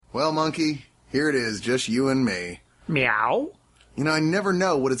Well, Monkey, here it is, just you and me. Meow. You know, I never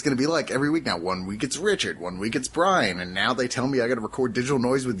know what it's going to be like every week now. 1 week it's Richard, 1 week it's Brian, and now they tell me I got to record digital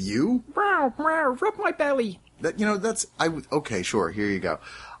noise with you? Meow, meow, rub my belly. Okay, sure, here you go.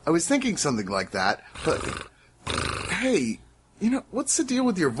 I was thinking something like that, but, hey, what's the deal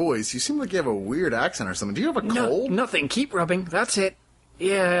with your voice? You seem like you have a weird accent or something. Do you have a cold? Nothing. Keep rubbing. That's it.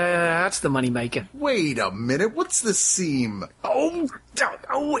 Yeah, that's the moneymaker. Wait a minute, what's the seam? Oh,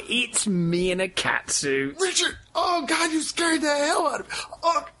 it's me in a catsuit. Richard! Oh, God, you scared the hell out of me.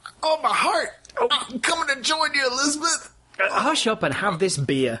 Oh, my heart. I'm coming to join you, Elizabeth. Hush up and have this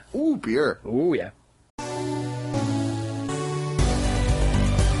beer. Ooh, beer. Ooh, yeah.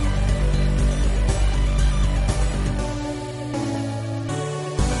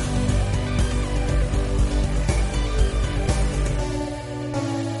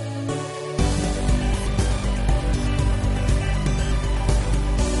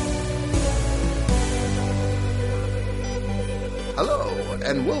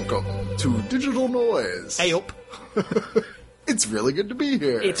 And welcome to Digital Noise. Hey up. It's really good to be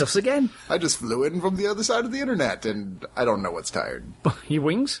here. It's us again. I just flew in from the other side of the internet, and I don't know what's tired. Your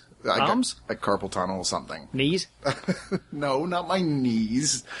wings? Arms? A carpal tunnel or something. Knees? No, not my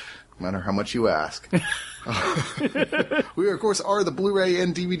knees. No matter how much you ask. We, of course, are the Blu-ray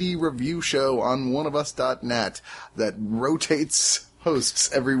and DVD review show on oneofus.net that rotates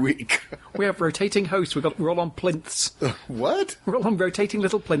hosts every week. We have rotating hosts. We're all on plinths. What? We're all on rotating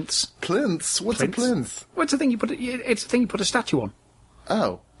little plinths. Plinths? What's a plinth? What's the thing you put? It's the thing you put a statue on.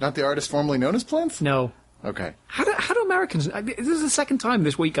 Oh, not the artist formerly known as Plinth? No. Okay. How do Americans... This is the second time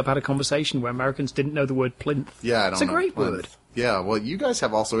this week I've had a conversation where Americans didn't know the word plinth. Yeah, I don't know. It's a great word. Yeah, well, you guys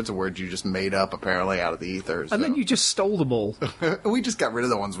have all sorts of words you just made up, apparently, out of the ether. And then you just stole them all. We just got rid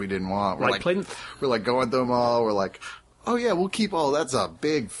of the ones we didn't want. We're like plinth? We're like going through them all. We're like, oh yeah, we'll keep all... That's a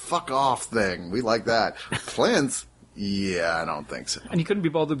big fuck-off thing. We like that. Plinth? Yeah, I don't think so. And you couldn't be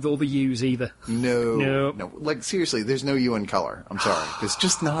bothered with all the U's either. No. Like, seriously, there's no U in color. I'm sorry. There's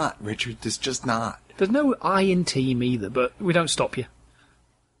just not, Richard. There's just not. There's no I in team either, but we don't stop you.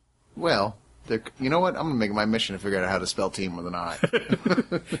 Well, you know what? I'm going to make it my mission to figure out how to spell team with an I.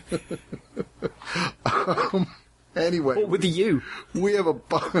 Anyway. What with the U? We have a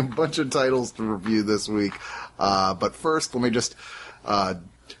bunch of titles to review this week. But first, let me just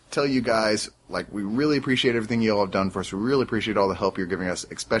tell you guys, we really appreciate everything you all have done for us. We really appreciate all the help you're giving us,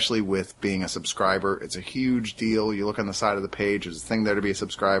 especially with being a subscriber. It's a huge deal. You look on the side of the page, there's a thing there to be a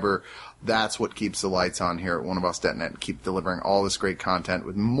subscriber. That's what keeps the lights on here at oneofus.net and keep delivering all this great content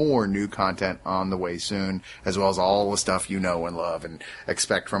with more new content on the way soon, as well as all the stuff you know and love and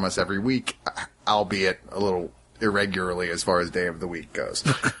expect from us every week, albeit a little irregularly as far as day of the week goes.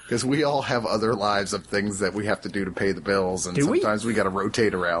 Because we all have other lives of things that we have to do to pay the bills, and sometimes we got to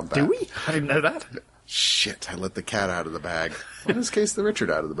rotate around that. Do we? I didn't know that. Shit, I let the cat out of the bag. In this case, the Richard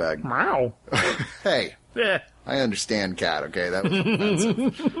out of the bag. Wow. Hey. Yeah. I understand cat, okay? That was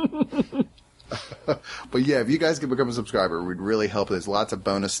offensive. But yeah, if you guys could become a subscriber, we'd really help. There's lots of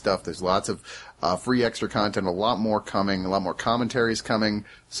bonus stuff. There's lots of free extra content, a lot more coming, a lot more commentaries coming.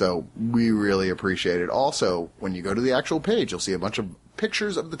 So we really appreciate it. Also, when you go to the actual page, you'll see a bunch of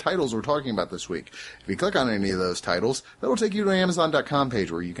pictures of the titles we're talking about this week. If you click on any of those titles, that'll take you to an Amazon.com page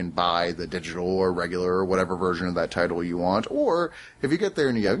where you can buy the digital or regular or whatever version of that title you want. Or if you get there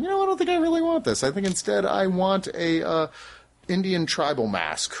and you go, I don't think I really want this. I think instead I want a Indian tribal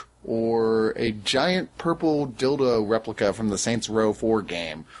mask, or a giant purple dildo replica from the Saints Row 4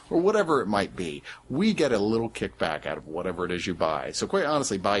 game, or whatever it might be. We get a little kickback out of whatever it is you buy. So quite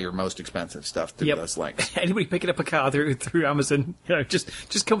honestly, buy your most expensive stuff through those links. Anybody picking up a car through Amazon,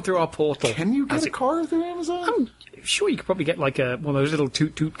 just come through our portal. Can you get a car through Amazon? I'm sure you could probably get one of those little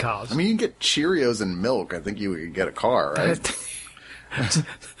toot cars. I mean, you can get Cheerios and milk. I think you could get a car, right?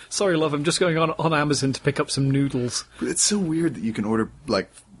 Sorry, love, I'm just going on Amazon to pick up some noodles. It's so weird that you can order,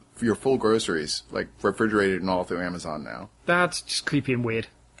 your full groceries, refrigerated and all through Amazon now. That's just creepy and weird.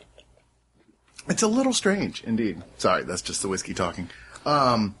 It's a little strange, indeed. Sorry, that's just the whiskey talking.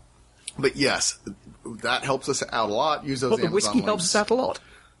 But yes, that helps us out a lot. Use those Amazon the whiskey links. Helps us out a lot?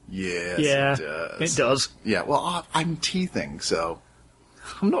 Yes, yeah, it does. It does. Yeah, well, I'm teething, so...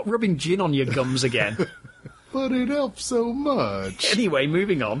 I'm not rubbing gin on your gums again. But it helps so much. Anyway,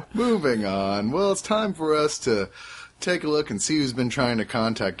 moving on. Well, it's time for us to take a look and see who's been trying to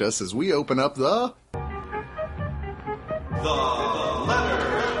contact us as we open up the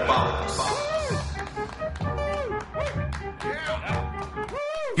Letterbox.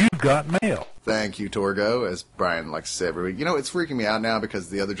 You've got mail. Thank you, Torgo, as Brian likes to say every week. You know, it's freaking me out now because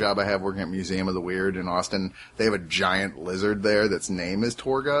the other job I have working at Museum of the Weird in Austin, they have a giant lizard there that's name is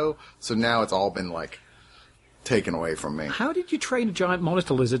Torgo. So now it's all been, like, taken away from me. How did you train a giant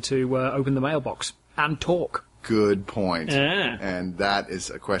monitor lizard to open the mailbox and talk? Good point. Yeah. And that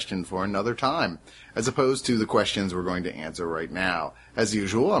is a question for another time, as opposed to the questions we're going to answer right now. As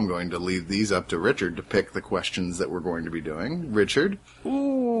usual, I'm going to leave these up to Richard to pick the questions that we're going to be doing. Richard?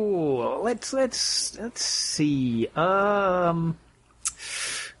 Ooh, let's see. Keep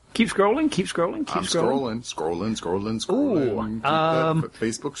scrolling. I'm scrolling. Ooh, Keep that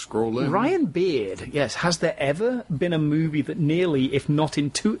Facebook scrolling. Ryan Beard, yes. Has there ever been a movie that nearly, if not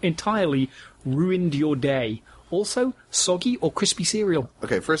entirely, ruined your day? Also, soggy or crispy cereal?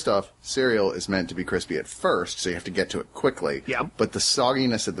 Okay, first off, cereal is meant to be crispy at first, so you have to get to it quickly. Yeah. But the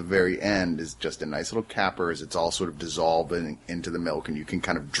sogginess at the very end is just a nice little capper as it's all sort of dissolving into the milk, and you can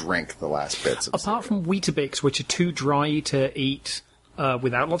kind of drink the last bits of Apart from Weetabix, which are too dry to eat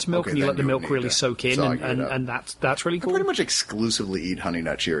without lots of milk, Okay, and you then let the you milk need really to soak in, sog it up. and that's really I cool. pretty much exclusively eat Honey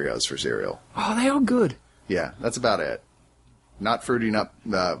Nut Cheerios for cereal. Oh, they are good. Yeah, that's about it. Not Fruity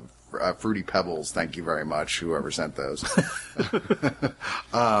Pebbles, thank you very much, whoever sent those.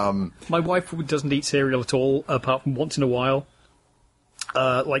 My wife doesn't eat cereal at all, apart from once in a while.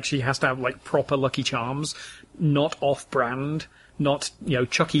 Like, she has to have, like, proper Lucky Charms, not off-brand, not,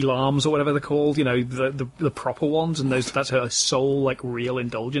 Chucky Larms or whatever they're called, the proper ones, and that's her sole, like, real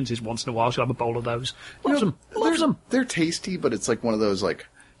indulgence is once in a while she'll have a bowl of those. Loves them. They're tasty, but it's like one of those, like,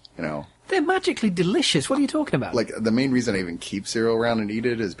 They're magically delicious. What are you talking about? like, the main reason I even keep cereal around and eat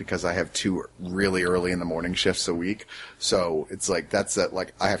it is because I have 2 really early in the morning shifts a week. So it's like,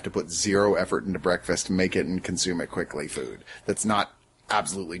 I have to put 0 effort into breakfast to make it and consume it quickly food. That's not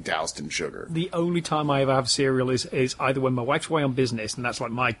absolutely doused in sugar. The only time I ever have cereal is either when my wife's away on business, and that's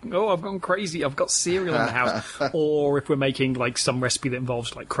like I've gone crazy, I've got cereal in the house, or if we're making like some recipe that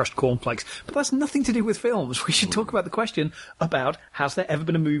involves like crushed cornflakes. But that's nothing to do with films. We should talk about the question about, has there ever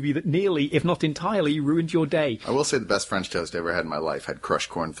been a movie that nearly, if not entirely, ruined your day? I will say the best French toast I ever had in my life had crushed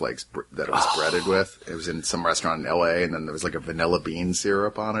cornflakes that it was breaded with. It was in some restaurant in L.A., and then there was like a vanilla bean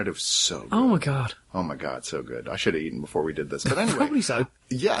syrup on it. It was so good. Oh my god. Oh my god, so good. I should have eaten before we did this. But anyway. Probably so.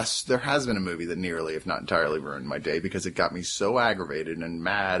 Yes, there has been a movie that nearly, if not entirely, ruined my day because it got me so aggravated and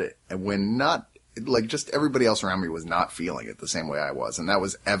mad when just everybody else around me was not feeling it the same way I was, and that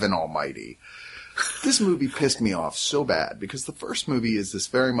was Evan Almighty. This movie pissed me off so bad because the first movie is this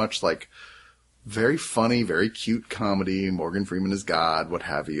very much like very funny, very cute comedy. Morgan Freeman is God, what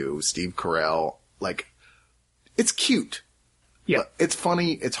have you. Steve Carell. Like, it's cute. Yeah. It's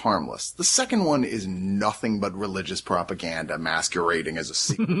funny, it's harmless. The second one is nothing but religious propaganda masquerading as a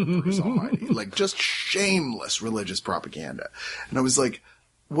sequel to Bruce Almighty. Like, just shameless religious propaganda. And I was like,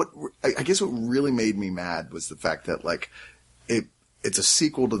 I guess what really made me mad was the fact that, like, it's a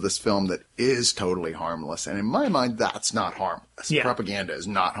sequel to this film that is totally harmless. And in my mind, that's not harmless. Yeah. Propaganda is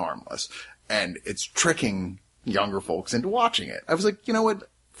not harmless. And it's tricking younger folks into watching it. I was like, you know what?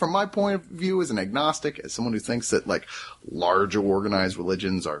 From my point of view as an agnostic, as someone who thinks that, like, larger organized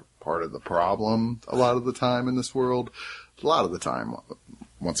religions are part of the problem a lot of the time in this world, a lot of the time,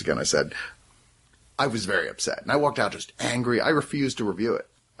 once again, I said, I was very upset. And I walked out just angry. I refused to review it.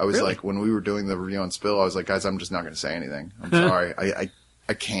 I was Really? like, when we were doing the review on Spill, I was like, guys, I'm just not going to say anything. I'm sorry.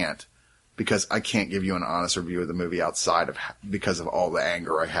 I can't. Because I can't give you an honest review of the movie because of all the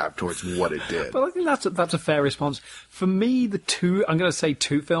anger I have towards what it did. Well, I think that's a fair response. For me, I'm going to say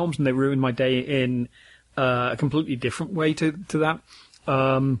 2 films, and they ruined my day in a completely different way to that.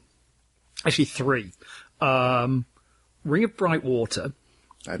 Actually, 3. Ring of Bright Water,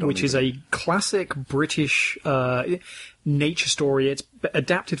 which is a classic British nature story. It's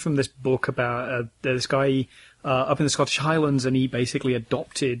adapted from this book about this guy up in the Scottish Highlands, and he basically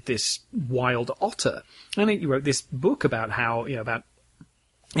adopted this wild otter. And he wrote this book about how,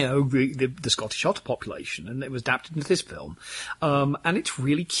 the Scottish otter population, and it was adapted into this film. And it's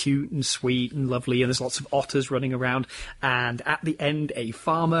really cute and sweet and lovely, and there's lots of otters running around. And at the end, a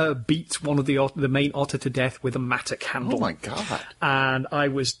farmer beats one of the main otter to death with a mattock handle. Oh my god! And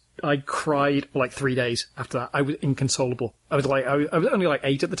I cried for like 3 days after that. I was inconsolable. I was only like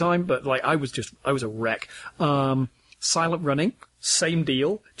 8 at the time, but like I was a wreck. Silent Running, same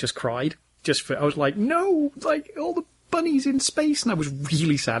deal. Just cried. I was like, no, like all the bunnies in space, and I was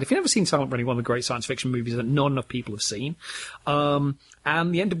really sad. If you've never seen Silent Running, one of the great science fiction movies that not enough people have seen, and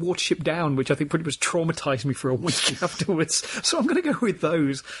the end of Watership Down, which I think pretty much traumatized me for a week afterwards. So I'm going to go with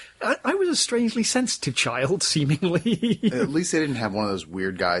those. I was a strangely sensitive child, seemingly. At least they didn't have one of those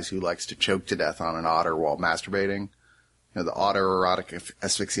weird guys who likes to choke to death on an otter while masturbating. You know, the autoerotic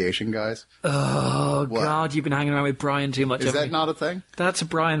asphyxiation guys. Oh, What? God, you've been hanging around with Brian too much. Is haven't that you? not a thing? That's a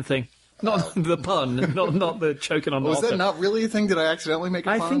Brian thing. Not the pun, not the choking on the Was that author. not really a thing? Did I accidentally make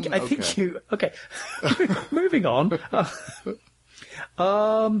a I pun? think you. Okay, moving on.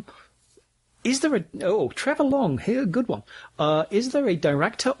 Is there Trevor Long here? Good one. Is there a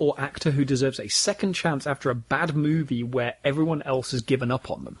director or actor who deserves a second chance after a bad movie where everyone else has given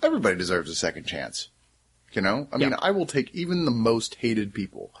up on them? Everybody deserves a second chance. You know? I mean, Yeah. I will take even the most hated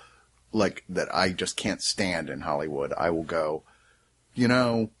people, like, that I just can't stand in Hollywood. I will go, you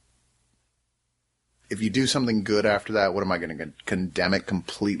know, if you do something good after that, what am I going to condemn it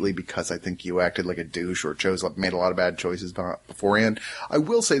completely because I think you acted like a douche or made a lot of bad choices beforehand? I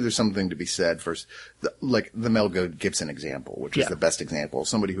will say there's something to be said for, like, the Mel Gibson example, which is Yeah. the best example.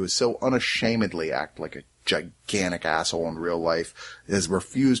 Somebody who is so unashamedly act like a gigantic asshole in real life has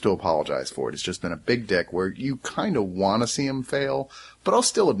refused to apologize for it. It's just been a big dick where you kind of want to see him fail, but I'll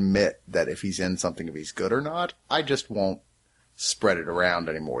still admit that if he's in something, if he's good or not, I just won't spread it around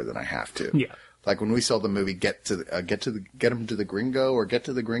any more than I have to. Yeah. Like when we saw the movie Get Him to the Gringo or Get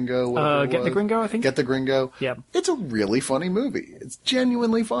to the Gringo. whatever it Get the was. Gringo, I think. Get the Gringo. Yeah. It's a really funny movie. It's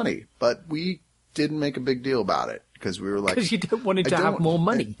genuinely funny, but we didn't make a big deal about it because we were like, Because you don't want him to have more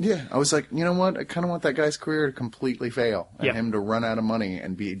money. Yeah, I was like, you know what? I kind of want that guy's career to completely fail and Yeah. him to run out of money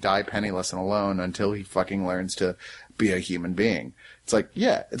and die penniless and alone until he fucking learns to be a human being. It's like,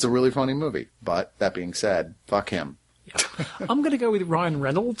 yeah, it's a really funny movie, but that being said, fuck him. I'm going to go with Ryan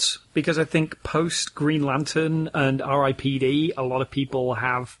Reynolds because I think post Green Lantern and R.I.P.D. a lot of people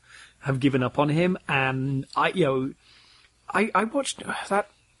have given up on him, and I watched that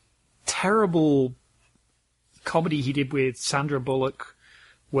terrible comedy he did with Sandra Bullock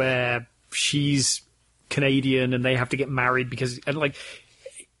where she's Canadian and they have to get married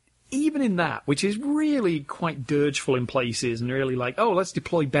even in that, which is really quite dirgeful in places and really like, oh, let's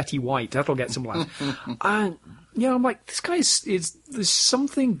deploy Betty White, that'll get some laughs. And I'm like, this guy there's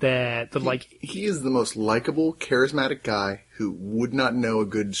something there that like... He is the most likable, charismatic guy who would not know a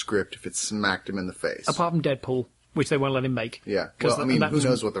good script if it smacked him in the face. Apart from Deadpool, which they won't let him make. Yeah. 'Cause Well, I mean, that who was-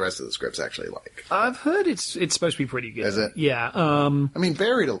 knows what the rest of the script's actually like. I've heard it's supposed to be pretty good. Is it? Yeah. I mean,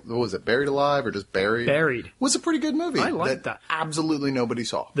 what was it, Buried Alive or just Buried? Buried. Was a pretty good movie. I liked that. Absolutely nobody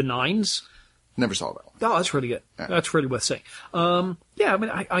saw. The Nines. Never saw that one. Oh, that's really good. Yeah. That's really worth seeing. Yeah, I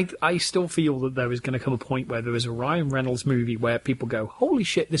mean, I still feel that there is going to come a point where there is a Ryan Reynolds movie where people go, holy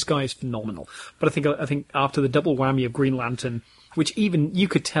shit, this guy is phenomenal. But I think after the double whammy of Green Lantern, which even you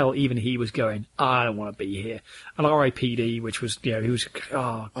could tell even he was going, I don't want to be here, and R.I.P.D., which was he was it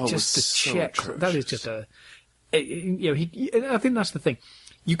was just a so check. That is atrocious. just I think that's the thing.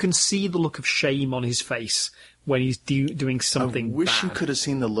 You can see the look of shame on his face when he's doing something. I wish you bad. could have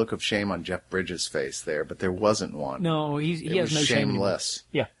seen the look of shame on Jeff Bridges' face there, but there wasn't one. No, he It has was no shame anymore. shameless.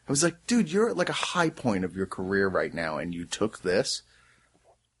 Yeah. I was like, dude, you're at like a high point of your career right now, and you took this?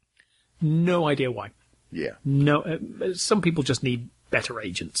 No idea why. Yeah. No, some people just need better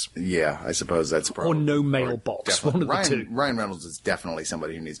agents. Yeah, I suppose that's probably... Or no mailbox, definitely. one of the two. Ryan Reynolds is definitely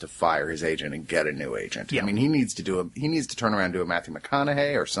somebody who needs to fire his agent and get a new agent. Yeah. I mean, he needs to turn around and do a Matthew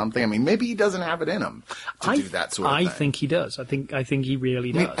McConaughey or something. I mean, maybe he doesn't have it in him to do that sort of thing. I think he does. I think he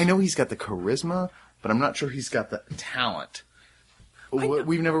really I mean, does. I know he's got the charisma, but I'm not sure he's got the talent.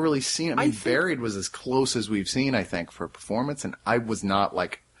 We've never really seen it. I mean, Buried was as close as we've seen, I think, for a performance, and I was not,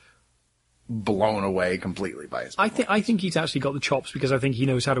 like, blown away completely by his performance. I think he's actually got the chops because I think he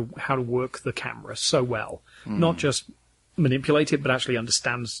knows how to work the camera so well. Not just manipulate it, but actually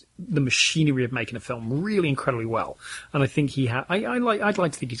understands the machinery of making a film really incredibly well. And I think I'd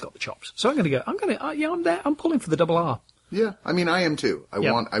like to think he's got the chops. So I'm I'm there. I'm pulling for the double R. Yeah, I mean, I am too. I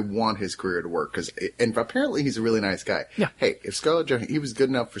Yeah. want his career to work and apparently he's a really nice guy. Yeah. Hey, if he was good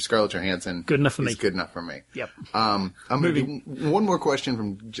enough for Scarlett Johansson, Good enough for me. He's good enough for me. Yep. I'm going to do one more question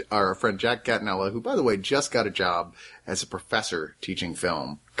from our friend Jack Gattinella, who, by the way, just got a job as a professor teaching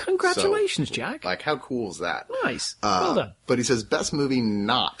film. Congratulations, So, Jack. Like, how cool is that? Nice. Well done. But he says best movie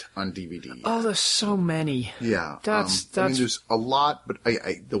not on DVD. Oh, there's so many. Yeah, That's I mean, there's a lot, but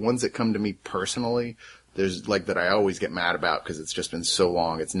the ones that come to me personally, there's like that I always get mad about because it's just been so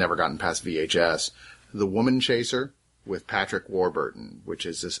long. It's never gotten past VHS. The Woman Chaser with Patrick Warburton, which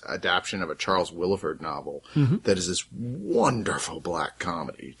is this adaptation of a Charles Willeford novel that is this wonderful black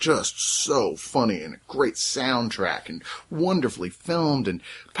comedy, just so funny and a great soundtrack and wonderfully filmed. And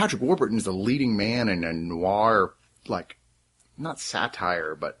Patrick Warburton is the leading man in a noir, like, not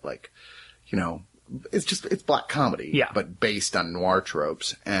satire, but like, you know, it's black comedy, Yeah. but based on noir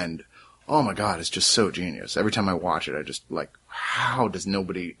tropes. And oh my God, it's just so genius. Every time I watch it, I just like how does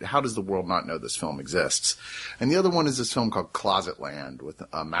the world not know this film exists? And the other one is this film called Closetland with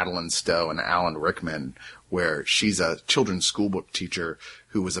Madeline Stowe and Alan Rickman, where she's a children's schoolbook teacher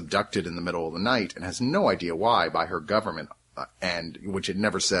who was abducted in the middle of the night and has no idea why by her government, and which it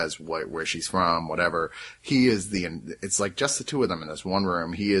never says where she's from, whatever. It's like just the two of them in this one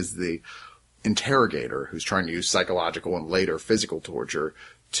room. He is the interrogator who's trying to use psychological and later physical torture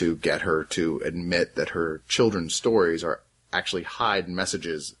to get her to admit that her children's stories are actually hide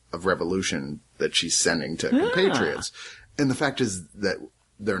messages of revolution that she's sending to compatriots. And the fact is that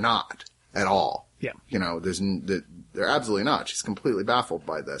they're not at all. Yeah. You know, they're absolutely not. She's completely baffled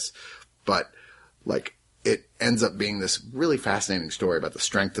by this. But, like, it ends up being this really fascinating story about the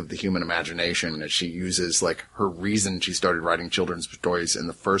strength of the human imagination as she uses, like, her reason she started writing children's stories in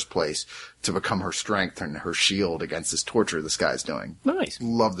the first place to become her strength and her shield against this torture this guy's doing. Nice.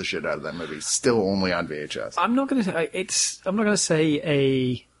 Love the shit out of that movie. Still only on VHS. I'm not going to say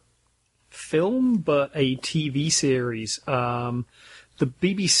a film, but a TV series. The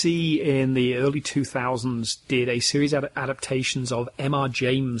BBC in the early 2000s did a series of adaptations of M.R.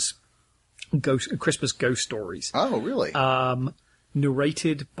 James' Christmas Ghost Stories. Oh, really?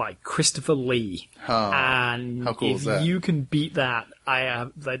 Narrated by Christopher Lee. And how cool if is that? you can beat that, I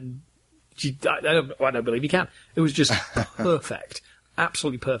don't believe you can. It was just perfect.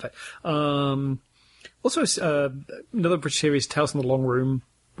 Absolutely perfect. Also, another British series, Tales from the Long Room,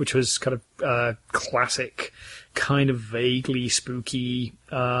 which was kind of classic, kind of vaguely spooky,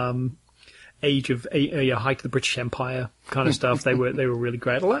 height of the British Empire kind of stuff. They were really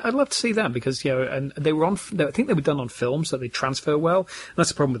great. I'd love to see that because, you know, and they were I think they were done on film, so they transfer well. And that's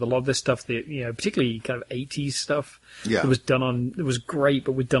the problem with a lot of this stuff, that, you know, particularly kind of 80s stuff. Yeah. It was great,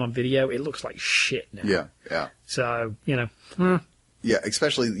 but was done on video. It looks like shit now. Yeah, yeah. So, you know. Yeah,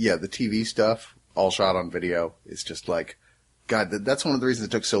 especially, the TV stuff, all shot on video, is just like, God, that's one of the reasons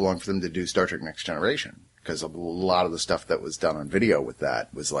it took so long for them to do Star Trek Next Generation. Because a lot of the stuff that was done on video with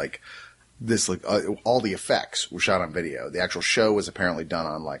that was like, this, like, all the effects were shot on video. The actual show was apparently done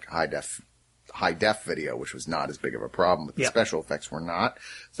on, like, high def video, which was not as big of a problem, but the special effects were not.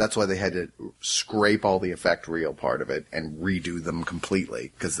 So that's why they had to scrape all the effect reel part of it and redo them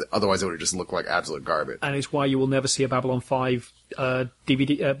completely, because otherwise it would have just looked like absolute garbage. And it's why you will never see a Babylon 5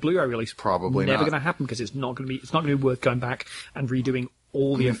 DVD Blu-ray release. Probably never not. going to happen, because it's not going to be worth going back and redoing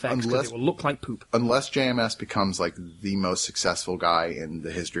all the effects, because it will look like poop. Unless JMS becomes, like, the most successful guy in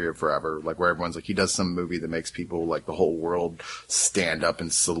the history of forever, like, where everyone's like, he does some movie that makes people, like, the whole world stand up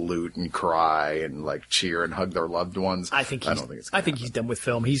and salute and cry and, like, cheer and hug their loved ones. I think he's done with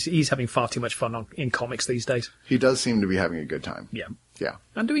film. He's having far too much fun in comics these days. He does seem to be having a good time. Yeah. Yeah.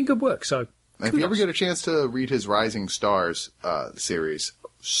 And doing good work, so. And if you ever get a chance to read his Rising Stars series,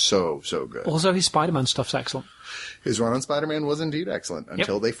 so good. Also, his Spider-Man stuff's excellent. His run on Spider-Man was indeed excellent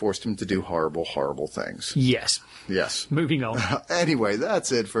until they forced him to do horrible, horrible things. Yes. Yes. Moving on. Anyway,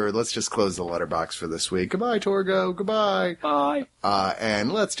 that's it let's just close the letterbox for this week. Goodbye, Torgo. Goodbye. Bye.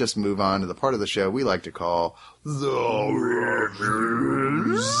 And let's just move on to the part of the show we like to call the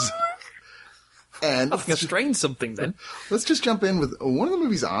Reviews. And I think I strained something then. Let's just jump in with one of the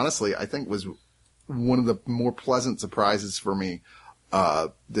movies, honestly, I think was one of the more pleasant surprises for me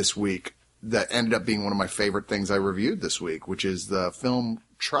this week, that ended up being one of my favorite things I reviewed this week, which is the film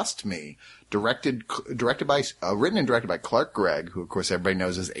Trust Me, written and directed by Clark Gregg, who of course everybody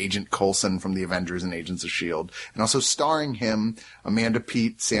knows as Agent Coulson from the Avengers and Agents of S.H.I.E.L.D., and also starring him, Amanda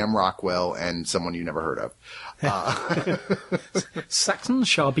Peet, Sam Rockwell, and someone you never heard of. Saxon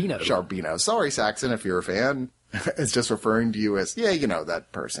Charbino. Charbino. Sorry, Saxon, if you're a fan. It's just referring to you as, you know,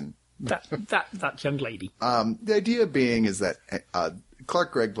 that person. That young lady. The idea being is that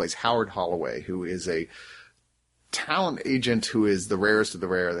Clark Gregg plays Howard Holloway, who is a talent agent who is the rarest of the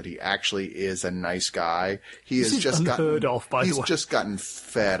rare, that he actually is a nice guy. He's just gotten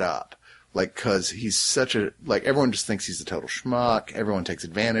fed up. Like, cause he's such a, like, everyone just thinks he's a total schmuck. Everyone takes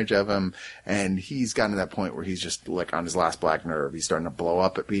advantage of him. And he's gotten to that point where he's just, like, on his last black nerve. He's starting to blow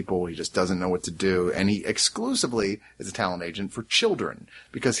up at people. He just doesn't know what to do. And he exclusively is a talent agent for children,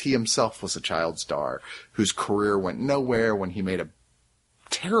 because he himself was a child star whose career went nowhere when he made a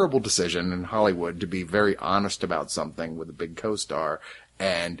terrible decision in Hollywood to be very honest about something with a big co-star,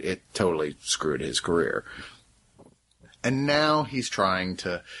 and it totally screwed his career. And now he's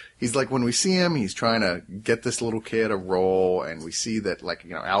like, when we see him, he's trying to get this little kid a role, and we see that, like, you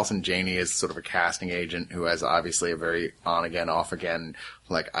know, Allison Janney is sort of a casting agent who has obviously a very on-again, off-again,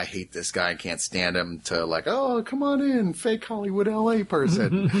 like, I hate this guy, can't stand him, to like, oh, come on in, fake Hollywood LA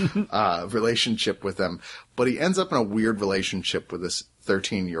person, relationship with him. But he ends up in a weird relationship with this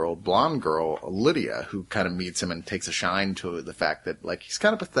 13-year-old blonde girl, Lydia, who kind of meets him and takes a shine to the fact that, like, he's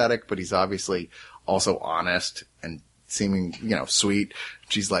kind of pathetic, but he's obviously also honest and seeming, sweet.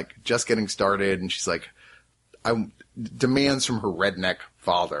 She's, like, just getting started, and she's like, demands from her redneck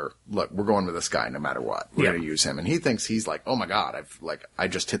father, look, we're going with this guy no matter what. We're going to use him. And he thinks he's like, oh my God, I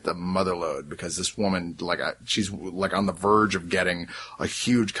just hit the mother lode because this woman, she's like on the verge of getting a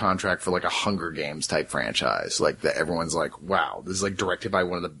huge contract for like a Hunger Games type franchise. Like that everyone's like, wow, this is like directed by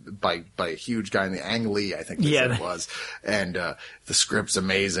by a huge guy in the Ang Lee, I think they said it was. And, the script's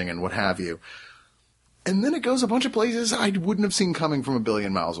amazing and what have you. And then it goes a bunch of places I wouldn't have seen coming from a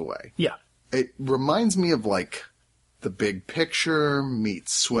billion miles away. Yeah. It reminds me of like The Big Picture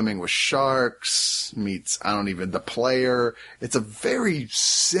meets Swimming with Sharks meets, The Player. It's a very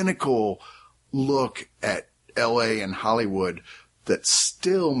cynical look at LA and Hollywood that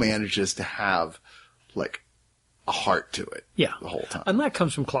still manages to have like a heart to it. Yeah. The whole time. And that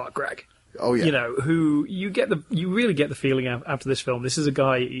comes from Clark Gregg. Oh yeah. Who you really get the feeling after this film. This is a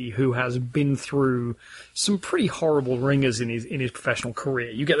guy who has been through some pretty horrible ringers in his professional career.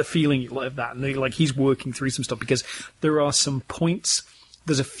 You get the feeling of that, and he's working through some stuff because there are some points.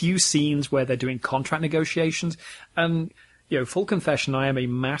 There's a few scenes where they're doing contract negotiations, and full confession, I am a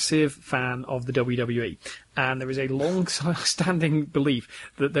massive fan of the WWE, and there is a long-standing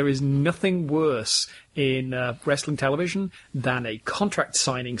belief that there is nothing worse in wrestling television than a contract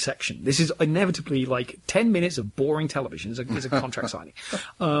signing section. This is inevitably like 10 minutes of boring television is a contract signing.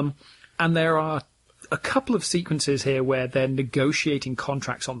 And there are a couple of sequences here where they're negotiating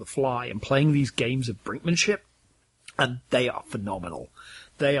contracts on the fly and playing these games of brinkmanship, and they are phenomenal.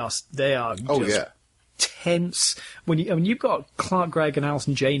 They are tense when you've got Clark Gregg and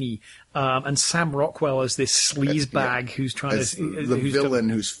Allison Janney and Sam Rockwell as this sleazebag who's trying the villain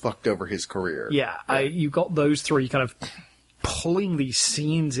who's fucked over his career. You've got those three kind of pulling these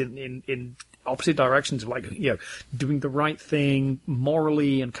scenes in opposite directions of doing the right thing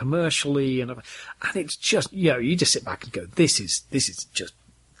morally and commercially, and it's just you just sit back and go, this is just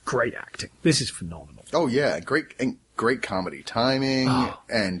great acting. This is phenomenal. Oh yeah, great comedy timing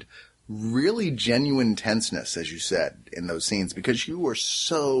and really genuine tenseness, as you said, in those scenes, because you were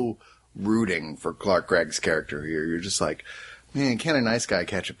so rooting for Clark Gregg's character here. You're just like, man, can a nice guy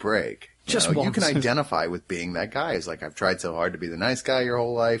catch a break? You can identify with being that guy. It's like, I've tried so hard to be the nice guy your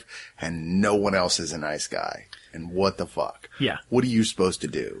whole life, and no one else is a nice guy. And what the fuck? Yeah. What are you supposed to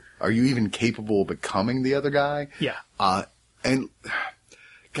do? Are you even capable of becoming the other guy? Yeah. And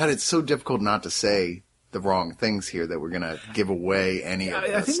God, it's so difficult not to say the wrong things here that we're going to give away any of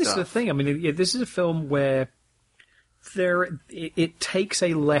this I think this is the thing. I mean, this is a film where it takes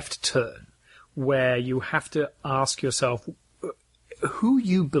a left turn where you have to ask yourself who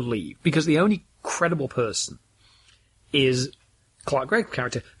you believe, because the only credible person is Clark Gregg's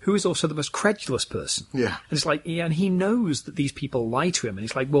character, who is also the most credulous person. Yeah. And it's like, and he knows that these people lie to him, and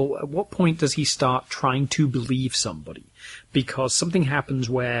it's like, well, at what point does he start trying to believe somebody? Because something happens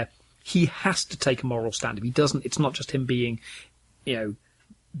where he has to take a moral stand. If he doesn't, it's not just him being,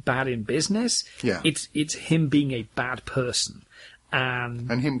 bad in business. Yeah. It's him being a bad person.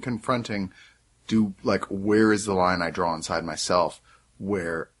 And him confronting, where is the line I draw inside myself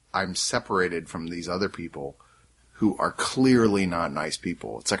where I'm separated from these other people who are clearly not nice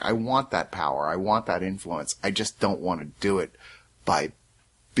people. It's like, I want that power. I want that influence. I just don't want to do it by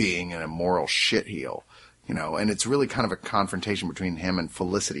being an immoral shitheel. And it's really kind of a confrontation between him and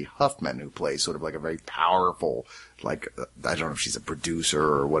Felicity Huffman, who plays sort of like a very powerful, I don't know if she's a producer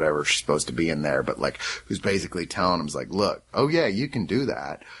or whatever she's supposed to be in there, but who's basically telling him, look, oh yeah, you can do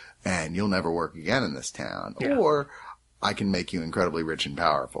that and you'll never work again in this town. Yeah. Or I can make you incredibly rich and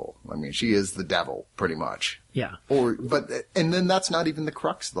powerful. I mean, she is the devil, pretty much. Yeah. And then that's not even the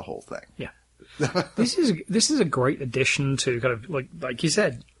crux of the whole thing. Yeah. This is a great addition to kind of, like you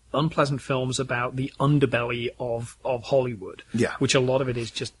said, unpleasant films about the underbelly of Hollywood. Yeah. Which a lot of it is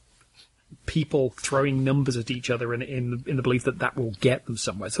just people throwing numbers at each other in the belief that will get them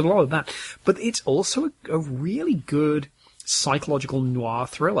somewhere. So a lot of that. But it's also a really good psychological noir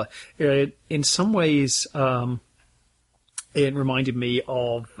thriller. In some ways, it reminded me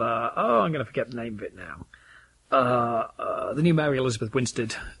of, I'm going to forget the name of it now. The new Mary Elizabeth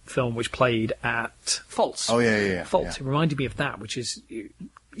Winstead film, which played at False. Oh, yeah. False. Yeah. It reminded me of that, which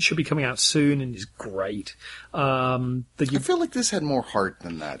should be coming out soon and is great. I feel like this had more heart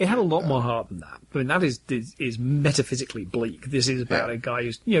than that. It had a lot more heart than that. I mean, that is metaphysically bleak. This is about a guy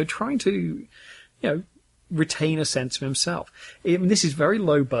who's, trying to, retain a sense of himself. This is very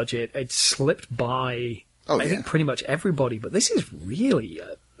low budget. It slipped by, I think, pretty much everybody. But this is really,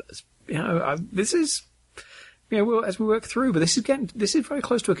 this is as we work through. But this is very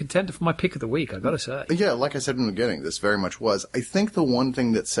close to a contender for my pick of the week, I've got to say. Yeah, like I said in the beginning, this very much was. I think the one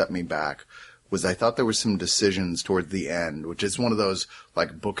thing that set me back was I thought there were some decisions toward the end, which is one of those,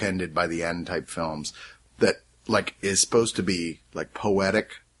 like, bookended by the end type films that, like, is supposed to be, like,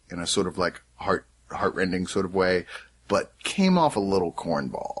 poetic in a sort of, like, heartrending sort of way, but came off a little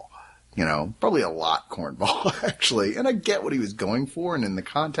cornball. Probably a lot cornball, actually. And I get what he was going for, and in the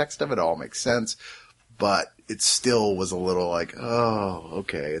context of it all makes sense, but it still was a little like, oh,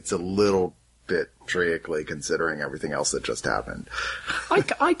 okay, it's a little bit dramatically considering everything else that just happened.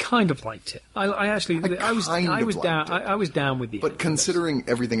 I kind of liked it. I was down with the But considering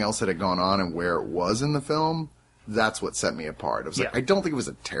everything else that had gone on and where it was in the film, that's what set me apart. I was like, I don't think it was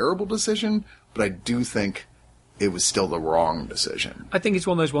a terrible decision, but I do think it was still the wrong decision. I think it's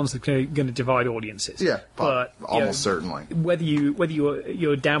one of those ones that's going to divide audiences. Yeah, but almost certainly. Whether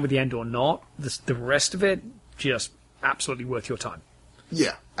you're down with the end or not, the rest of it just absolutely worth your time.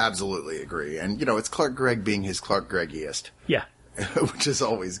 Yeah, absolutely agree. And, it's Clark Gregg being his Clark Greggiest. Yeah. Which is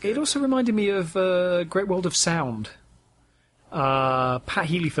always good. It also reminded me of Great World of Sound. Pat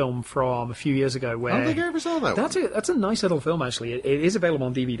Healy film from a few years ago. Where I don't think I ever saw that one. That's a nice little film, actually. It is available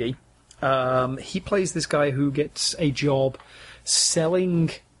on DVD. He plays this guy who gets a job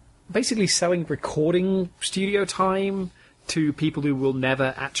selling recording studio time to people who will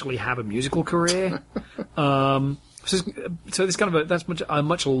never actually have a musical career. So there's kind of a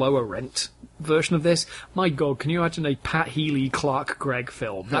much lower rent version of this. My God, can you imagine a Pat Healy Clark Gregg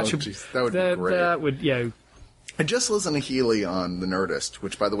film? That would be great. That would, I just listened to Healy on The Nerdist,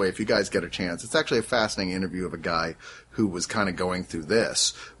 which, by the way, if you guys get a chance, it's actually a fascinating interview of a guy who was kind of going through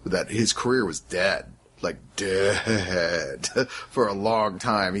this, that his career was dead. Like, dead. For a long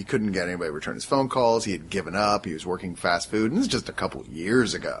time. He couldn't get anybody to return his phone calls. He had given up. He was working fast food. And this is just a couple of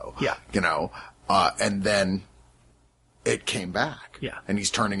years ago. Yeah. And then it came back. Yeah. And he's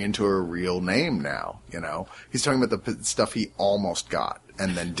turning into a real name now, He's talking about the stuff he almost got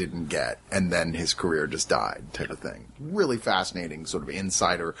and then didn't get, and then his career just died type of thing. Really fascinating sort of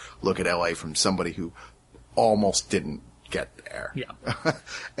insider look at LA from somebody who almost didn't get there. Yeah.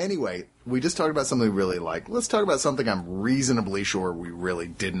 Anyway, we just talked about something we really like. Let's talk about something I'm reasonably sure we really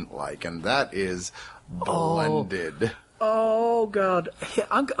didn't like, and that is Blended. Oh God.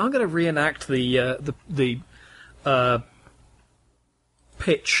 I'm going to reenact the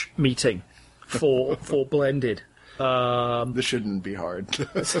pitch meeting for Blended. This shouldn't be hard.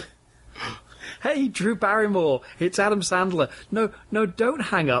 Hey, Drew Barrymore, it's Adam Sandler. No, don't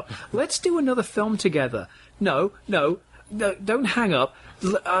hang up. Let's do another film together. No, don't hang up.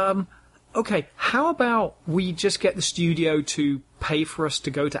 Okay, how about we just get the studio to pay for us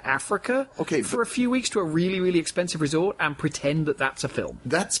to go to Africa for a few weeks to a really, really expensive resort and pretend that that's a film?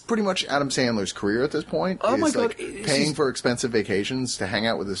 That's pretty much Adam Sandler's career at this point. Oh my God. Paying for expensive vacations to hang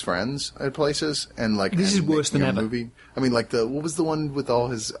out with his friends at places and This is worse than ever. Movie. I mean, what was the one with all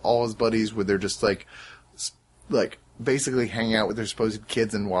his buddies where they're just like basically hanging out with their supposed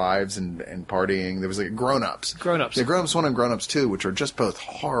kids and wives and partying. There was Grown Ups. Yeah, Grown Ups 1 and Grown Ups 2, which are just both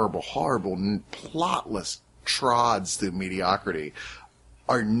horrible, plotless trods through mediocrity,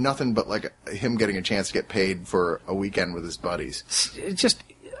 are nothing but him getting a chance to get paid for a weekend with his buddies. It's just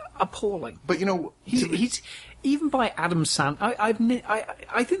appalling. But he's even by Adam Sandler.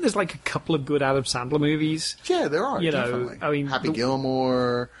 I think there's a couple of good Adam Sandler movies. Yeah, there are. Definitely. I mean, Happy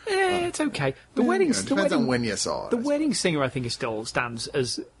Gilmore. It's okay. Depends on when you saw it. The Wedding Singer, I think, still stands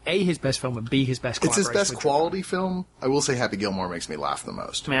as A, his best film, and B, his best collaboration. It's his best quality film. I will say Happy Gilmore makes me laugh the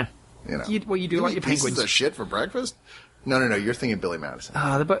most. Man. You do like your penguins. Pieces of shit for breakfast? No, you're thinking Billy Madison.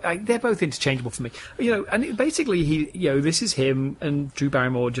 They're both interchangeable for me. And basically, this is him and Drew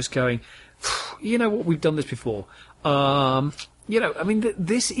Barrymore just going, you know what, we've done this before. I mean,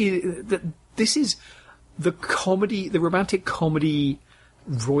 this is the comedy, the romantic comedy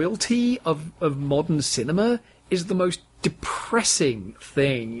royalty of modern cinema is the most depressing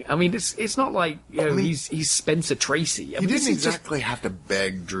thing. I mean, it's not like he's Spencer Tracy. He didn't exactly have to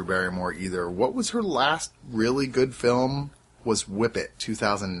beg Drew Barrymore either. What was her last really good film? Was Whip It,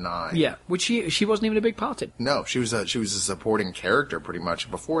 2009. Yeah, which she wasn't even a big part in. No, she was a supporting character pretty much.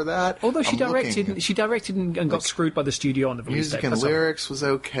 Before that, although she directed and got screwed by the studio on the release Music and Lyrics was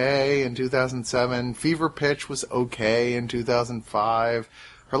okay in 2007. Fever Pitch was okay in 2005.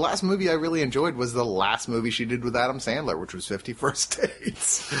 Her last movie I really enjoyed was the last movie she did with Adam Sandler, which was 50 First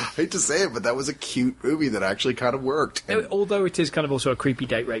Dates. I hate to say it, but that was a cute movie that actually kind of worked. Although it is kind of also a creepy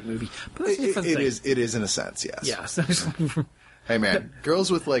date rape movie. But that's a different thing. It is in a sense, yes. Yeah. Hey man,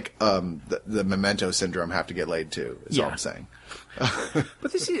 girls with like the Memento syndrome have to get laid too. Is all I'm saying.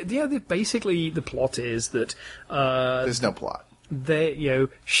 But this is basically the plot is that there's no plot.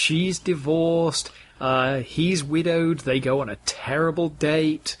 She's divorced, he's widowed. They go on a terrible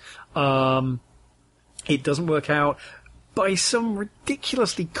date. It doesn't work out by some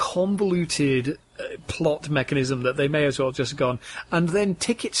ridiculously convoluted plot mechanism that they may as well just have gone. And then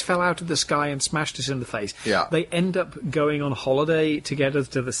tickets fell out of the sky and smashed us in the face. Yeah. They end up going on holiday together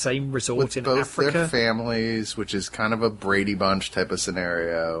to the same resort with in both Africa. Their families, which is kind of a Brady Bunch type of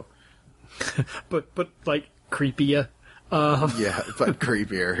scenario. but like creepier. Yeah, but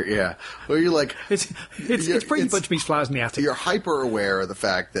creepier. Yeah, well, you're like it's Brady Bunch meets Flowers in the Attic. You're hyper aware of the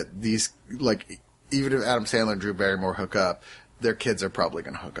fact that these, like, even if Adam Sandler and Drew Barrymore hook up, their kids are probably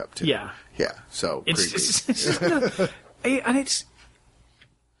going to hook up too. Yeah, yeah. So and it's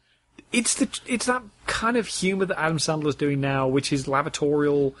that kind of humor that Adam Sandler's doing now, which is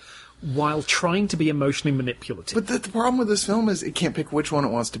lavatorial while trying to be emotionally manipulative. But the problem with this film is it can't pick which one it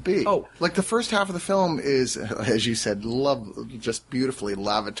wants to be. Oh. Like, the first half of the film is, as you said, just beautifully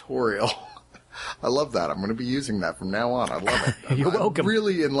lavatorial. I love that. I'm going to be using that from now on. I love it. You're welcome. I'm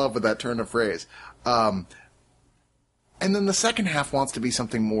really in love with that turn of phrase. And then the second half wants to be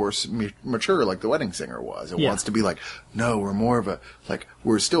something more mature, like The Wedding Singer was. It wants to be like, no, we're more of a, like,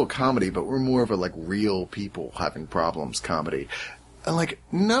 we're still a comedy, but we're more of a, like, real people having problems comedy. And like,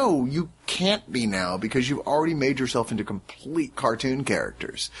 no, you can't be now because you've already made yourself into complete cartoon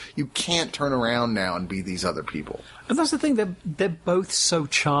characters. You can't turn around now and be these other people. And that's the thing, they're both so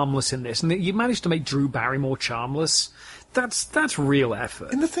charmless in this. And you managed to make Drew Barrymore charmless. That's real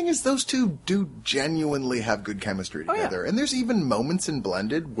effort. And the thing is, those two do genuinely have good chemistry together. Yeah. And there's even moments in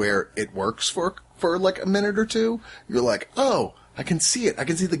Blended where it works for like a minute or two. You're like, oh, I can see it. I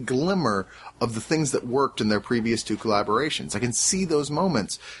can see the glimmer of the things that worked in their previous two collaborations. I can see those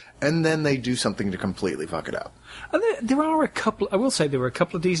moments. And then they do something to completely fuck it up. And there are a couple, I will say there were a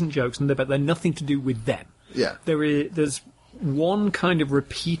couple of decent jokes in there, but they're nothing to do with them. Yeah. There's one kind of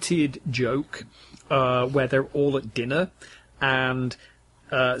repeated joke where they're all at dinner and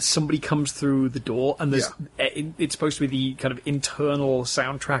somebody comes through the door and it's supposed to be the kind of internal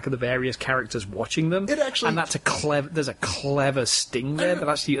soundtrack of the various characters watching them. It actually, and there's a clever sting there that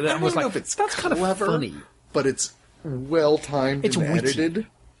actually I don't know if it's that's clever, kind of funny, but it's well timed and witty. edited,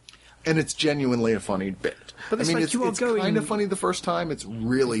 and it's genuinely a funny bit. But it's it's kind of funny the first time. It's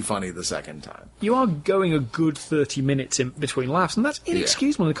really funny the second time. You are going a good 30 minutes in between laughs, and that's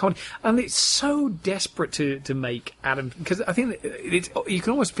inexcusable in the comedy. And it's so desperate to make Adam, because I think you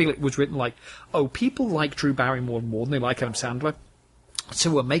can almost feel it was written like, oh, people like Drew Barrymore more than they like Adam Sandler,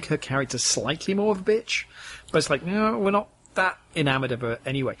 so we'll make her character slightly more of a bitch. But it's like, no, we're not that enamored of her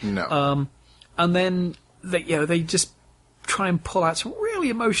anyway. No. And then they just try and pull out some really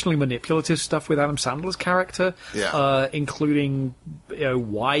emotionally manipulative stuff with Adam Sandler's character, including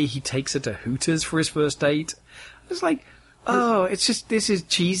why he takes her to Hooters for his first date. It's like, oh, it's just, this is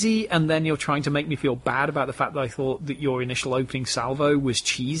cheesy, and then you're trying to make me feel bad about the fact that I thought that your initial opening salvo was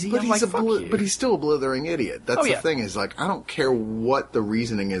cheesy. But, but he's still a blithering idiot. That's the thing, is like, I don't care what the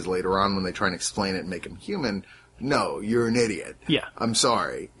reasoning is later on when they try and explain it and make him human. No, you're an idiot. Yeah. I'm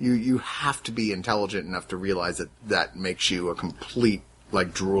sorry. You have to be intelligent enough to realize that makes you a complete,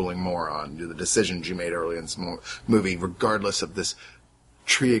 like, drooling moron. The decisions you made early in this movie, regardless of this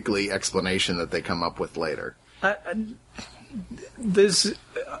trickly explanation that they come up with later.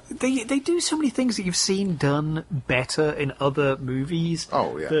 They do so many things that you've seen done better in other movies.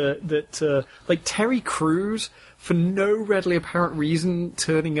 Oh, yeah. Like Terry Crews, for no readily apparent reason,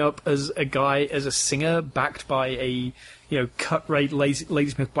 turning up as a singer backed by a cut-rate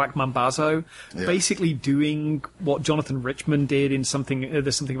Ladysmith Black Mambazo, basically doing what Jonathan Richman did in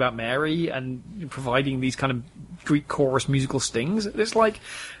There's Something About Mary, and providing these kind of Greek chorus musical stings. It's like,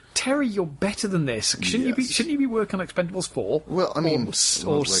 Terry, you're better than this. Shouldn't you be working on Expendables 4? Well, I mean,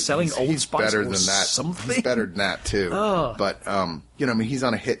 or selling Old Spice better or than that. something. He's better than that too. Oh. But he's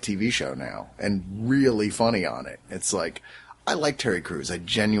on a hit TV show now and really funny on it. It's like, I like Terry Crews, I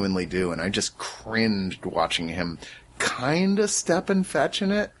genuinely do, and I just cringed watching him kind of step and fetch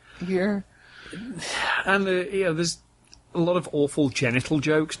in it here. And there's a lot of awful genital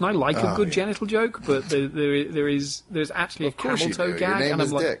jokes, and I like a good genital joke, but there's actually a camel toe gag, Your name and is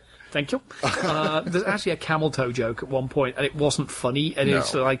I'm like, Dick. thank you. There's actually a camel toe joke at one point, and it wasn't funny, and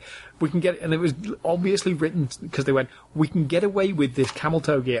it's like, we can get, and it was obviously written because they went, we can get away with this camel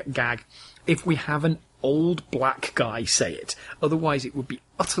toe gag if we have an old black guy say it. Otherwise, it would be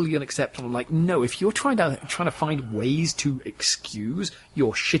utterly unacceptable. Like, no, if you're trying to find ways to excuse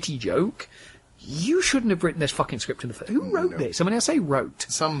your shitty joke, you shouldn't have written this fucking script in the first. Who wrote this? I mean, I say wrote.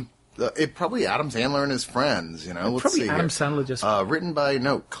 It probably Adam Sandler and his friends, you know. Let's Probably see Adam here. Sandler just. Written by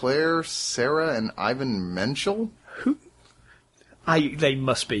Claire, Sarah, and Ivan Menschel. They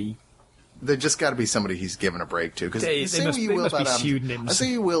must be. They just got to be somebody he's given a break to. Because They must be pseudonyms. I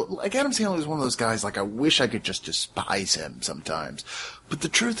say you will. Like Adam Sandler is one of those guys. Like I wish I could just despise him sometimes. But the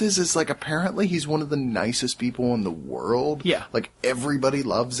truth is like apparently he's one of the nicest people in the world. Yeah. Like everybody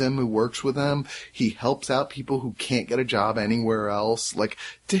loves him who works with him. He helps out people who can't get a job anywhere else. Like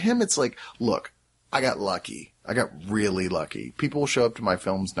to him, it's like, look, I got lucky. I got really lucky. People will show up to my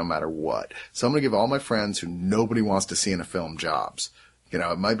films no matter what. So I'm going to give all my friends who nobody wants to see in a film jobs. You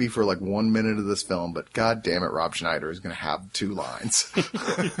know, it might be for like 1 minute of this film, but god damn it, Rob Schneider is going to have 2 lines.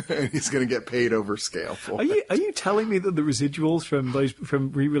 And he's going to get paid over scale for it. Are you telling me that the residuals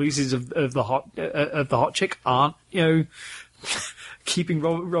from re-releases of the Hot Chick aren't, you know, keeping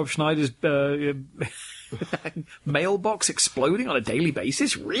Rob Schneider's mailbox exploding on a daily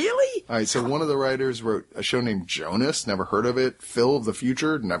basis? Really? All right, so one of the writers wrote a show named Jonas, never heard of it. Phil of the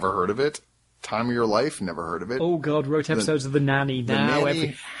Future, never heard of it. Time of Your Life, never heard of it. Oh God, wrote episodes of The Nanny. Now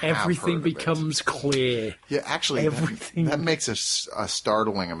Nanny, everything becomes clear. Yeah, actually, everything that makes a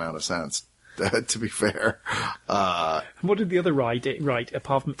startling amount of sense. To be fair, what did the other write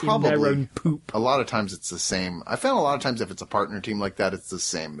apart from probably in their own poop? A lot of times it's the same. I found a lot of times if it's a partner team like that, it's the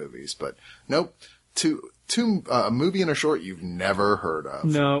same movies. But nope, a movie and a short you've never heard of.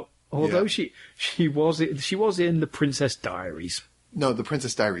 No, although Yeah. she was in The Princess Diaries. No, The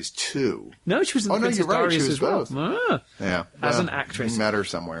Princess Diaries 2. No, she was in The Princess you're right. Diaries She was as well. both. Ah, Yeah, As well, an actress. you met her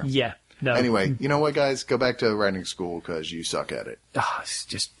somewhere. yeah. No. Anyway, you know what, guys? Go back to writing school because you suck at it. It's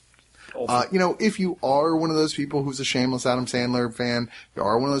just awful. You know, if you are one of those people who's a shameless Adam Sandler fan, you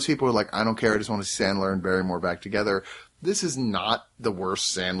are one of those people who are like, I don't care, I just want to see Sandler and Barrymore back together. This is not the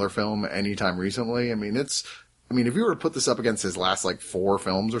worst Sandler film anytime recently. I mean, if you were to put this up against his last like 4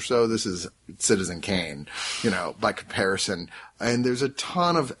 films or so, this is Citizen Kane, you know, by comparison. And there's a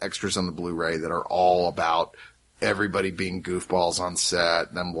ton of extras on the Blu-ray that are all about everybody being goofballs on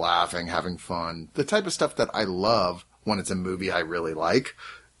set, them laughing, having fun. The type of stuff that I love when it's a movie I really like.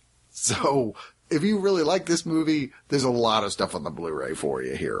 So if you really like this movie, there's a lot of stuff on the Blu-ray for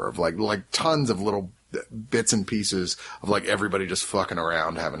you here of like tons of little bits and pieces of like everybody just fucking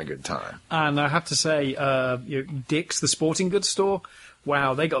around having a good time. And I have to say, Dick's, the sporting goods store,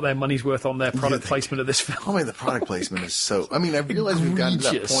 wow, they got their money's worth on their product placement of this film. I mean, the product placement is so... I mean, I realize we've gotten to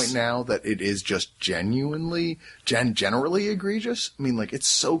that Egregious. point now that it is just generally egregious. I mean, like, it's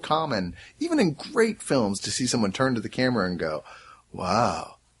so common, even in great films, to see someone turn to the camera and go,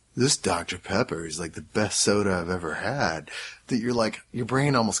 wow, this Dr. Pepper is like the best soda I've ever had. That you're like, your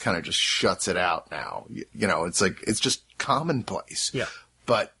brain almost kind of just shuts it out now. You know, it's like, it's just commonplace. Yeah.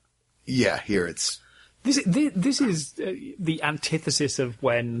 But, yeah, here it's... This is the antithesis of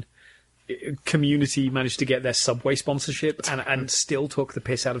when Community managed to get their Subway sponsorship and still took the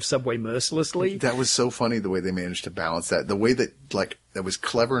piss out of Subway mercilessly. That was so funny the way they managed to balance that. The way that, like, that was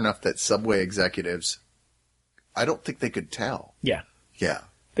clever enough that Subway executives, I don't think they could tell. Yeah. Yeah.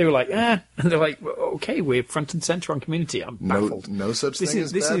 They were like, and they're like, okay, we're front and center on Community. I'm baffled. No such thing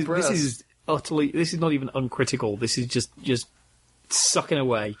as bad press. This is not even uncritical. This is just sucking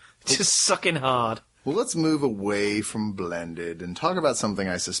away. Just sucking hard. Well, let's move away from Blended and talk about something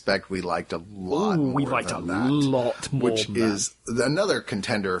I suspect we liked a lot more We liked a than that, lot more which than is another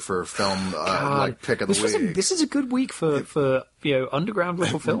contender for film like pick of the week. This is a good week for underground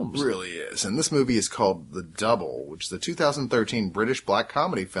local films. It really is. And this movie is called The Double, which is a 2013 British black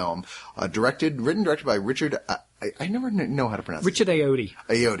comedy film, written and directed by Richard. I never know how to pronounce Richard Ayoade.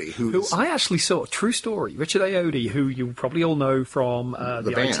 Ayoade, Who I actually saw, true story. Richard Ayoade, who you probably all know from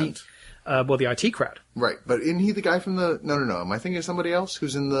the band. IT. The IT crowd. Right, but isn't he the guy from the... No. Am I thinking of somebody else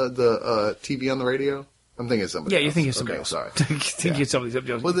who's in the TV on the radio? I'm thinking of somebody else. Yeah, you're thinking of somebody else. Sorry. Thinking of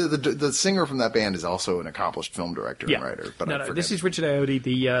somebody else. Well, the singer from that band is also an accomplished film director and writer. But no, this is Richard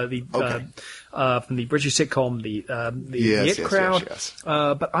Ayoade, from the British sitcom, the IT crowd. Yes.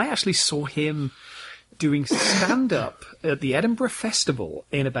 But I actually saw him doing stand-up at the Edinburgh Festival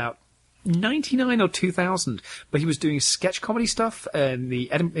in about 99 or 2000, but he was doing sketch comedy stuff in the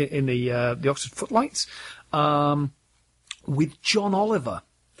Oxford Footlights with John Oliver.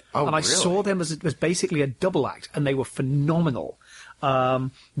 Oh, and I really? saw them as basically a double act, and they were phenomenal. He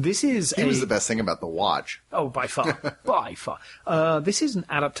was the best thing about The Watch. Oh, by far. By far. This is an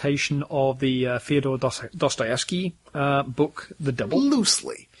adaptation of the Fyodor Dostoevsky book, The Double.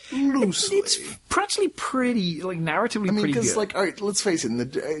 Loosely. It's actually pretty, like, narratively pretty good. because, like, all right, let's face it, in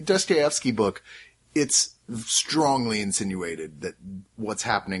the Dostoevsky book, it's strongly insinuated that what's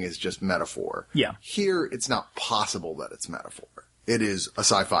happening is just metaphor. Yeah. Here, it's not possible that it's metaphor. It is a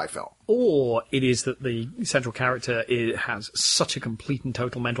sci-fi film. Or it is that the central character has such a complete and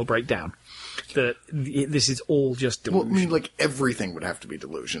total mental breakdown that this is all just delusion. Well, I mean, like, everything would have to be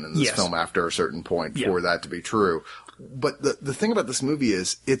delusion in this Yes. film after a certain point for that to be true. But the thing about this movie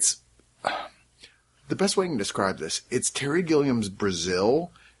is, it's... the best way I can describe this, it's Terry Gilliam's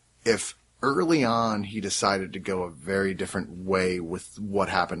Brazil if early on he decided to go a very different way with what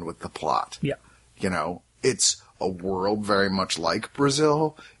happened with the plot. Yeah. You know, it's a world very much like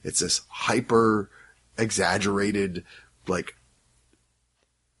Brazil. It's this hyper exaggerated, like,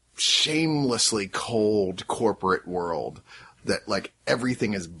 shamelessly cold corporate world that, like,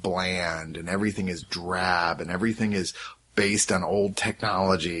 everything is bland and everything is drab and everything is based on old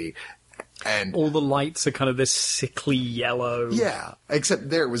technology. And all the lights are kind of this sickly yellow. yeah, except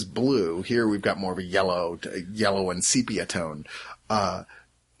there it was blue. Here we've got more of a yellow and sepia tone.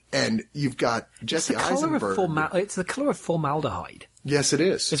 And you've got Jesse Eisenberg. It's the color of formaldehyde. Yes, it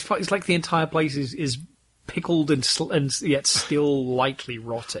is. It's like the entire place is pickled and yet still lightly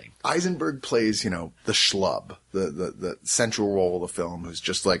rotting. Eisenberg plays, you know, the schlub, the central role of the film, who's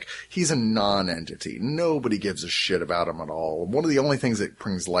just like, he's a non-entity. Nobody gives a shit about him at all. One of the only things that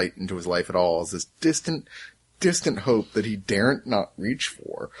brings light into his life at all is this distant hope that he daren't not reach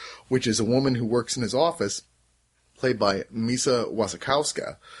for, which is a woman who works in his office, played by Misa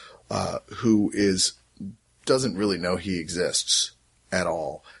Wasikowska, who doesn't really know he exists at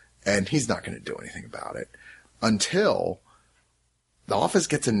all. And he's not going to do anything about it until the office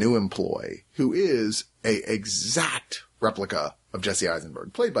gets a new employee who is a exact replica of Jesse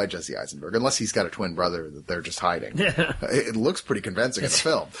Eisenberg, played by Jesse Eisenberg, unless he's got a twin brother that they're just hiding. It looks pretty convincing in the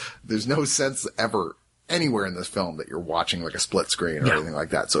film. There's no sense ever anywhere in this film that you're watching like a split screen or anything like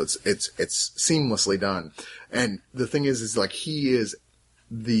that. So it's seamlessly done. And the thing is like he is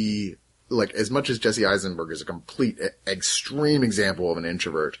like, as much as Jesse Eisenberg is a complete extreme example of an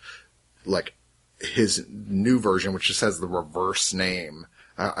introvert, like his new version, which just has the reverse name,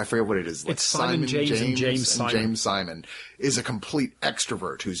 I forget what it is. Like it's Simon James and James Simon. James Simon is a complete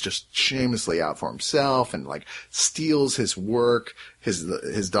extrovert who's just shamelessly out for himself and like steals his work,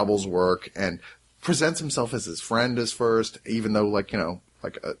 his double's work, and presents himself as his friend as first, even though, like, you know,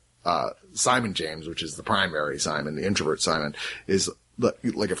 like Simon James, which is the primary Simon, the introvert Simon, is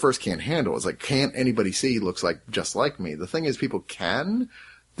like at first can't handle. It's like, can't anybody see he looks like just like me? The thing is, people can.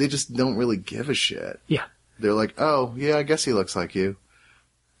 They just don't really give a shit. Yeah. They're like, oh, yeah, I guess he looks like you.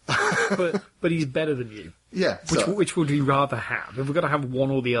 but he's better than you. Yeah. Which would we rather have? If we've got to have one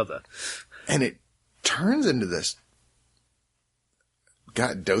or the other. And it turns into this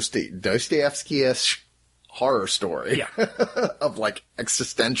Dostoevsky-ish horror story of like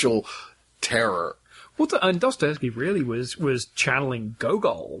existential terror. Well, and Dostoevsky really was channeling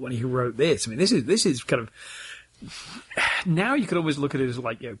Gogol when he wrote this. I mean, this is kind of, now you could always look at it as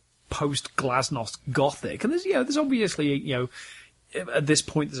like, you know, post Glasnost Gothic, and there's obviously, you know, at this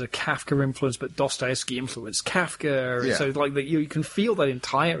point there's a Kafka influence, but Dostoevsky influenced Kafka. Yeah. So like that, you can feel that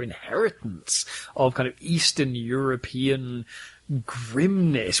entire inheritance of kind of Eastern European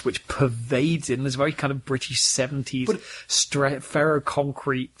grimness which pervades it, and there's very kind of British 70s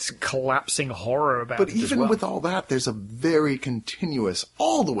ferroconcrete collapsing horror about it. But even with all that, there's a very continuous,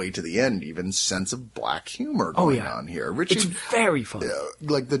 all the way to the end even, sense of black humor going on here. Richard, it's very funny.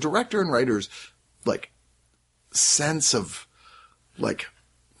 Like the director and writer's like sense of like,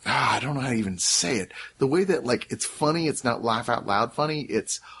 I don't know how to even say it. The way that like it's funny, it's not laugh out loud funny,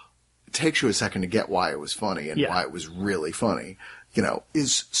 it takes you a second to get why it was funny and why it was really funny, you know,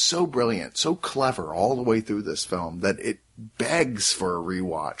 is so brilliant, so clever all the way through this film that it begs for a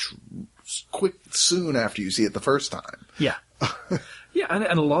rewatch soon after you see it the first time. Yeah. Yeah, and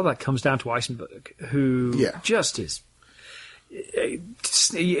a lot of that comes down to Eisenberg, who just is...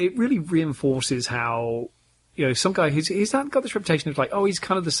 It really reinforces how, you know, some guy he's not got this reputation of like, oh, he's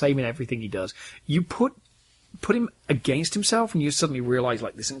kind of the same in everything he does. You put him against himself and you suddenly realize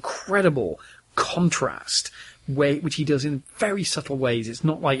like this incredible contrast which he does in very subtle ways. It's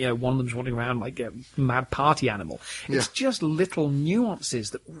not like, you know, one of them's running around like a mad party animal. It's just little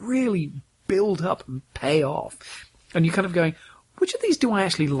nuances that really build up and pay off. And you're kind of going, which of these do I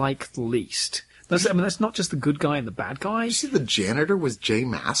actually like the least? That's not just the good guy and the bad guy. You see the janitor was Jay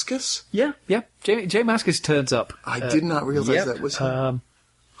Mascis? Yeah. Jay Mascis turns up. I did not realize that was him.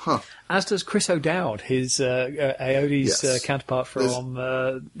 As does Chris O'Dowd, his Ayoade's Yes. counterpart from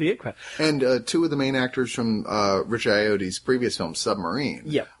The It Crowd. And two of the main actors from Richard Ayoade's previous film, Submarine,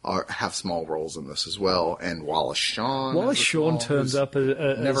 Yep. have small roles in this as well. And Wallace Shawn. Wallace Shawn turns up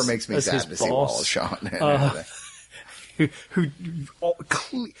as never makes me as sad his to see boss. Wallace Shawn in anything.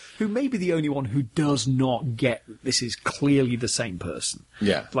 Who may be the only one who does not get that this is clearly the same person.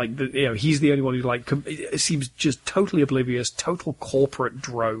 Yeah. Like, he's the only one who, seems just totally oblivious, total corporate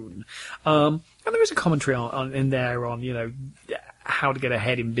drone. And there is a commentary in there on, how to get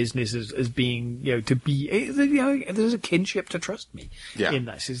ahead in business as being, to be, there's a kinship to Trust Me in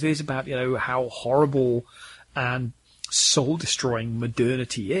this. It is about, how horrible and soul-destroying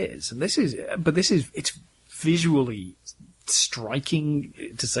modernity is. And it's visually striking,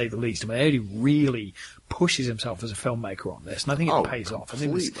 to say the least. I mean, he really pushes himself as a filmmaker on this, and I think it pays off.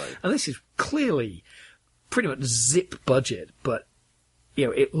 And this is clearly pretty much zip budget, but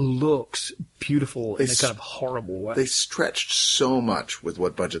it looks beautiful in a kind of horrible way. They stretched so much with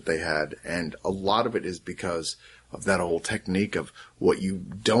what budget they had, and a lot of it is because of that whole technique of what you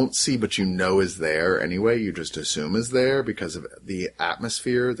don't see but you know is there anyway, you just assume is there because of the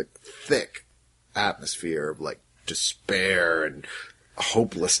atmosphere, the thick atmosphere of like despair and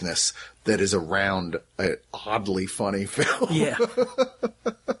hopelessness that is around an oddly funny film. Yeah.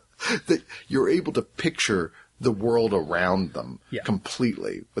 That you're able to picture the world around them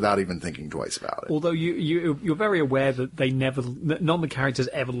completely without even thinking twice about it. Although you're very aware that none of the characters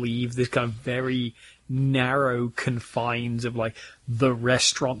ever leave this kind of very narrow confines of like the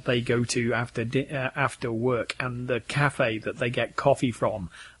restaurant they go to after work and the cafe that they get coffee from,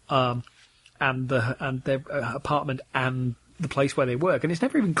 and their apartment and the place where they work, and it's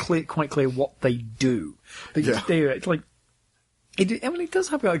never even quite clear what they do. It's like it does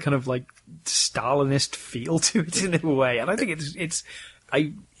have a kind of like Stalinist feel to it in a way, and I think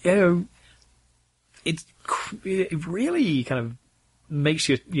it really kind of makes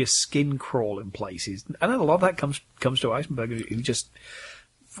your skin crawl in places. And a lot of that comes to Eisenberg, who just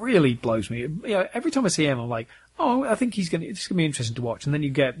really blows me. Every time I see him, I'm like, oh, I think it's gonna be interesting to watch. And then you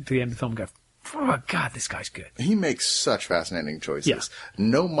get to the end of the film and go, oh God, this guy's good. He makes such fascinating choices. Yeah.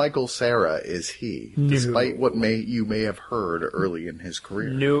 No Michael Cera is he, despite what you may have heard early in his career.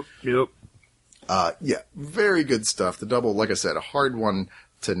 Nope. Very good stuff. The Double, like I said, a hard one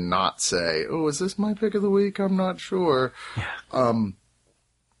to not say, oh, is this my pick of the week? I'm not sure. Yeah.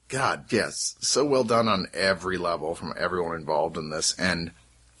 God, yes. So well done on every level from everyone involved in this. And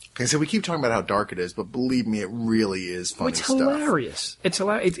like I said, we keep talking about how dark it is, but believe me, it really is funny stuff. Hilarious. It's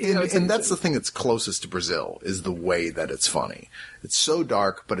hilarious. And that's the thing that's closest to Brazil, is the way that it's funny. It's so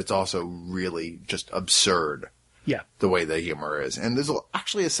dark, but it's also really just absurd. Yeah. The way the humor is. And there's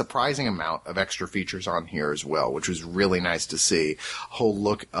actually a surprising amount of extra features on here as well, which was really nice to see. A whole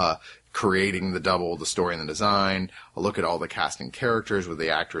look, creating the Double, the story and the design, a look at all the casting characters with the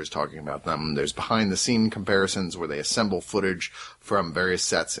actors talking about them. There's behind the scene comparisons where they assemble footage from various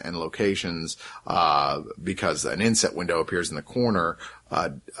sets and locations, because an inset window appears in the corner,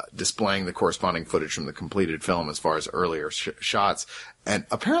 displaying the corresponding footage from the completed film as far as earlier shots. And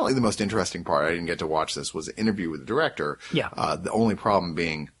apparently the most interesting part, I didn't get to watch this, was an interview with the director. Yeah. The only problem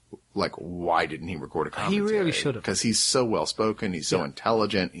being, like, why didn't he record a commentary? He really should have. Because he's so well-spoken, he's so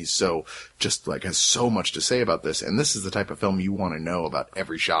intelligent, he's so, just, like, has so much to say about this, and this is the type of film you want to know about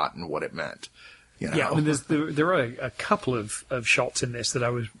every shot and what it meant. Yeah, I mean, there are a couple of shots in this that I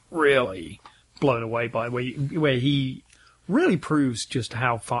was really blown away by, where he really proves just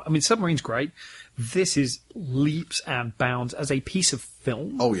how far. I mean, Submarine's great. This is leaps and bounds as a piece of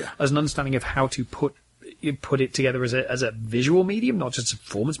film. Oh, yeah. As an understanding of how to put it together as a visual medium, not just a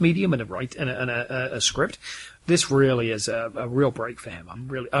performance medium and a script. This really is a real break for him.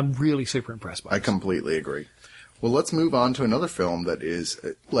 I'm really super impressed by it. I completely agree. Well, let's move on to another film that is,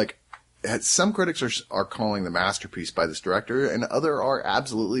 like, some critics are calling the masterpiece by this director, and other are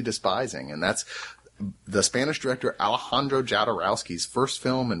absolutely despising, and that's the Spanish director Alejandro Jodorowsky's first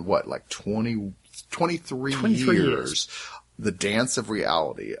film in 23 years. The Dance of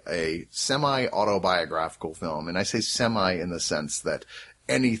Reality, a semi-autobiographical film, and I say semi in the sense that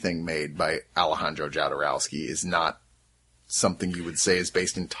anything made by Alejandro Jodorowsky is not something you would say is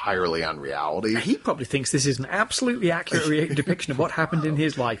based entirely on reality. He probably thinks this is an absolutely accurate depiction of what happened in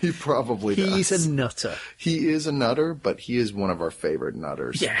his life. He probably does. He's a nutter. He is a nutter, but he is one of our favorite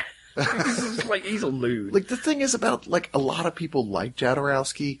nutters. Yeah. He's a loon. Like, the thing is about, like, a lot of people like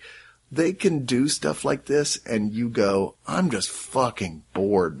Jodorowsky, they can do stuff like this, and you go, I'm just fucking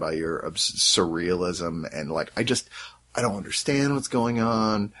bored by your surrealism, and, like, I don't understand what's going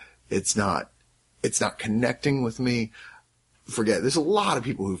on. It's not connecting with me. forget. There's a lot of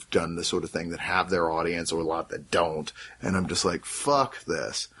people who've done this sort of thing that have their audience, or a lot that don't. And I'm just like, fuck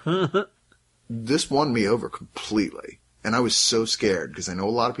this. This won me over completely. And I was so scared because I know a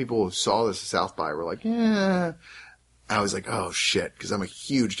lot of people who saw this at South by were like, yeah. I was like, oh shit, because I'm a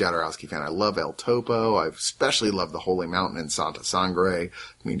huge Jodorowsky fan. I love El Topo. I especially love The Holy Mountain and Santa Sangre.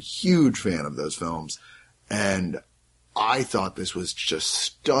 I mean, huge fan of those films. And I thought this was just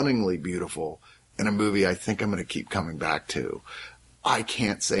stunningly beautiful and a movie I think I'm going to keep coming back to. I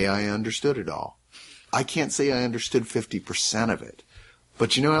can't say I understood it all. I can't say I understood 50% of it.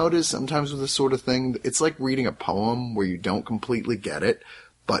 But you know how it is sometimes with this sort of thing? It's like reading a poem where you don't completely get it,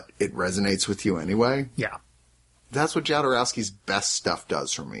 but it resonates with you anyway. Yeah. That's what Jodorowsky's best stuff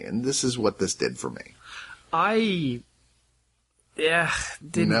does for me, and this is what this did for me.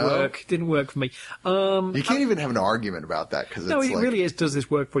 Didn't work for me. You can't even have an argument about that because it really is. Does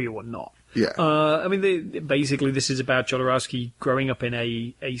this work for you or not? Yeah. I mean, basically, this is about Jodorowsky growing up in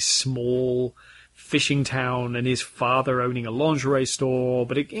a small fishing town and his father owning a lingerie store,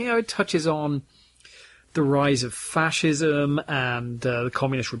 but it touches on the rise of fascism and the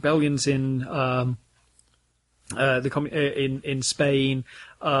communist rebellions in Spain,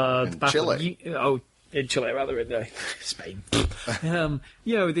 the battle Chile. In Chile rather, in Spain. And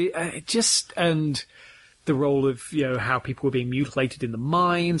the role of how people were being mutilated in the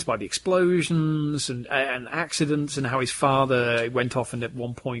mines by the explosions and accidents, and how his father went off and at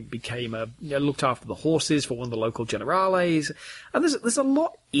one point became looked after the horses for one of the local generales. And there's a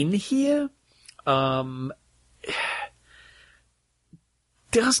lot in here. I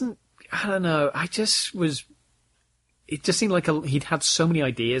don't know. It just seemed like he'd had so many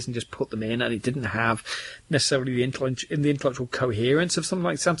ideas and just put them in, and it didn't have necessarily the intellectual coherence of something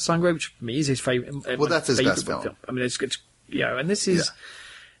like Santa Sangre, which for me is his favorite. Well, that's his best film. I mean, it's and this is,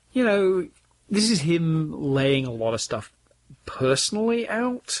 this is him laying a lot of stuff personally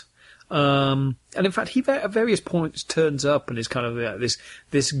out. And in fact, he at various points turns up and is kind of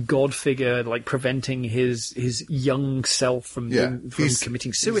this god figure, like preventing his young self from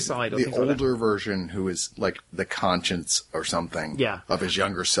committing suicide. He's the older version who is like the conscience or something of his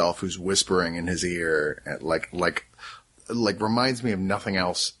younger self, who's whispering in his ear, like reminds me of nothing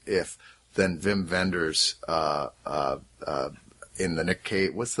else than Wim Wenders in the Nick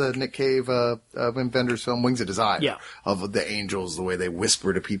Cave. What's the Nick Cave Wim Wenders film? Wings of Desire. Yeah. Of the angels, the way they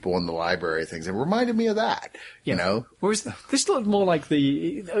whisper to people in the library, things. It reminded me of that. You know. Whereas this looked more like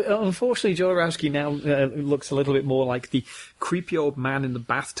unfortunately, Jodorowsky now looks a little bit more like the creepy old man in the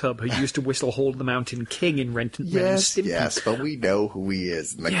bathtub who used to whistle "Hold the Mountain King" in Ren and Stimpy. Yes, but we know who he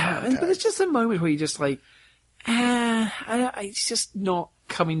is in the context. But it's just a moment where you're just like, it's just not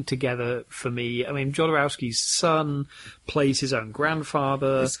coming together for me. I mean, Jodorowsky's son plays his own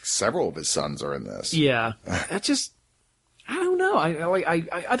grandfather. Several of his sons are in this. Yeah, I don't know.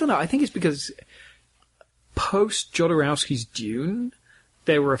 I don't know. I think it's because post Jodorowsky's Dune,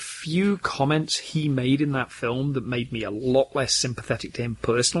 there were a few comments he made in that film that made me a lot less sympathetic to him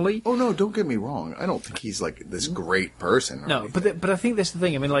personally. Oh no, don't get me wrong. I don't think he's like this great person. No, but I think that's the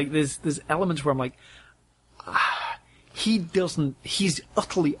thing. I mean, like there's elements where I'm like, he's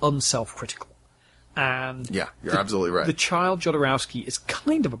utterly unself-critical. And yeah, you're absolutely right. The child Jodorowsky is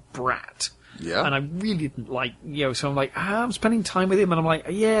kind of a brat. Yeah. And I really didn't like, so I'm like, I'm spending time with him, and I'm like,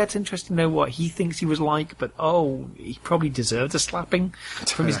 yeah, it's interesting to know what he thinks he was like, but he probably deserved a slapping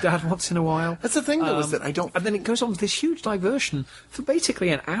from his dad once in a while. That's the thing, though, is that I don't... And then it goes on with this huge diversion for basically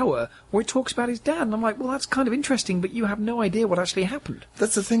an hour where it talks about his dad, and I'm like, well, that's kind of interesting, but you have no idea what actually happened.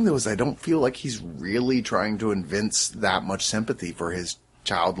 That's the thing, though, is I don't feel like he's really trying to evince that much sympathy for his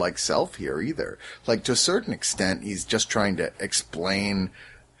childlike self here, either. Like, to a certain extent, he's just trying to explain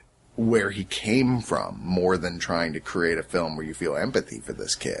where he came from more than trying to create a film where you feel empathy for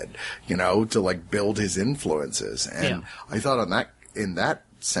this kid, to like build his influences. And I thought in that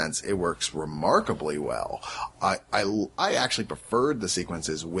sense, it works remarkably well. I actually preferred the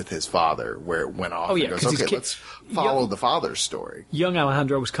sequences with his father where it went off and goes, okay, let's follow the father's story. Young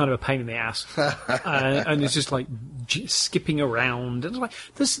Alejandro was kind of a pain in the ass. And it's just like skipping around. And like,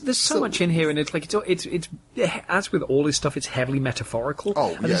 there's so much in here, and it's like, it's as with all his stuff, it's heavily metaphorical.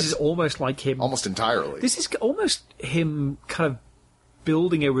 Oh, and this is almost like him. Almost entirely. This is almost him kind of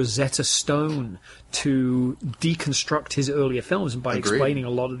building a Rosetta Stone to deconstruct his earlier films, and by explaining a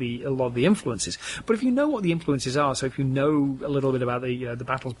lot of the influences. But if you know what the influences are, so if you know a little bit about the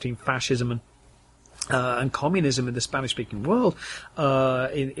battles between fascism and communism in the Spanish-speaking world,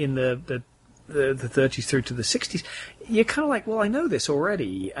 in the the 30s through to the 60s, you're kind of like, well, I know this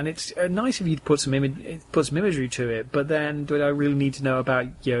already, and it's nice of you to put some imagery to it, but then do I really need to know about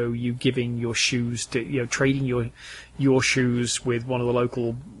you giving your shoes to trading your shoes with one of the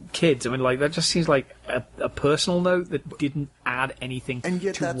local kids? I mean, like, that just seems like a personal note that didn't add anything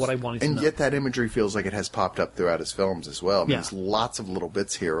to what I wanted to know. And yet that imagery feels like it has popped up throughout his films as well. I mean, there's lots of little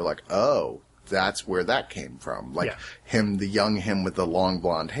bits here like, oh, that's where that came from. Like the young him with the long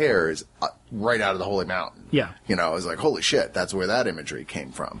blonde hair is right out of the Holy Mountain. Yeah. I was like, holy shit, that's where that imagery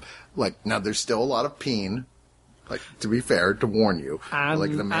came from. Like, now there's still a lot of peen. Like, to be fair, to warn you. And,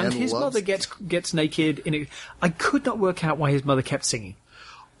 like, the man and his mother gets naked in it. I could not work out why his mother kept singing.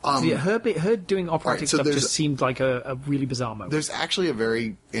 Her doing operatic stuff just seemed like a really bizarre moment. There's actually a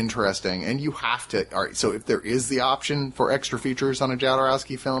very interesting, and you have to. All right, so if there is the option for extra features on a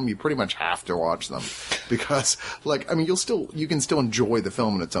Jodorowsky film, you pretty much have to watch them because, like, I mean, you can still enjoy the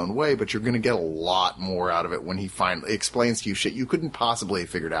film in its own way, but you're going to get a lot more out of it when he finally explains to you shit you couldn't possibly have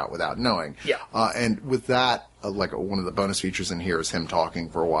figured out without knowing. Yeah. And with that. Like one of the bonus features in here is him talking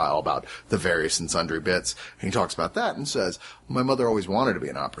for a while about the various and sundry bits. And he talks about that and says, my mother always wanted to be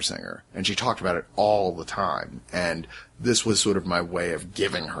an opera singer. And she talked about it all the time. And this was sort of my way of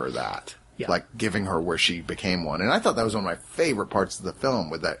giving her that. Yeah. Like giving her where she became one. And I thought that was one of my favorite parts of the film,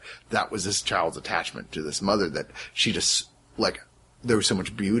 with that was this child's attachment to this mother, that she just, like, there was so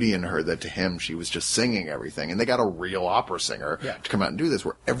much beauty in her that to him she was just singing everything. And they got a real opera singer to come out and do this,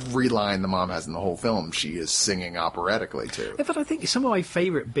 where every line the mom has in the whole film she is singing operatically to. In fact, I think some of my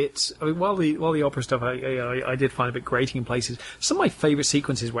favourite bits, I mean, while the opera stuff I did find a bit grating in places, some of my favourite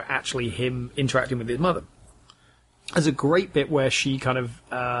sequences were actually him interacting with his mother. There's a great bit where she kind of,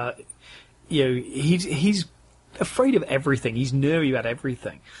 he's afraid of everything. He's nervy about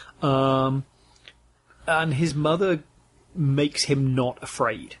everything. And his mother makes him not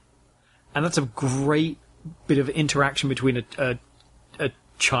afraid, and that's a great bit of interaction between a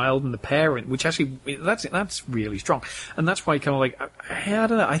child and the parent, which actually that's really strong, and that's why kind of like I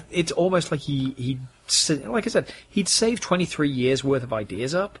don't know. It's almost like he like I said, he'd saved 23 years worth of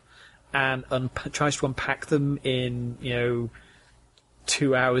ideas up, and tries to unpack them in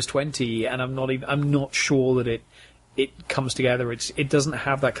 2 hours 20, and I'm not sure that it comes together. It doesn't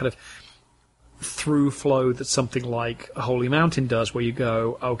have that kind of through flow that something like Holy Mountain does, where you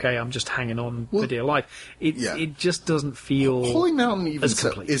go, okay, I'm just hanging on for dear life. It just doesn't feel Holy Mountain even as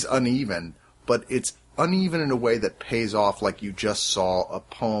complete. Is uneven, but it's uneven in a way that pays off, like you just saw a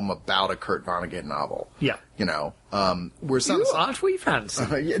poem about a Kurt Vonnegut novel. Yeah. Where aren't we fancy?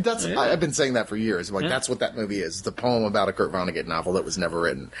 I've been saying that for years. Like, that's what that movie is. It's a poem about a Kurt Vonnegut novel that was never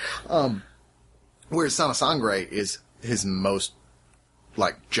written. Whereas Sana Sangre is his most,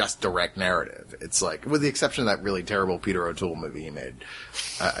 like, just direct narrative. It's like, with the exception of that really terrible Peter O'Toole movie he made.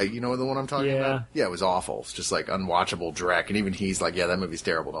 You know the one I'm talking about? Yeah, it was awful. It's just, like, unwatchable direct. And even he's like, yeah, that movie's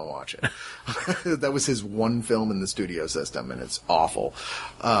terrible, don't watch it. That was his one film in the studio system, and it's awful.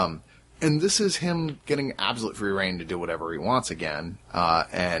 And this is him getting absolute free reign to do whatever he wants again.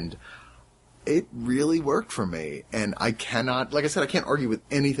 And it really worked for me. And I cannot, like I said, I can't argue with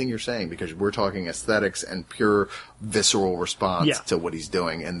anything you're saying, because we're talking aesthetics and pure visceral response to what he's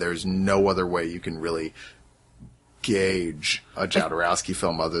doing. And there's no other way you can really gauge a Jodorowsky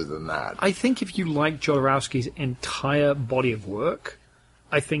film other than that. I think if you like Jodorowsky's entire body of work,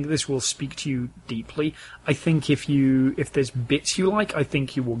 I think this will speak to you deeply. I think if there's bits you like, I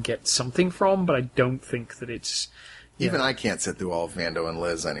think you will get something from, but I don't think that it's... Even I can't sit through all of Vando and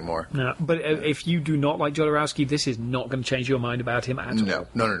Liz anymore. No, but if you do not like Jodorowsky, this is not going to change your mind about him at all.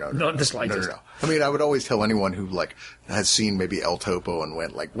 No. Not the slightest. No. I mean, I would always tell anyone who, like, has seen maybe El Topo and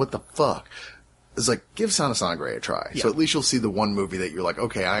went, like, what the fuck? It's like, give Sana Sangre a try. Yeah. So at least you'll see the one movie that you're like,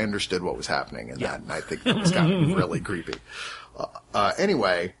 okay, I understood what was happening in that, and I think it was gotten really creepy.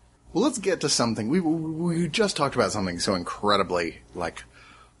 Anyway, well, let's get to something. We just talked about something so incredibly, like,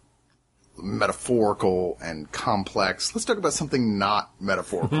 metaphorical and complex. Let's talk about something not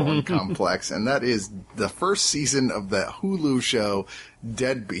metaphorical and complex, and that is the first season of the Hulu show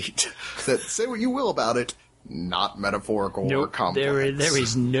Deadbeat. That, say what you will about it, not metaphorical or complex. There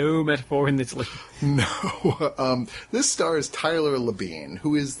is no metaphor in this list. No. This stars Tyler Labine,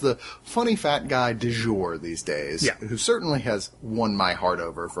 who is the funny fat guy du jour these days, who certainly has won my heart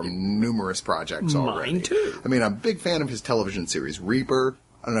over from numerous projects already. Mine too. I mean, I'm a big fan of his television series Reaper.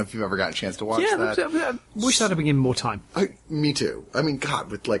 I don't know if you've ever gotten a chance to watch that. I wish that had been more time. Me too. I mean, God,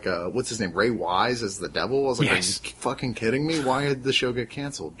 with like what's his name, Ray Wise as the devil. I was like, Are you fucking kidding me? Why did the show get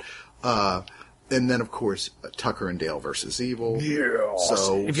canceled? And then, of course, Tucker and Dale versus Evil. Yeah.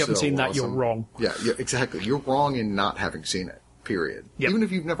 So if you haven't seen that, you're wrong. Yeah, exactly. You're wrong in not having seen it. period. Yep. Even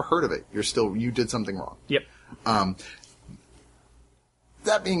if you've never heard of it, you did something wrong. Yep.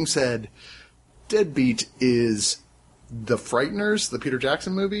 That being said, Deadbeat is The Frighteners, the Peter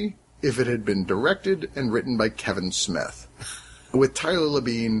Jackson movie, if it had been directed and written by Kevin Smith, with Tyler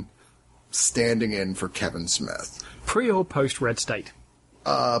Labine standing in for Kevin Smith. Pre or post Red State?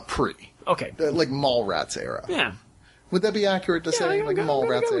 Pre. Okay. Like Mallrats era. Yeah. Would that be accurate to say? Like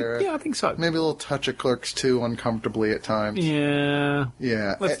Mallrats era? Yeah, I think so. Maybe a little touch of Clerks 2 uncomfortably at times. Yeah.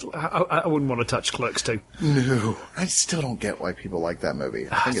 Yeah. I wouldn't want to touch Clerks 2. No. I still don't get why people like that movie.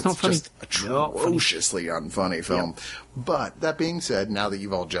 I think it's just atrociously unfunny film. Yeah. But, that being said, now that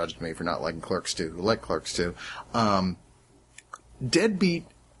you've all judged me for not liking Clerks 2, who like Clerks 2, Deadbeat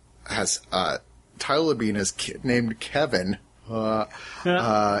has Tyler Labine is named Kevin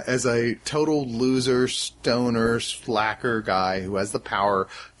as a total loser, stoner, slacker guy who has the power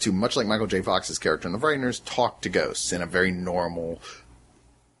to, much like Michael J. Fox's character in The Frighteners, talk to ghosts in a very normal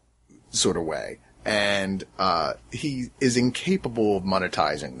sort of way. And he is incapable of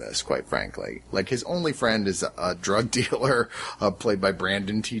monetizing this, quite frankly. Like, his only friend is a drug dealer played by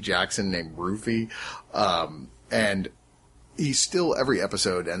Brandon T. Jackson named Rufy. And he still, every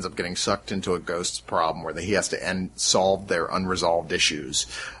episode, ends up getting sucked into a ghost's problem where he has to solve their unresolved issues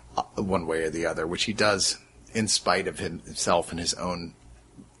one way or the other, which he does in spite of himself and his own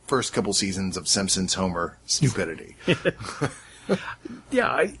first couple seasons of Simpsons Homer stupidity.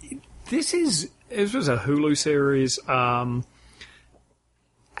 Yeah, this was a Hulu series.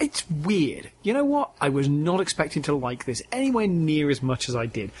 It's weird. You know what? I was not expecting to like this anywhere near as much as I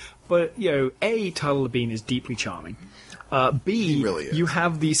did. But, A, Tyler Labine is deeply charming. B, he really is. You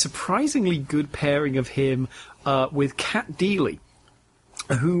have the surprisingly good pairing of him with Kat Deely,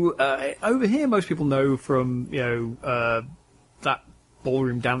 who over here most people know from that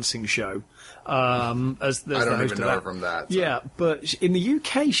ballroom dancing show. As I don't even know her from that. So. Yeah, but in the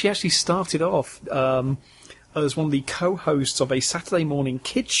UK she actually started off as one of the co-hosts of a Saturday morning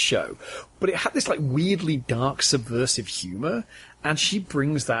kids show, but it had this like weirdly dark, subversive humour. And she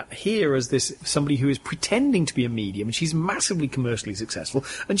brings that here as somebody who is pretending to be a medium, and she's massively commercially successful,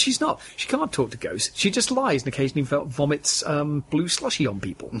 and she's not. She can't talk to ghosts. She just lies and occasionally vomits blue slushy on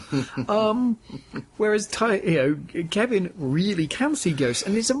people. Whereas Kevin really can see ghosts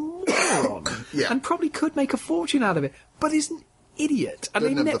and is a moron, and probably could make a fortune out of it, but isn't. Idiot. And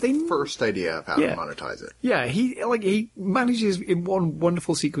they have the first idea of how to monetize it. Yeah, he manages in one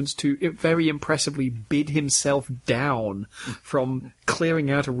wonderful sequence to very impressively bid himself down from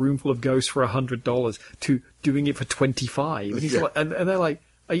clearing out a room full of ghosts for $100 to doing it for $25. And he's like, and they're like,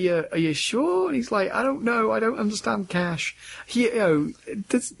 Are you sure? And he's like, I don't know. I don't understand cash.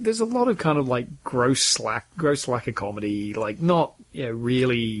 There's a lot of kind of like gross slacker comedy, like not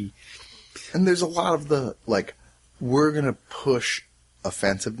really. And there's a lot of the like. We're going to push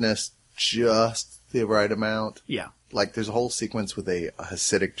offensiveness just the right amount. Yeah. Like, there's a whole sequence with a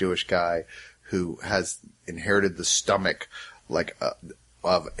Hasidic Jewish guy who has inherited the stomach,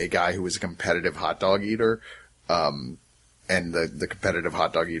 of a guy who was a competitive hot dog eater. And the competitive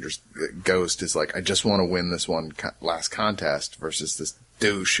hot dog eater's ghost is like, I just want to win this one last contest versus this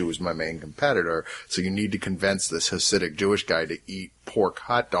douche who was my main competitor. So you need to convince this Hasidic Jewish guy to eat pork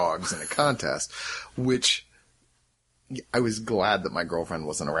hot dogs in a contest, which... I was glad that my girlfriend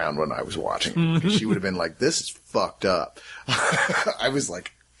wasn't around when I was watching, because she would have been like, this is fucked up. I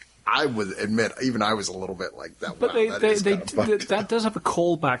would admit, even I was a little bit like that. But that does have a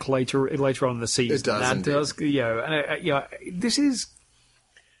callback later on in the season. It does. That does, this is,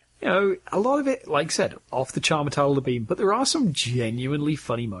 a lot of it, like I said, off the charm of Tyler Labine, but there are some genuinely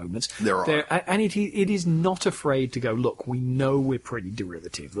funny moments. There are. And it is not afraid to go, look, we know we're pretty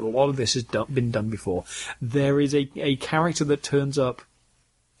derivative, that a lot of this has been done before. There is a character that turns up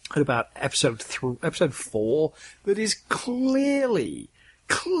at about episode 4 that is clearly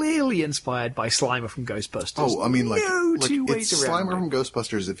inspired by Slimer from Ghostbusters. Oh, I mean, it's Slimer from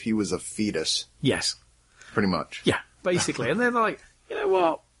Ghostbusters if he was a fetus. Yes. Pretty much. Yeah, basically. And they're like, you know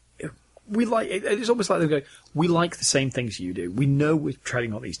what? We like it's almost like they're going, we like the same things you do. We know we're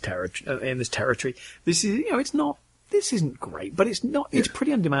treading on these in this territory. This is, this isn't great, but it's not. It's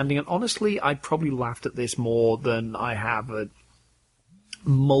pretty undemanding. And honestly, I probably laughed at this more than I have at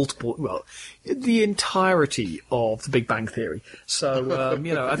the entirety of The Big Bang Theory. So,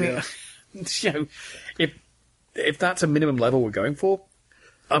 I think, if that's a minimum level we're going for,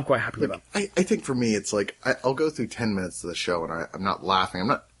 I'm quite happy with that. I think for me, it's like, I'll go through 10 minutes of the show and I'm not laughing. I'm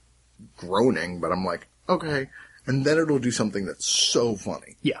not groaning, but I'm like, okay. And then it'll do something that's so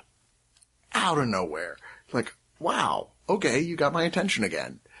funny. Yeah. Out of nowhere. Like, wow. Okay, you got my attention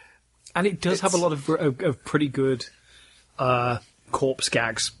again. And it does have a lot of pretty good corpse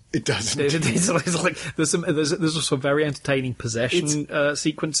gags. It doesn't. It's like there's also a very entertaining possession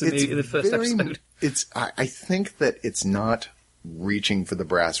sequence in the first episode. I think that it's not reaching for the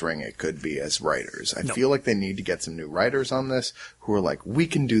brass ring it could be as writers. I feel like they need to get some new writers on this who are like, we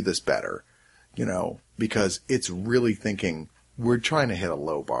can do this better, because it's really thinking we're trying to hit a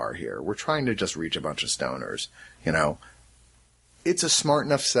low bar here. We're trying to just reach a bunch of stoners, It's a smart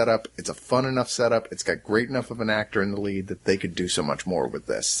enough setup. It's a fun enough setup. It's got great enough of an actor in the lead that they could do so much more with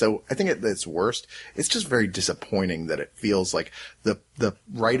this. So I think at its worst, it's just very disappointing that it feels like the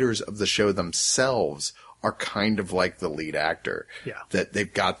writers of the show themselves are kind of like the lead actor. Yeah. That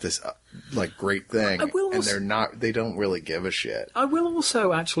they've got this great thing and they don't really give a shit. I will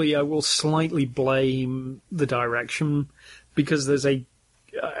slightly blame the direction because there's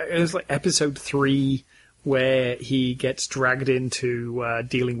like episode 3 where he gets dragged into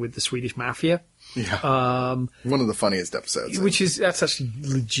dealing with the Swedish mafia. Yeah. One of the funniest episodes. That's actually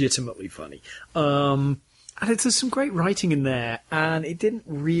legitimately funny. And there's some great writing in there, and it didn't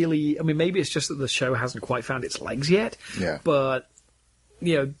really... I mean, maybe it's just that the show hasn't quite found its legs yet. Yeah. But,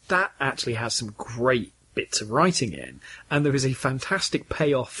 that actually has some great bits of writing in, and there is a fantastic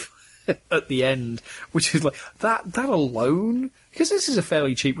payoff at the end, which is like, that alone... Because this is a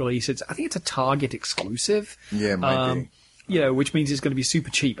fairly cheap release, I think it's a Target exclusive. Yeah, it might be. Which means it's going to be super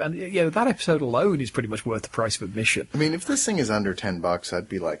cheap. And, that episode alone is pretty much worth the price of admission. I mean, if this thing is under $10, I'd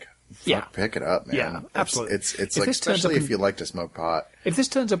be like... pick it up, man. Yeah, absolutely. It's like, especially if you like to smoke pot. If this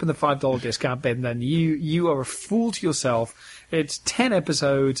turns up in the $5 discount bin, then you are a fool to yourself. It's 10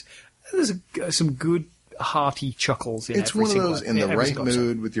 episodes. There's some good, hearty chuckles in It's every one of those, in the right mood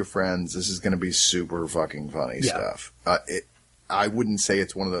episode. with your friends, this is going to be super fucking funny stuff. I wouldn't say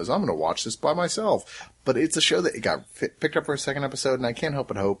it's one of those, I'm going to watch this by myself. But it's a show that it got picked up for a second episode, and I can't help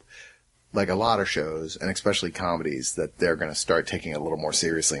but hope, like a lot of shows, and especially comedies, that they're going to start taking it a little more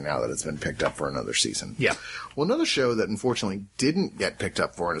seriously now that it's been picked up for another season. Yeah. Well, another show that unfortunately didn't get picked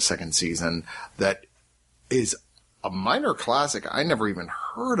up for in a second season that is a minor classic I never even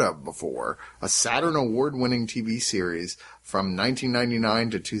heard of before, a Saturn Award-winning TV series from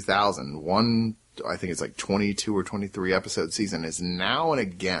 1999 to 2001. I think it's like 22 or 23 episode season, is now and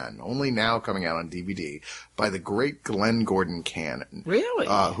again, only now coming out on DVD, by the great Glenn Gordon Cannon. Really?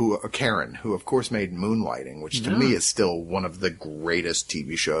 Karen, who of course made Moonlighting, which to me is still one of the greatest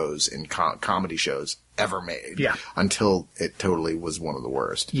TV shows and comedy shows ever made. Yeah. Until it totally was one of the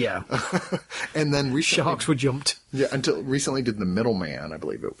worst. Yeah. And then recently, Sharks were jumped. Yeah, until recently did The Middleman, I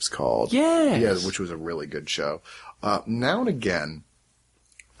believe it was called. Yes. Yeah, which was a really good show. Now and again,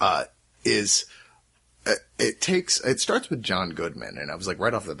 it starts with John Goodman, and I was like,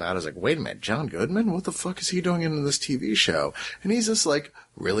 right off the bat, I was like, wait a minute, John Goodman? What the fuck is he doing in this TV show? And he's this, like,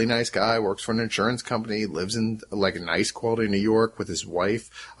 really nice guy, works for an insurance company, lives in, like, a nice quality New York with his wife,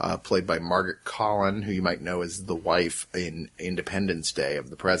 played by Margaret Collin, who you might know as the wife in Independence Day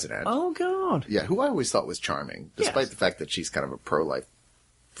of the President. Oh, God. Yeah, who I always thought was charming, despite the fact that she's kind of a pro-life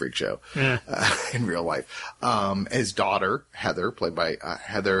freak show in real life. His daughter, Heather, played by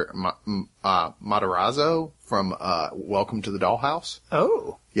Heather Matarazzo from Welcome to the Dollhouse.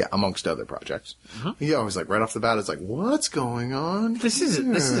 Oh. Yeah, amongst other projects. Yeah, I was like, right off the bat, it's like, what's going on? This is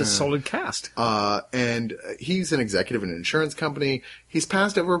a solid cast. And he's an executive in an insurance company. He's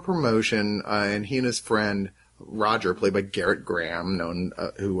passed over a promotion, and he and his friend Roger, played by Garrett Graham,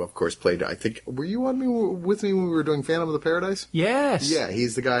 who of course played, I think, were you with me when we were doing Phantom of the Paradise? Yes. Yeah,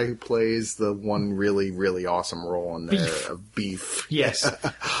 he's the guy who plays the one really, really awesome role in there of Beef. Yes.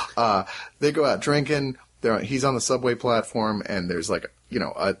 They go out drinking. He's on the subway platform, and there's like,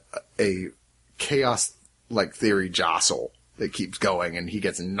 a chaos like theory jostle that keeps going, and he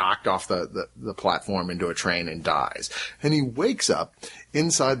gets knocked off the platform into a train and dies. And he wakes up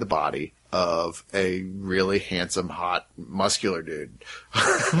inside the body of a really handsome, hot, muscular dude,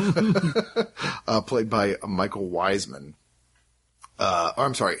 played by Michael Wiseman.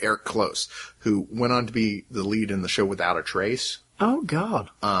 Eric Close, who went on to be the lead in the show Without a Trace. Oh, God.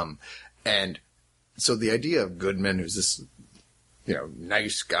 And so the idea of Goodman, who's this,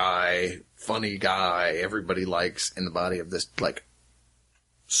 nice guy, funny guy, everybody likes, in the body of this, like,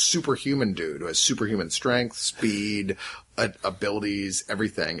 superhuman dude who has superhuman strength, speed, abilities,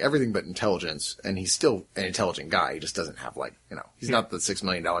 everything but intelligence. And he's still an intelligent guy. He just doesn't have, like, he's not the $6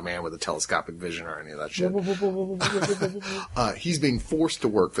 million man with a telescopic vision or any of that shit. He's being forced to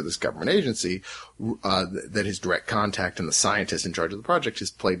work for this government agency that his direct contact and the scientist in charge of the project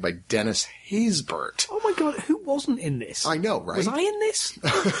is played by Dennis Haysbert. Oh my God, who wasn't in this? I know, right? Was I in this?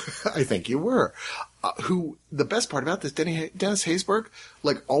 I think you were. Who, the best part about this, Dennis Haysbert,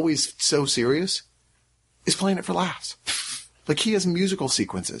 like always so serious, is playing it for laughs. Like, he has musical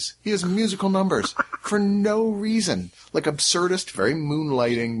sequences. He has musical numbers for no reason. Like, absurdist, very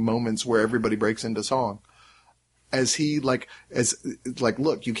moonlighting moments where everybody breaks into song. Look,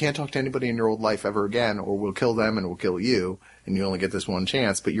 you can't talk to anybody in your old life ever again, or we'll kill them and we'll kill you, and you only get this one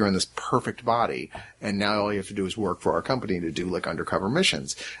chance, but you're in this perfect body, and now all you have to do is work for our company to do, like, undercover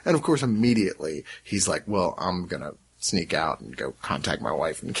missions. And, of course, immediately, he's like, well, I'm gonna sneak out and go contact my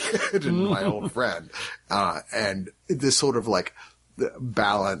wife and kid and my old friend. And this sort of, like, the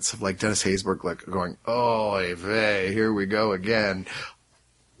balance of, like, Dennis Haysbert, like, going, oy vey, here we go again.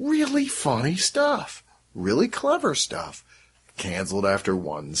 Really funny stuff. Really clever stuff. Canceled after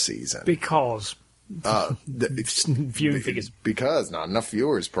one season. Because viewing figures. Because not enough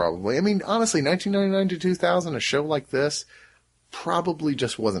viewers, probably. I mean, honestly, 1999 to 2000, a show like this probably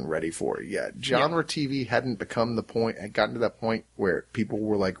just wasn't ready for it yet. Genre TV hadn't gotten to that point where people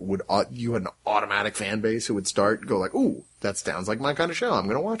were like, you had an automatic fan base who would go like, ooh, that sounds like my kind of show. I'm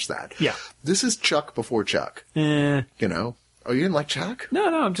going to watch that. Yeah. This is Chuck before Chuck. You know? Oh, you didn't like Chuck?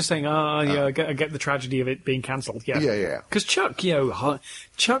 No, I'm just saying, I get the tragedy of it being cancelled. Yeah. Yeah. Because Chuck,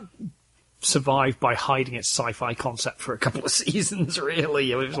 Chuck survived by hiding its sci-fi concept for a couple of seasons,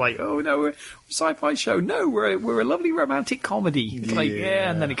 really. It was like, oh, no, we're a sci-fi show. No, we're a lovely romantic comedy. It's like,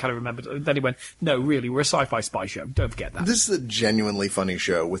 and then he kind of remembered. Then he went, no, really, we're a sci-fi spy show. Don't forget that. This is a genuinely funny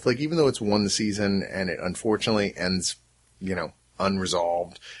show with, like, even though it's one season and it unfortunately ends,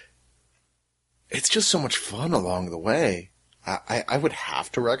 unresolved, it's just so much fun along the way. I would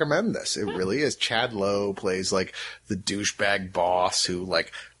have to recommend this. It really is. Chad Lowe plays, like, the douchebag boss who,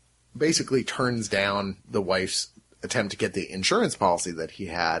 like, basically turns down the wife's attempt to get the insurance policy that he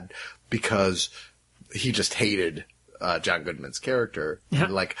had because he just hated John Goodman's character. Yeah.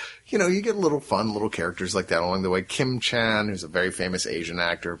 And, like, you get little characters like that along the way. Kim Chan, who's a very famous Asian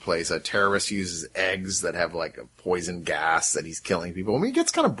actor, plays a terrorist who uses eggs that have, like, a poison gas that he's killing people. I mean, it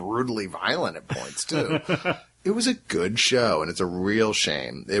gets kind of brutally violent at points, too. It was a good show, and it's a real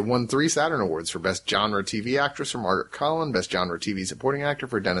shame. It won 3 Saturn Awards for Best Genre TV Actress for Margaret Collin, Best Genre TV Supporting Actor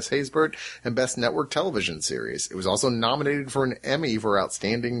for Dennis Haysbert, and Best Network Television Series. It was also nominated for an Emmy for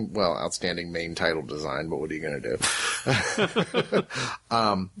Outstanding Main Title Design, but what are you going to do?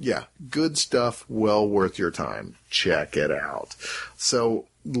 Yeah, good stuff, well worth your time. Check it out. So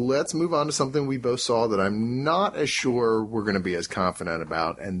let's move on to something we both saw that I'm not as sure we're going to be as confident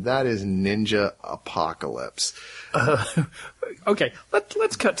about, and that is Ninja Apocalypse. Okay,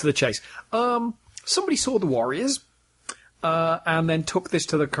 let's cut to the chase. Somebody saw The Warriors and then took this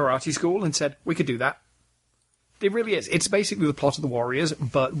to the karate school and said, we could do that. It really is. It's basically the plot of The Warriors,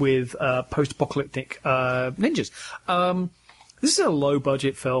 but with post-apocalyptic ninjas. This is a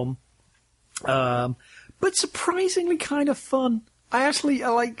low-budget film, but surprisingly kind of fun. I actually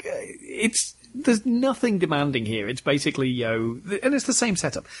like there's nothing demanding here. It's basically, and it's the same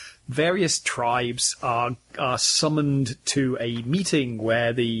setup. Various tribes are summoned to a meeting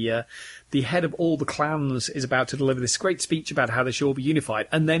where the head of all the clans is about to deliver this great speech about how they should all be unified,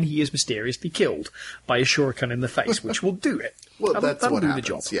 and then he is mysteriously killed by a shuriken in the face, which will do it. Well, that's what happens. The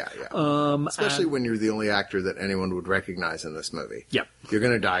job. Yeah. Especially when you're the only actor that anyone would recognize in this movie. Yeah. You're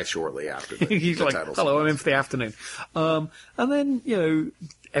going to die shortly after the He's the like, title hello, I'm in sequence. for the afternoon. And then,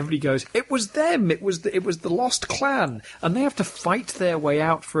 everybody goes, it was them, it was the Lost Clan, and they have to fight their way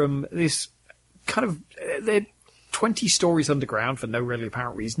out from this kind of, they're 20 stories underground for no really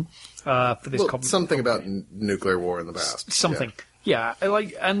apparent reason, for this something about nuclear war in the past. Something. Yeah,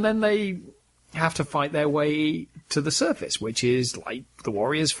 and then they have to fight their way to the surface, which is like the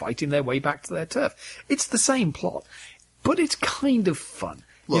Warriors fighting their way back to their turf. It's the same plot, but it's kind of fun.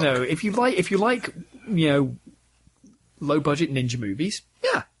 Look, if you like, low budget ninja movies,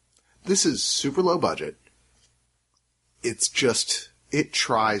 yeah. This is super low budget. It's just, it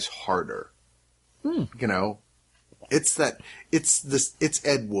tries harder. It's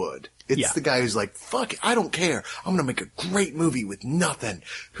Ed Wood. It's the guy who's like, fuck it, I don't care. I'm gonna make a great movie with nothing.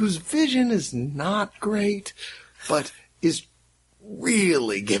 Whose vision is not great, but is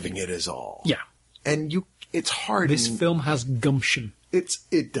really giving it his all. Yeah. And it's hard. This film has gumption.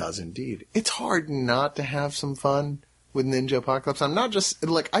 It does indeed. It's hard not to have some fun with Ninja Apocalypse. I'm not just,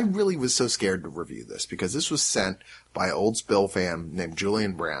 I really was so scared to review this because this was sent by an old Spill fan named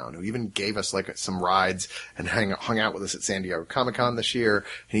Julian Brown, who even gave us some rides and hung out with us at San Diego Comic-Con this year.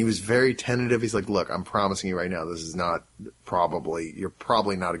 And he was very tentative. He's like, look, I'm promising you right now, this is you're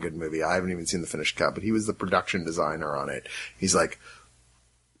probably not a good movie. I haven't even seen the finished cut, but he was the production designer on it. He's like,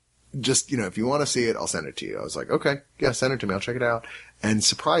 just, if you want to see it, I'll send it to you. I was like, okay, yeah, send it to me. I'll check it out. And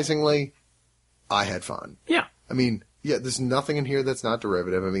surprisingly, I had fun. Yeah. I mean, yeah, there's nothing in here that's not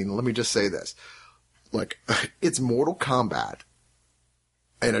derivative. I mean, let me just say this. like, it's Mortal Kombat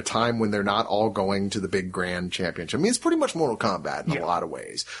in a time when they're not all going to the big grand championship. I mean, it's pretty much Mortal Kombat in a lot of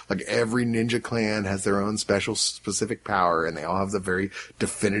ways. Like, every ninja clan has their own special, specific power, and they all have the very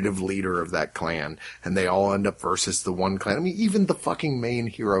definitive leader of that clan, and they all end up versus the one clan. I mean, even the fucking main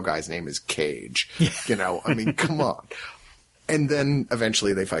hero guy's name is Cage. You know, I mean, come on. And then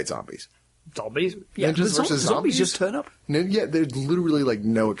eventually they fight zombies. Zombies? Yeah, Ninjas versus zombies just turn up. Yeah, there's literally like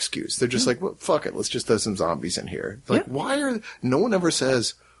no excuse. They're just like, well, fuck it, let's just throw some zombies in here. Like, no one ever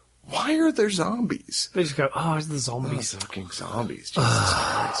says, why are there zombies? They just go, oh, it's the zombies. Oh, fucking zombies. Jesus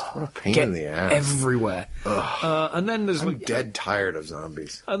Christ. What a pain in the ass. Everywhere. And then there's I'm dead tired of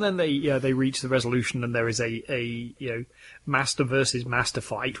zombies. And then they reach the resolution, and there is a master versus master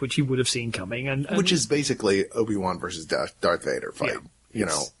fight, which you would have seen coming, and which is basically Obi-Wan versus Darth Vader fight. Yeah. You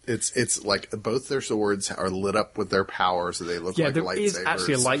know, it's like both their swords are lit up with their power, so they look like lightsabers. There is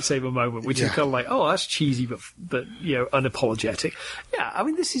actually a lightsaber moment, which is kind of like, oh, that's cheesy, but unapologetic. Yeah, I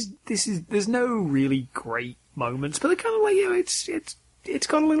mean, this is there's no really great moments, but they're kind of like, it's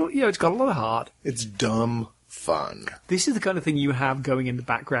got a little, it's got a lot of heart. It's dumb fun. This is the kind of thing you have going in the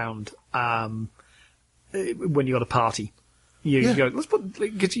background when you're at a party. You go, let's put,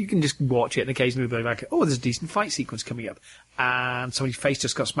 because you can just watch it and occasionally be like, oh, there's a decent fight sequence coming up. And somebody's face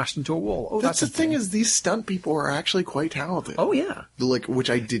just got smashed into a wall. Oh, that's the thing is these stunt people are actually quite talented. Oh, yeah. Like,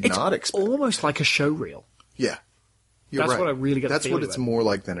 which I did not expect. It's almost like a show reel. Yeah. You're That's right. what I really got That's what it's more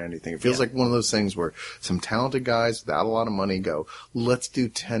like than anything. It feels like one of those things where some talented guys without a lot of money go, let's do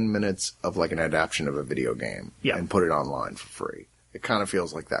 10 minutes of like an adaptation of a video game and put it online for free. It kind of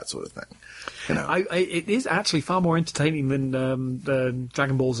feels like that sort of thing. You know? It is actually far more entertaining than the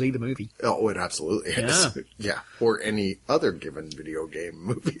Dragon Ball Z, the movie. Oh, it absolutely is. Yeah. Or any other given video game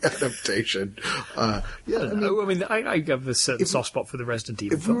movie adaptation. I mean, I have a certain soft spot for the Resident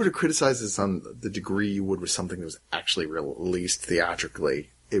Evil If we were to criticize this on the degree you would with something that was actually released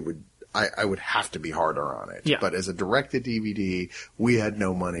theatrically, I would have to be harder on it. Yeah. But as a direct-to-DVD, we had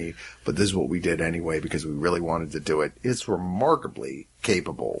no money, but this is what we did anyway because we really wanted to do it. It's remarkably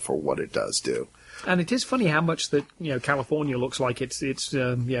capable for what it does do. And it is funny how much that, California looks like it's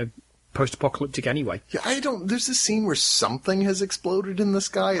post-apocalyptic anyway. Yeah, there's this scene where something has exploded in the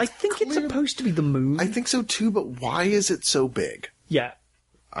sky. I think it's supposed to be the moon. I think so too, but why is it so big? Yeah.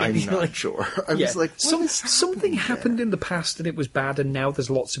 I'm not sure. I was like, something happened in the past and it was bad, and now there's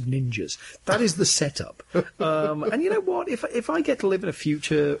lots of ninjas. That is the setup. And you know what? If I get to live in a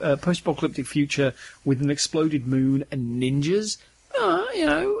future, post-apocalyptic future with an exploded moon and ninjas,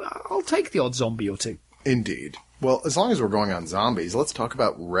 I'll take the odd zombie or two. Indeed. Well, as long as we're going on zombies, let's talk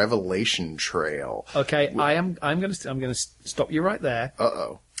about Revelation Trail. Okay, I'm going to stop you right there.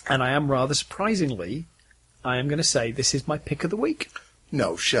 Uh-oh. And I am rather surprisingly, I am going to say this is my pick of the week.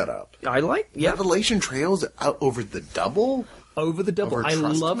 No, shut up. Revelation Trails out over the double? Over the double. I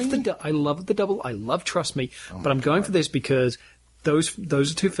love the double. I love Trust Me. But I'm going for this because those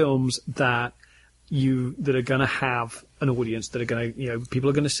are two films that are going to have an audience, that are going to, people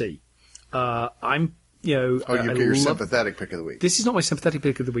are going to see. Your sympathetic pick of the week. This is not my sympathetic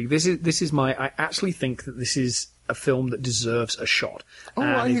pick of the week. This is I actually think that this is a film that deserves a shot.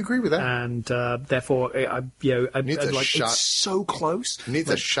 I agree with that. And therefore, it's so close. It needs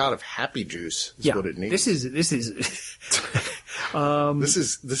a shot of happy juice. Is what it needs. This is one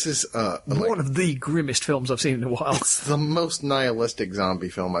of the grimmest films I've seen in a while. It's the most nihilistic zombie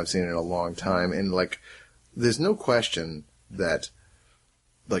film I've seen in a long time, and there's no question that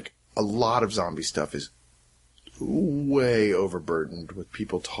a lot of zombie stuff is way overburdened with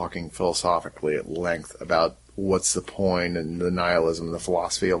people talking philosophically at length about what's the point and the nihilism and the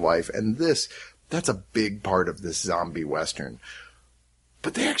philosophy of life. And that's a big part of this zombie Western.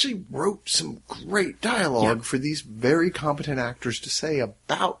 But they actually wrote some great dialogue for these very competent actors to say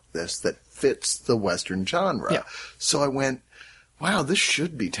about this that fits the Western genre. Yeah. So I went, wow, this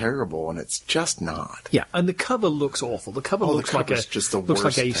should be terrible, and it's just not. Yeah, and the cover looks awful. The cover looks like just the looks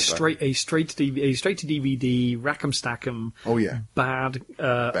worst like a straight to DVD, rack'em stack'em. Oh yeah,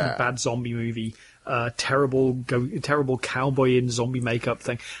 bad zombie movie. Terrible cowboy in zombie makeup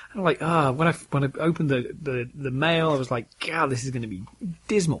thing. And I'm when I opened the mail, I was like, God, this is going to be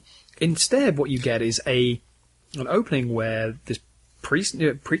dismal. Instead, what you get is an opening where this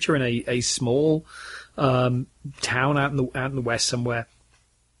preacher in a small town out in the west somewhere.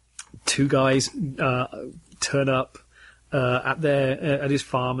 Two guys turn up at his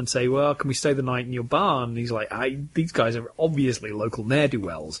farm and say, "Well, can we stay the night in your barn?" And he's like, "These guys are obviously local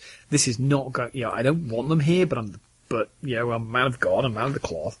ne'er-do-wells. This is not going. I don't want them here, but I'm a man of God, I'm a man of the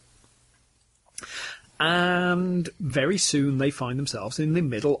cloth." And very soon they find themselves in the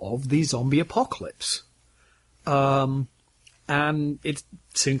middle of the zombie apocalypse. And it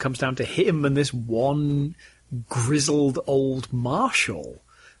soon comes down to him and this one grizzled old marshal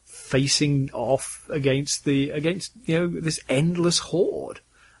facing off against this endless horde.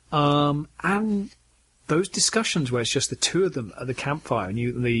 And those discussions where it's just the two of them at the campfire, and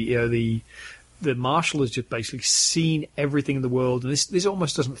the marshal has just basically seen everything in the world, and this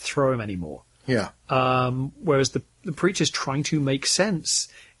almost doesn't throw him anymore. Yeah. Whereas the preacher's trying to make sense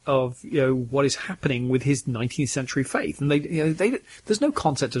of what is happening with his 19th century faith, and there's no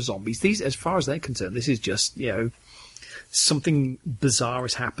concept of zombies. These, as far as they're concerned, this is just something bizarre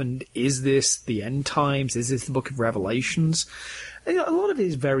has happened. Is this the end times? Is this the Book of Revelations? And, a lot of it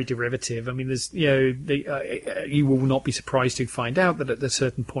is very derivative. I mean, there's you will not be surprised to find out that at a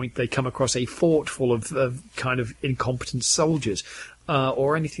certain point they come across a fort full of kind of incompetent soldiers,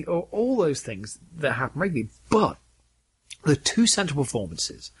 or anything, or all those things that happen regularly. But the two central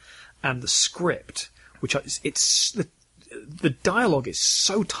performances and the script, which the dialogue is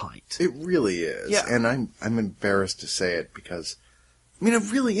so tight. It really is. Yeah. And I'm embarrassed to say it because, I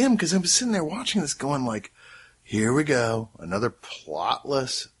really am, because I was sitting there watching this going like, here we go, another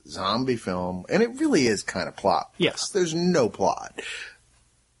plotless zombie film. And it really is kind of plotless. Yes. There's no plot.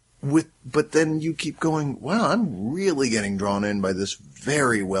 But then you keep going, wow, I'm really getting drawn in by this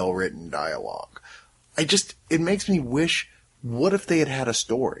very well-written dialogue. It makes me wish, what if they had had a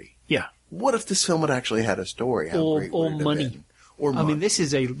story? Yeah. What if this film had actually had a story? How great would it have money. been? Or money. I mean, this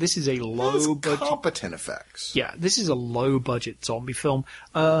is a low budget. Competent effects. Yeah, this is a low budget zombie film.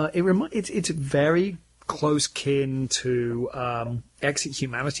 It's very close kin to Exit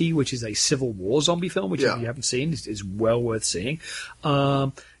Humanity, which is a Civil War zombie film, which if you haven't seen is well worth seeing.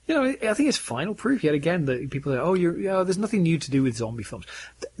 I think it's final proof yet again that people say, there's nothing new to do with zombie films.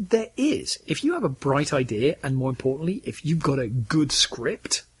 There is. If you have a bright idea, and more importantly, if you've got a good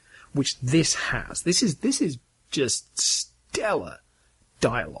script, which this has. This is just stellar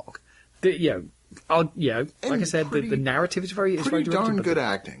dialogue. Like I said, the narrative is very darn good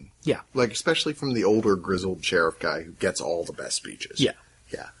acting. Yeah, like especially from the older grizzled sheriff guy who gets all the best speeches. Yeah.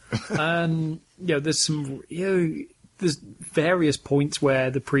 And there's there's various points where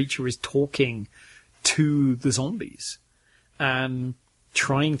the preacher is talking to the zombies and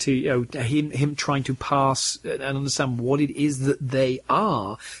trying to, him trying to pass and understand what it is that they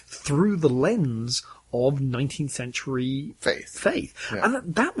are through the lens of 19th century faith. Yeah.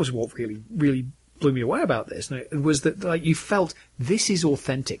 And that was what really, really blew me away about this. It was that you felt this is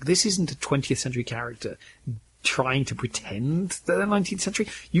authentic. This isn't a 20th century character trying to pretend that they're 19th century.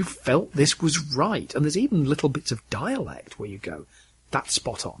 You felt this was right. And there's even little bits of dialect where you go, that's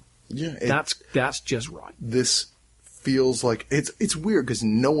spot on. Yeah. That's just right. This feels like it's weird because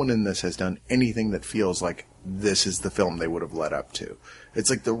no one in this has done anything that feels like this is the film they would have led up to. It's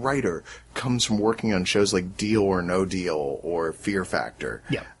like the writer comes from working on shows like Deal or No Deal or Fear Factor.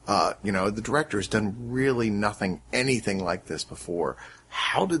 Yeah. The director has done really anything like this before.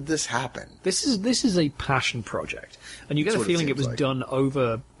 How did this happen? This is a passion project, and you get a feeling it was done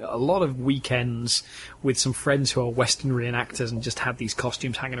over a lot of weekends with some friends who are Western reenactors and just had these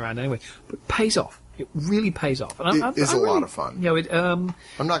costumes hanging around anyway. But it pays off. It really pays off. And it is a lot of fun.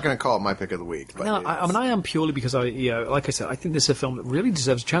 I'm not going to call it my pick of the week. But no, I am purely because like I said, I think this is a film that really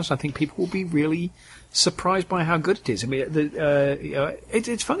deserves a chance. And I think people will be really surprised by how good it is. I mean,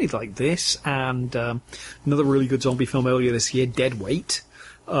 it's funny like this and another really good zombie film earlier this year, Dead Weight.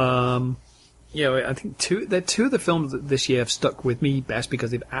 I think two of the films that this year have stuck with me best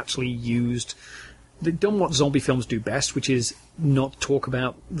because they've done what zombie films do best, which is not talk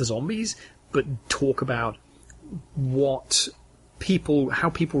about the zombies, but talk about how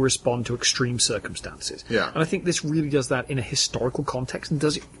people respond to extreme circumstances. Yeah. And I think this really does that in a historical context and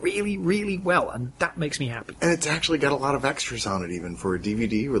does it really, really well, and that makes me happy. And it's actually got a lot of extras on it, even for a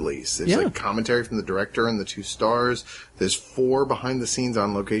DVD release. There's like commentary from the director and the two stars. There's 4 behind-the-scenes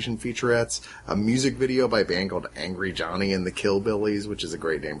on-location featurettes, a music video by a band called Angry Johnny and the Killbillies, which is a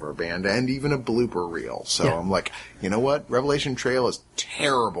great name for a band, and even a blooper reel. So I'm like, you know what? Revelation Trail, as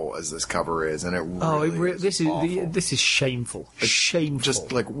terrible as this cover is, and this is shameful. Shameful.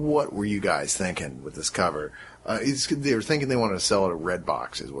 Just like, what were you guys thinking with this cover? They were thinking they wanted to sell it at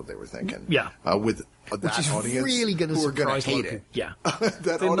Redbox, is what they were thinking. Yeah. With that is audience really going to surprise hate it. Yeah.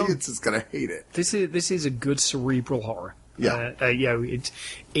 That audience is going to hate it. This is a good cerebral horror. Yeah.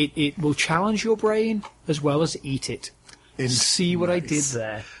 It will challenge your brain as well as eat it. See what I did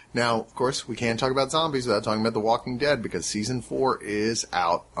there. Now, of course, we can't talk about zombies without talking about The Walking Dead because season 4 is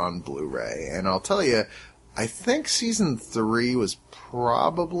out on Blu-ray. And I'll tell you, I think season 3 was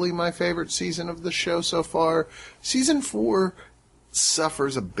probably my favorite season of the show so far. Season 4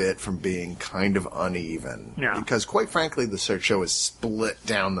 suffers a bit from being kind of uneven. Yeah. Because, quite frankly, the show is split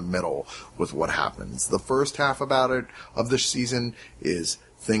down the middle with what happens. The first half of this season is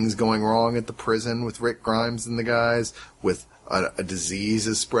things going wrong at the prison with Rick Grimes and the guys, with a disease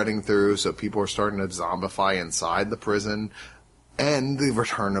is spreading through, so people are starting to zombify inside the prison, and the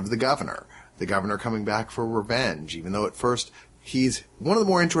return of the governor. The governor coming back for revenge, even though at first he's... One of the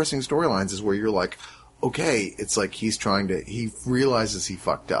more interesting storylines is where you're like, okay, it's like he realizes he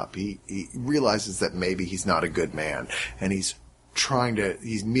fucked up. He realizes that maybe he's not a good man, and he's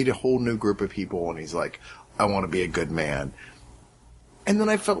meet a whole new group of people, and he's like, I want to be a good man. And then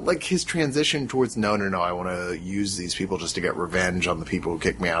I felt like his transition towards, no, I want to use these people just to get revenge on the people who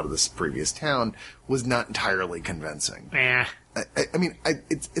kicked me out of this previous town, was not entirely convincing. I mean,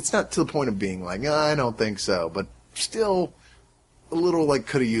 it's not to the point of being like, I don't think so, but still a little like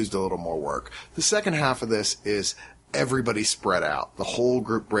could have used a little more work. The second half of this is everybody spread out. The whole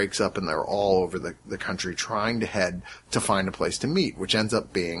group breaks up and they're all over the country trying to head to find a place to meet, which ends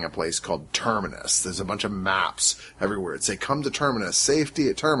up being a place called Terminus. There's a bunch of maps everywhere. It say, come to Terminus, safety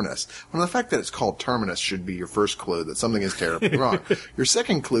at Terminus. Well, the fact that it's called Terminus should be your first clue that something is terribly wrong. Your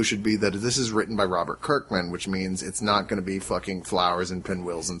second clue should be that this is written by Robert Kirkman, which means it's not going to be fucking flowers and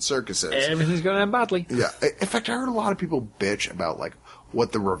pinwheels and circuses. Everything's going to end badly. Yeah. In fact, I heard a lot of people bitch about, like,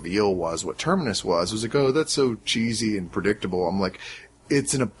 what the reveal was, what Terminus was. It was like, oh, that's so cheesy and predictable. I'm like,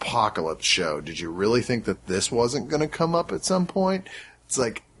 it's an apocalypse show. Did you really think that this wasn't going to come up at some point? It's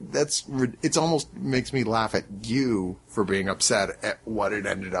like, it's almost makes me laugh at you for being upset at what it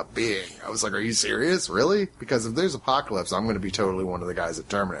ended up being. I was like, are you serious? Really? Because if there's apocalypse, I'm going to be totally one of the guys at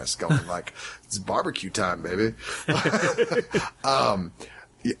Terminus going like, it's barbecue time, baby.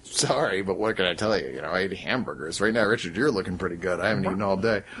 Yeah, sorry, but what can I tell you? You know, I ate hamburgers. Right now, Richard, you're looking pretty good. I haven't eaten all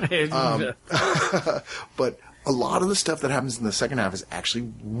day. But a lot of the stuff that happens in the second half is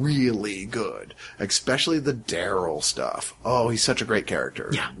actually really good, especially the Daryl stuff. Oh, he's such a great character.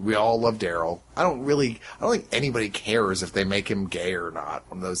 Yeah. We all love Daryl. I don't think anybody cares if they make him gay or not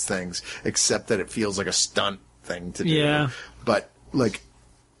on those things, except that it feels like a stunt thing to do. Yeah. But, like,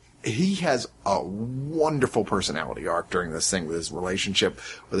 he has a wonderful personality arc during this thing with his relationship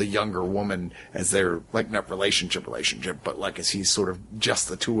with a younger woman as their, like, not relationship, but like as he's sort of just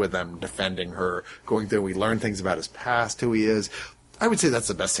the two of them defending her, going through, we learn things about his past, who he is. I would say that's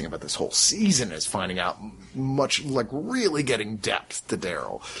the best thing about this whole season is finding out much, like, really getting depth to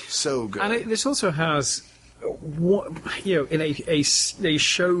Daryl. So good. And this also has, in a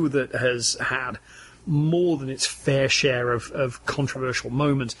show that has had more than its fair share of controversial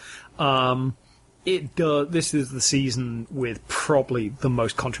moments. This is the season with probably the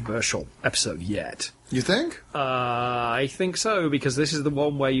most controversial episode yet. You think? I think so, because this is the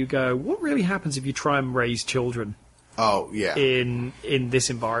one where you go, what really happens if you try and raise children? Oh, yeah. In this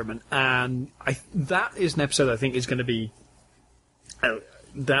environment. And that is an episode I think is going to be...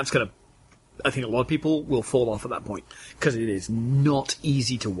 I think a lot of people will fall off at that point because it is not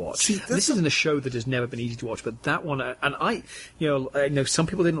easy to watch. See, this isn't a show that has never been easy to watch, but that one, and I know some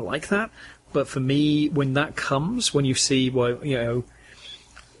people didn't like that, but for me, when that comes, when you see,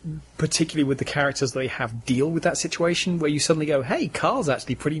 particularly with the characters they have deal with that situation, where you suddenly go, hey, Carl's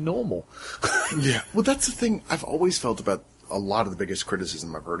actually pretty normal. Yeah. Well, that's the thing I've always felt about a lot of the biggest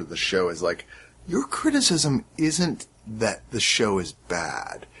criticism I've heard of the show is like, your criticism isn't that the show is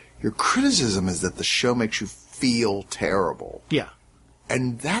bad. Your criticism is that the show makes you feel terrible. Yeah.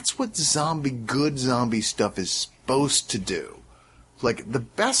 And that's what good zombie stuff is supposed to do. Like, the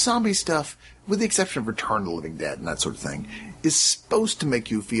best zombie stuff, with the exception of Return of the Living Dead and that sort of thing, is supposed to make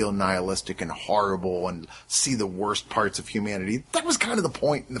you feel nihilistic and horrible and see the worst parts of humanity. That was kind of the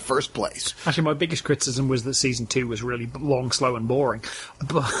point in the first place. Actually, my biggest criticism was that Season 2 was really long, slow, and boring.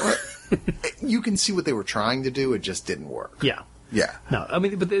 But you can see what they were trying to do, it just didn't work. Yeah. Yeah. No, I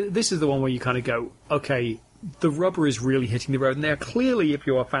mean, but this is the one where you kind of go, okay, the rubber is really hitting the road. And there, clearly, if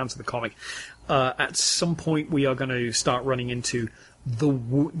you are fans of the comic, at some point we are going to start running into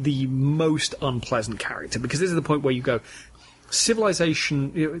the most unpleasant character. Because this is the point where you go,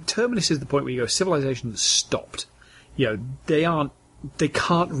 civilization, Terminus is the point where you go, civilization has stopped. They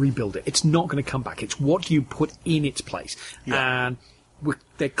can't rebuild it. It's not going to come back. It's what you put in its place. Yeah. And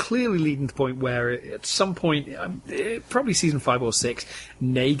they're clearly leading to the point where at some point, probably season 5 or 6,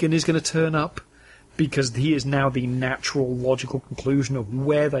 Negan is going to turn up because he is now the natural, logical conclusion of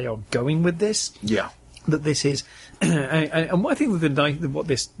where they are going with this. Yeah. That this is, and I think what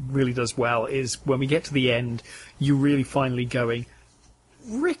this really does well is when we get to the end, you really finally going,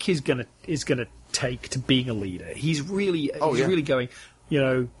 Rick is gonna take to being a leader. He's really yeah. really going,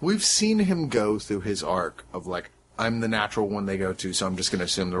 We've seen him go through his arc of, like, I'm the natural one they go to, so I'm just going to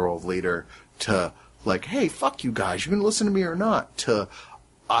assume the role of leader, to, like, hey, fuck you guys, you can listen to me or not, to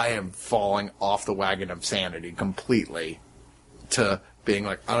I am falling off the wagon of sanity completely, to being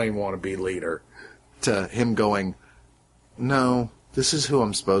like, I don't even want to be leader, to him going, no, this is who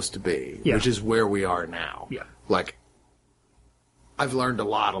I'm supposed to be, which is where we are now. Yeah. Like, I've learned a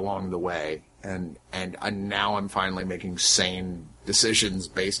lot along the way, and now I'm finally making sane decisions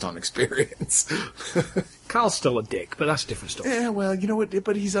based on experience. Carl's still a dick, but that's a different story. Yeah, well, you know what?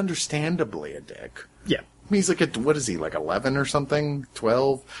 But he's understandably a dick. Yeah. I mean, he's like, what is he, like 11 or something?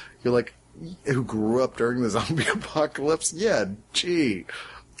 12? You're like, who grew up during the zombie apocalypse? Yeah, gee.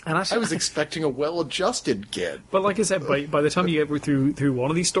 And I was expecting a well-adjusted kid. But like I said, by the time you get through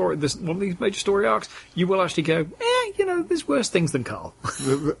one of these major story arcs, you will actually go, there's worse things than Carl.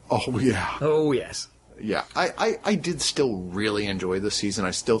 Oh, yeah. Oh, yes. Yeah. I did still really enjoy this season.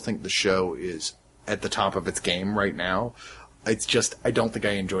 I still think the show is at the top of its game right now. It's just, I don't think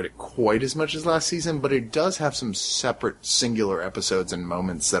I enjoyed it quite as much as last season, but it does have some separate, singular episodes and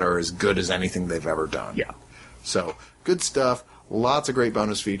moments that are as good as anything they've ever done. Yeah. So, good stuff. Lots of great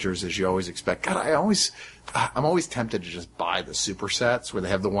bonus features, as you always expect. God, I'm always tempted to just buy the supersets where they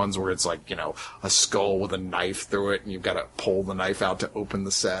have the ones where it's like, a skull with a knife through it, and you've got to pull the knife out to open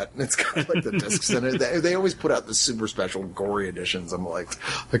the set, and it's got like the discs in it. They always put out the super special gory editions. I'm like,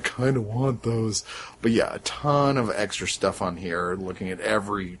 I kind of want those. But yeah, a ton of extra stuff on here, looking at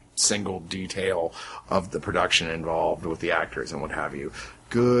every single detail of the production involved with the actors and what have you.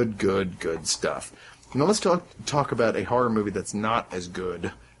 Good stuff. Now let's talk about a horror movie that's not as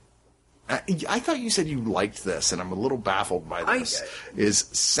good. I thought you said you liked this, and I'm a little baffled by this. Is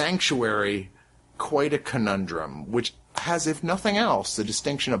Sanctuary quite a conundrum, which has, if nothing else, the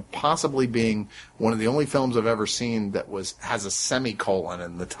distinction of possibly being one of the only films I've ever seen that has a semicolon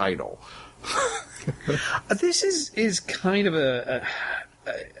in the title. This is kind of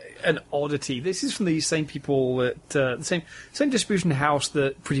an oddity. This is from the same people that the same distribution house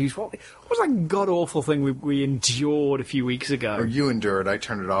that produced what was that god awful thing we endured a few weeks ago. Or you endured. I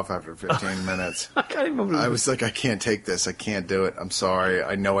turned it off after 15 minutes. I can't remember. I was like, I can't take this. I can't do it. I'm sorry.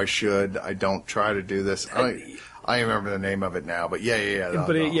 I know I should. I don't try to do this. I remember the name of it now, but yeah.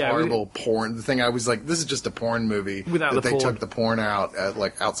 Horrible porn. The thing I was like, this is just a porn movie. Without the they porn. Took the porn out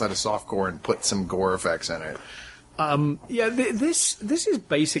outside of softcore and put some gore effects in it. This is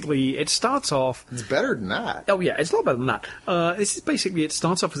basically, it starts off... It's better than that. Oh, yeah, it's a lot better than that. This is basically, it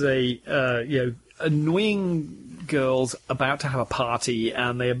starts off as annoying girls about to have a party,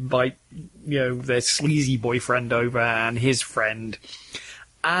 and they invite, their sleazy boyfriend over and his friend,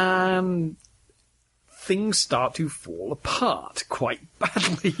 and things start to fall apart quite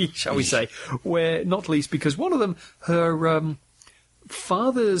badly, shall we say, where, not least because one of them, her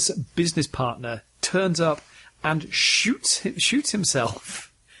father's business partner, turns up and shoots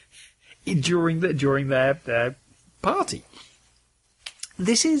himself during their party.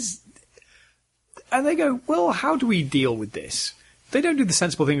 This is, and they go, well, how do we deal with this? They don't do the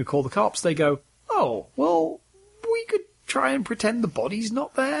sensible thing of call the cops. They go, oh, well, we could try and pretend the body's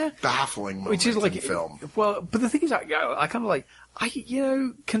not there. Baffling moment which is like in film. Well, but the thing is, I kind of like,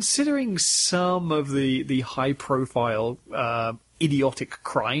 considering some of the high profile idiotic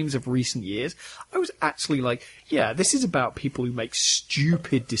crimes of recent years, I was actually like, yeah, this is about people who make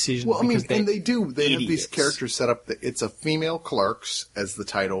stupid decisions. Well, I mean, and they idiots. have these characters set up that it's a female Clerks, as the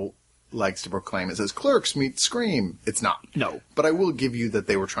title likes to proclaim. It says Clerks meet Scream. It's not. No. But I will give you that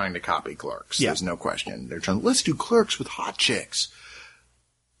they were trying to copy Clerks. Yeah. There's no question. They're trying, let's do Clerks with hot chicks.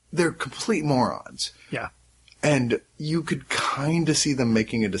 They're complete morons. Yeah. And you could kind of see them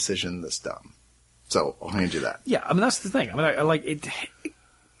making a decision this dumb. So I'll hand you that. Yeah, I mean, that's the thing. I mean, I like it.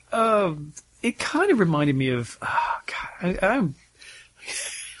 It kind of reminded me of. God, I'm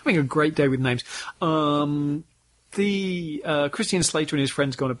having a great day with names. Christian Slater and his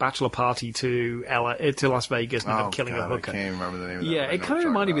friends go on a bachelor party to Las Vegas and end up killing a hooker. I can't remember the name of that. Yeah, it kind of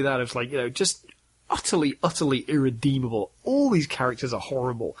reminded me of that. It's like, just utterly irredeemable. All these characters are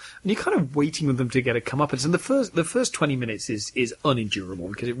horrible, and you're kind of waiting for them to get a comeuppance. And the first 20 minutes is unendurable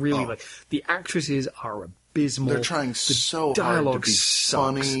because it really the actresses are abysmal. They're trying so hard to be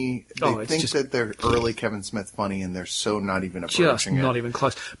funny. They think that they're early Kevin Smith funny, and they're so not even approaching it. Not even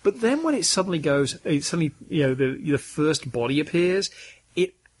close. But then when it suddenly the first body appears,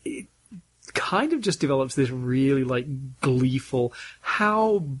 it kind of just develops this really gleeful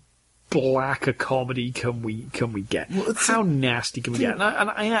how black a comedy can we get? Well, how nasty can we get? And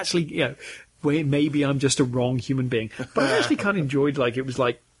I actually, maybe I'm just a wrong human being, but I actually kind of enjoyed it was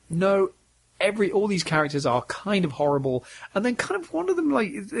no, all these characters are kind of horrible, and then kind of one of them,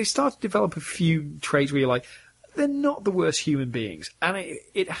 like, they start to develop a few traits where you're like, they're not the worst human beings, and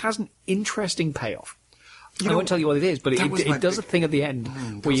it has an interesting payoff. I won't tell you what it is, but it does a thing at the end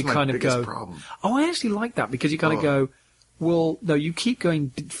where you kind of go, oh, I actually like that, because you kind of go, well, no, you keep going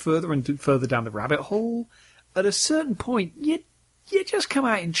further and further down the rabbit hole. At a certain point, you just come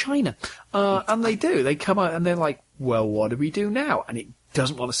out in China. And they do. They come out and they're like, well, what do we do now? And it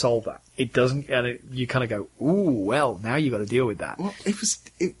doesn't want to solve that. It doesn't, and you kind of go, ooh, well, now you've got to deal with that. Well,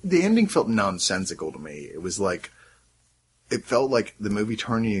 the ending felt nonsensical to me. It was like, it felt like the movie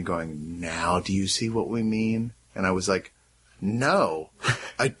turning and going, now do you see what we mean? And I was like, no,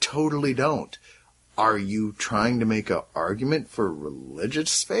 I totally don't. Are you trying to make an argument for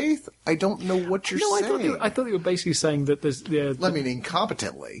religious faith? I don't know what you're saying. I thought they were basically saying that there's... I mean,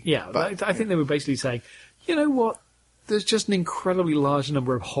 incompetently. Yeah, but I think they were basically saying, you know what? There's just an incredibly large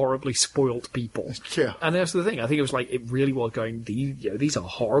number of horribly spoilt people. Yeah. And that's the thing. I think it was like, it really was going, these are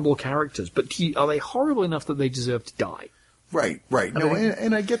horrible characters, but are they horrible enough that they deserve to die? Right. No,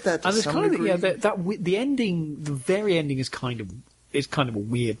 and I get that to some degree. The ending, the very ending is kind of a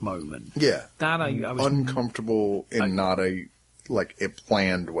weird moment. Yeah. That I was uncomfortable in not a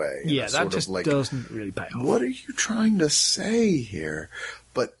planned way. Yeah, that just doesn't really pay off. What are you trying to say here?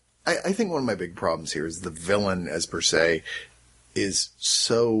 But I think one of my big problems here is the villain, as per se, is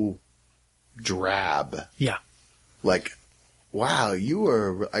so drab. Yeah. Like, wow,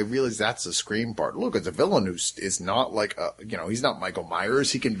 I realize that's the scream part. Look, it's a villain who is not like, he's not Michael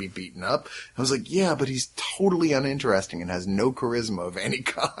Myers. He can be beaten up. I was like, yeah, but he's totally uninteresting and has no charisma of any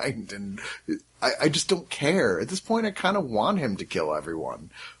kind. And I just don't care. At this point, I kind of want him to kill everyone.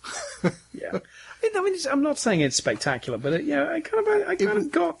 Yeah. I mean, I'm not saying it's spectacular, but I kind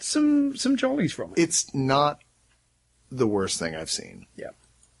of got some jollies from it. It's not the worst thing I've seen. Yeah.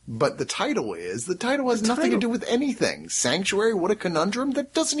 But the title has nothing to do with anything. Sanctuary, what a conundrum.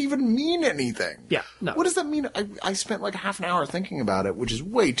 That doesn't even mean anything. Yeah, no. What does that mean? I spent like half an hour thinking about it, which is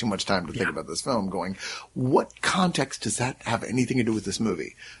way too much time to think about this film, going, what context does that have anything to do with this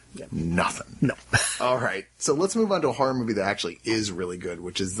movie? Yeah. Nothing. No. All right. So let's move on to a horror movie that actually is really good,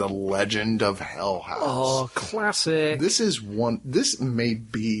 which is The Legend of Hell House. Oh, classic. This may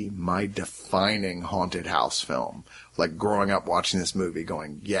be my defining haunted house film. Like, growing up watching this movie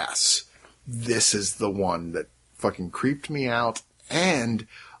going, yes, this is the one that fucking creeped me out. And,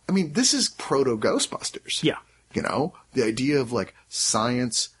 I mean, this is proto-Ghostbusters. Yeah. You know? The idea of, like,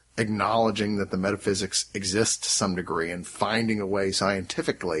 science acknowledging that the metaphysics exist to some degree and finding a way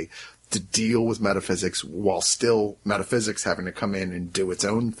scientifically to deal with metaphysics while still metaphysics having to come in and do its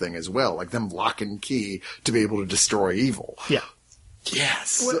own thing as well. Like them lock and key to be able to destroy evil. Yeah.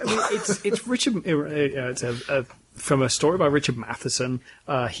 Yes. Well, I mean, it's Richard. It's from a story by Richard Matheson.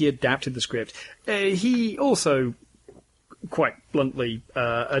 He adapted the script. He also, quite bluntly,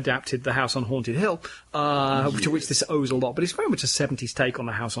 adapted The House on Haunted Hill, to which this owes a lot. But it's very much a 70s take on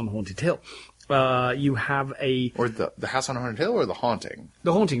The House on Haunted Hill. You have or the House on Haunted Hill, or The Haunting.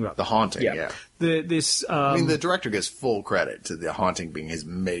 The Haunting, rather. The Haunting, yeah. I mean, the director gives full credit to The Haunting being his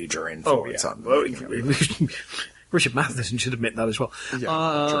major influence on. Richard Matheson should admit that as well. Yeah,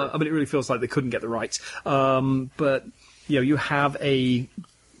 I mean, it really feels like they couldn't get the rights. But you have a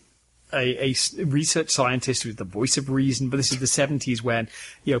research scientist who's the voice of reason. But this is the 70s when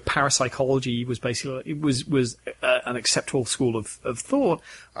parapsychology was basically was an acceptable school of thought.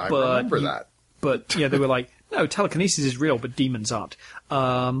 I remember that. But they were like, no, telekinesis is real, but demons aren't.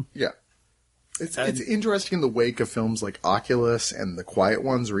 Yeah. It's interesting in the wake of films like Oculus and The Quiet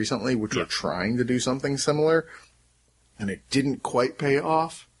Ones recently, which were trying to do something similar, and it didn't quite pay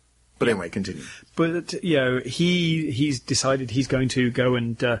off. But anyway, continue. But he's decided he's going to go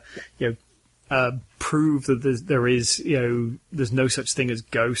and prove that there is there's no such thing as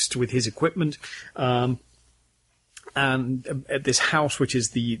ghosts with his equipment. And at this house, which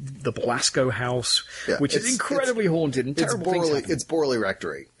is the Blasco house, which is incredibly haunted and terrible things happen. It's Borley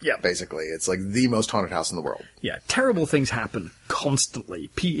Rectory. Yeah. Basically. It's like the most haunted house in the world. Yeah. Terrible things happen constantly.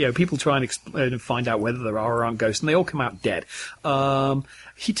 People try and find out whether there are or aren't ghosts, and they all come out dead.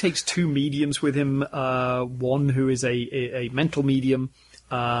 He takes two mediums with him, one who is a mental medium,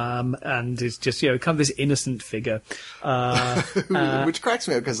 and is just, kind of this innocent figure. Which cracks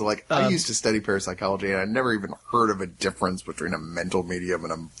me up because, I used to study parapsychology and I never even heard of a difference between a mental medium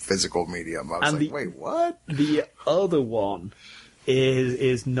and a physical medium. I was like, wait, what? The other one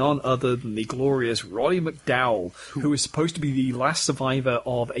is none other than the glorious Roddy McDowall, who is supposed to be the last survivor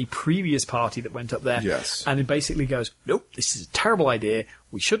of a previous party that went up there. Yes. And it basically goes, nope, this is a terrible idea.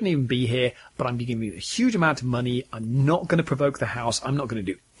 We shouldn't even be here, but I'm giving you a huge amount of money. I'm not going to provoke the house. I'm not going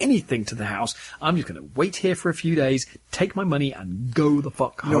to do anything to the house. I'm just going to wait here for a few days, take my money, and go the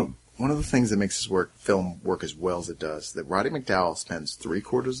fuck home. One of the things that makes this film work as well as it does, that Roddy McDowall spends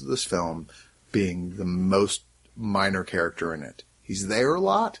 3/4 of this film being the most minor character in it. He's there a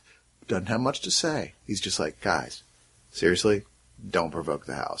lot, doesn't have much to say. He's just like, guys, seriously, don't provoke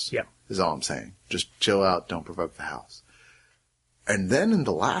the house. Yeah. Is all I'm saying. Just chill out, don't provoke the house. And then in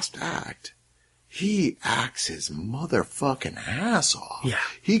the last act, he acts his motherfucking ass off. Yeah.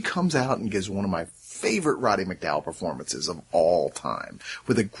 He comes out and gives one of my favorite Roddy McDowall performances of all time,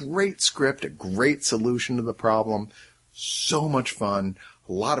 with a great script, a great solution to the problem, so much fun,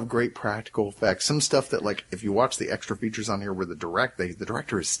 a lot of great practical effects, some stuff that, like, if you watch the extra features on here where the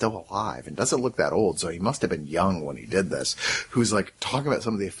director is still alive and doesn't look that old, so he must have been young when he did this, who's, like, talking about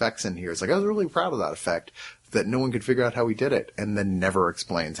some of the effects in here. It's like, I was really proud of that effect, that no one could figure out how he did it, and then never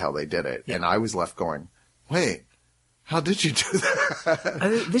explains how they did it. Yeah. And I was left going, wait, how did you do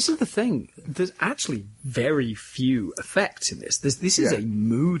that? This is the thing. There's actually very few effects in this. This is a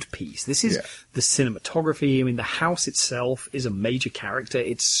mood piece. This is the cinematography. I mean, the house itself is a major character.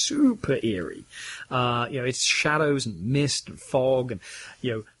 It's super eerie. It's shadows and mist and fog and,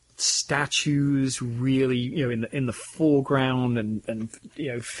 statues really, in the foreground and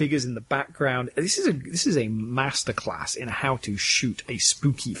figures in the background. This is a masterclass in how to shoot a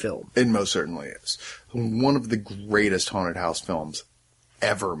spooky film. It most certainly is. One of the greatest haunted house films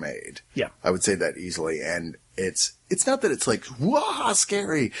ever made. Yeah. I would say that easily. And it's not that it's like, wah,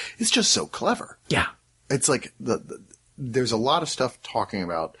 scary. It's just so clever. Yeah. It's like there's a lot of stuff talking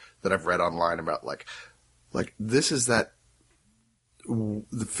about that I've read online about like this is the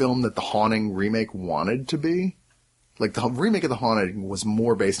film that The Haunting remake wanted to be. Like, the remake of The Haunting was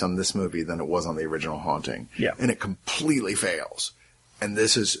more based on this movie than it was on the original Haunting. Yeah. And it completely fails. And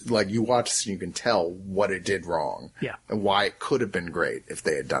this is, like, you watch this and you can tell what it did wrong. Yeah. And why it could have been great if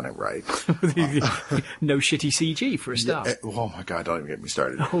they had done it right. No shitty CG for a start. Yeah, oh my god, don't even get me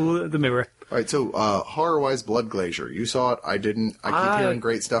started. Oh, the mirror. Alright, so, horror-wise, Blood Glacier. You saw it, I didn't. I keep hearing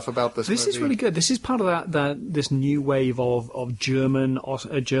great stuff about this movie. This is really good. This is part of this new wave of German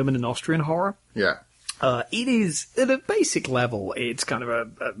and Austrian horror. Yeah. It is, at a basic level, it's kind of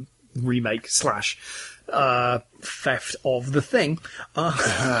a remake / theft of The Thing.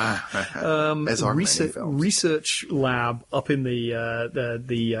 As are many films. Research lab up in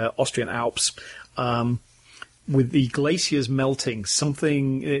the Austrian Alps, with the glaciers melting,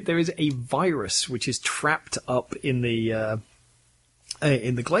 there is a virus which is trapped up in the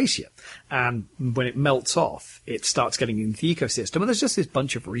glacier, and when it melts off, it starts getting into the ecosystem. And there's just this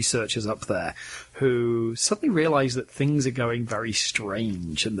bunch of researchers up there who suddenly realize that things are going very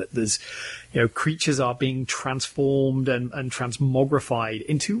strange, and that there's, creatures are being transformed and transmogrified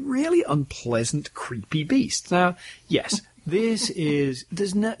into really unpleasant, creepy beasts. Now, yes, there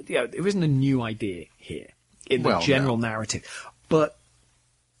isn't a new idea here in the general narrative, but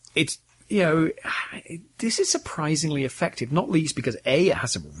it's, this is surprisingly effective, not least because it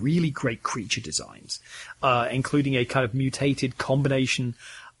has some really great creature designs, including a kind of mutated combination,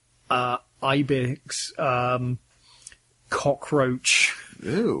 ibex, cockroach,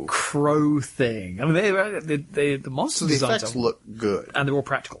 Ew. crow thing. I mean, the monster The designs effects look good. and they're all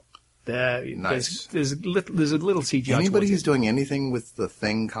practical. Nice. There's a little CGI. Anybody who's towards it. doing anything with the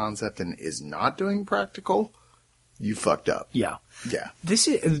Thing concept and is not doing practical, you fucked up. Yeah. Yeah. This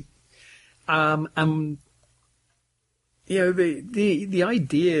is, the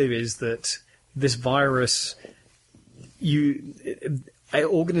idea is that this virus,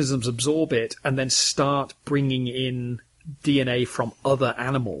 organisms absorb it and then start bringing in DNA from other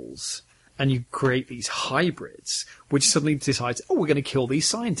animals, and you create these hybrids, which suddenly decides, we're going to kill these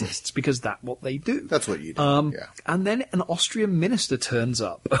scientists because that's what they do. That's what you do. Yeah. And then an Austrian minister turns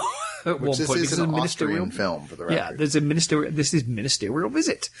up at one This point. is an Austrian film, for the record. Yeah, this is ministerial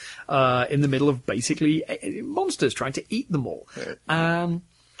visit in the middle of basically monsters trying to eat them all. There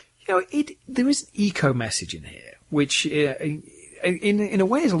is an eco message in here, which in a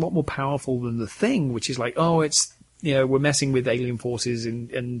way is a lot more powerful than The Thing, which is like, it's we're messing with alien forces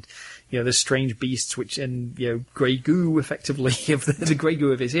and there's strange beasts grey goo, effectively, of the grey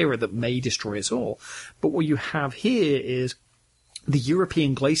goo of his era that may destroy us all. But what you have here is the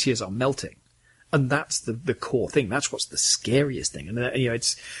European glaciers are melting, And that's the core thing. That's what's the scariest thing. And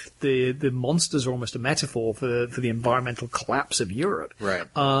it's the monsters are almost a metaphor for the environmental collapse of Europe. Right.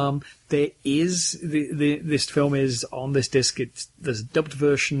 There is this film is on this disc. There's a dubbed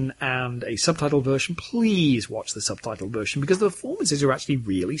version and a subtitled version. Please watch the subtitled version because the performances are actually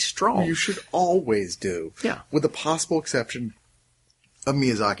really strong. You should always do. Yeah. With the possible exception of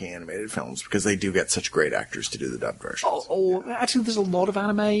Miyazaki animated films, because they do get such great actors to do the dubbed versions. Actually, there's a lot of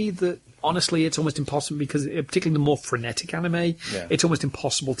anime that, honestly, it's almost impossible because, particularly the more frenetic anime, it's almost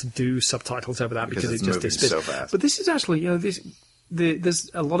impossible to do subtitles over that because it just is so fast. But this is actually, there's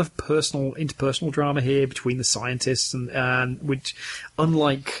a lot of interpersonal drama here between the scientists and which,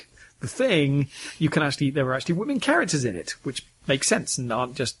 unlike The Thing, there are actually women characters in it, which makes sense and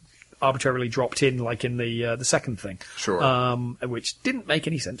aren't just arbitrarily dropped in like in the second Thing. Sure. Which didn't make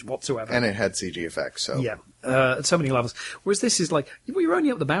any sense whatsoever. And it had CG effects, so. Yeah. At so many levels. Whereas this is like, well, you're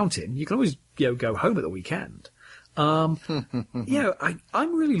only up the mountain. You can always, go home at the weekend. I'm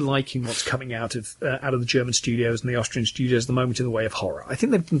really liking what's coming out of the German studios and the Austrian studios at the moment in the way of horror. I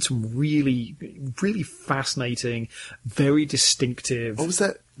think they've done some really, really fascinating, very distinctive. What was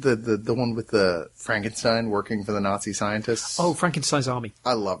that? The one with the Frankenstein working for the Nazi scientists? Oh, Frankenstein's Army.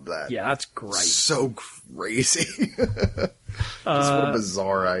 I loved that. Yeah, that's great. So crazy. Just what a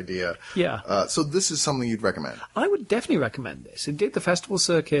bizarre idea. Yeah. So this is something you'd recommend? I would definitely recommend this. It did the festival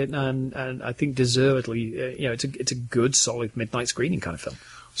circuit, and I think deservedly, it's a good, solid midnight screening kind of film.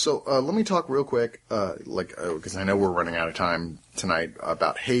 So let me talk real quick, because I know we're running out of time tonight,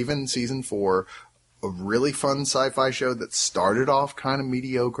 about Haven Season 4, a really fun sci-fi show that started off kind of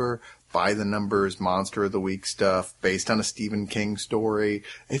mediocre, by the numbers, Monster of the Week stuff, based on a Stephen King story.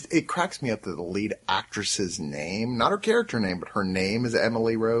 It cracks me up that the lead actress's name, not her character name, but her name is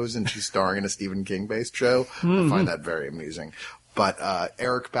Emily Rose, and she's starring in a Stephen King based show. I find that very amusing. But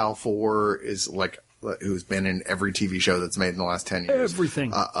Eric Balfour is who's been in every TV show that's made in the last 10 years.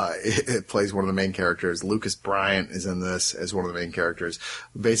 Everything. It plays one of the main characters. Lucas Bryant is in this as one of the main characters.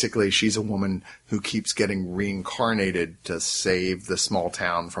 Basically, she's a woman who keeps getting reincarnated to save the small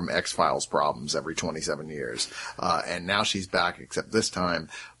town from X-Files problems every 27 years. And now she's back, except this time,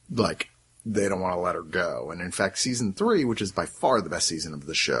 they don't want to let her go. And in fact, season 3, which is by far the best season of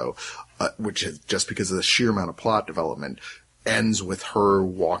the show, which is just because of the sheer amount of plot development, ends with her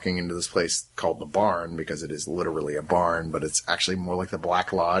walking into this place called the Barn, because it is literally a barn, but it's actually more like the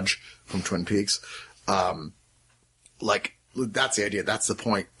Black Lodge from Twin Peaks. That's the idea. That's the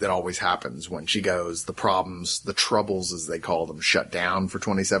point that always happens when she goes. The troubles, as they call them, shut down for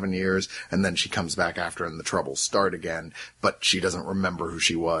 27 years, and then she comes back after and the troubles start again, but she doesn't remember who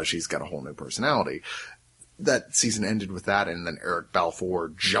she was. She's got a whole new personality. That season ended with that, and then Eric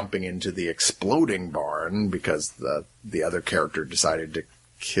Balfour jumping into the exploding barn because the other character decided to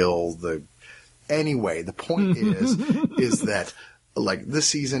kill the. Anyway, the point is that this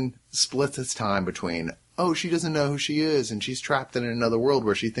season splits its time between she doesn't know who she is and she's trapped in another world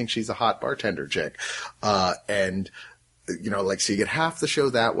where she thinks she's a hot bartender chick, so you get half the show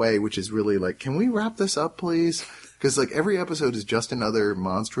that way, which is really can we wrap this up, please? Because every episode is just another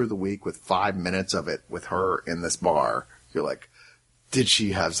Monster of the Week with 5 minutes of it with her in this bar. You're like, did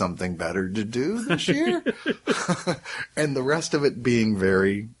she have something better to do this year? And the rest of it being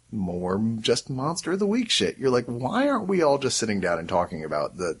very more just Monster of the Week shit. You're like, why aren't we all just sitting down and talking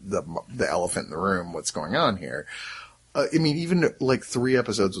about the elephant in the room? What's going on here? Even 3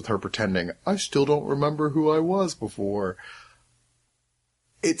 episodes with her pretending, I still don't remember who I was before.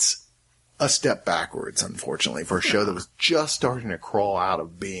 It's a step backwards, unfortunately, for a show that was just starting to crawl out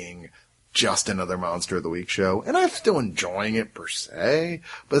of being just another Monster of the Week show. And I'm still enjoying it per se,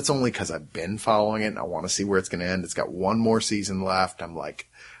 but it's only because I've been following it and I want to see where it's going to end. It's got one more season left. I'm like,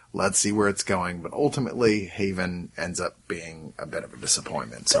 let's see where it's going. But ultimately, Haven ends up being a bit of a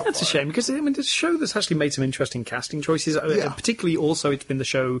disappointment. So that's a shame, because it's a show that's actually made some interesting casting choices. Particularly, also, it's been the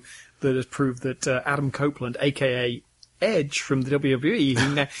show that has proved that Adam Copeland, a.k.a. Edge from the WWE,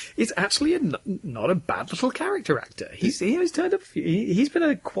 who now is actually not a bad little character actor. He has turned up. He's been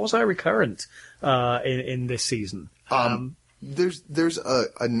a quasi-recurrent in this season. There's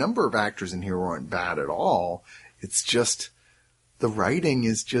a number of actors in here who aren't bad at all. It's just the writing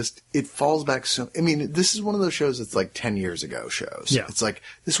is just, it falls back so. This is one of those shows that's 10 years ago shows. Yeah. It's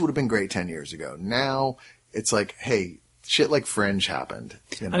this would have been great 10 years ago. Now it's hey, shit like Fringe happened,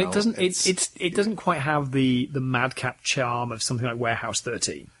 and it doesn't. It doesn't quite have the madcap charm of something like Warehouse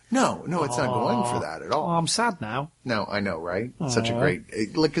 13. No, it's not going for that at all. I'm sad now. No, I know, right? Such a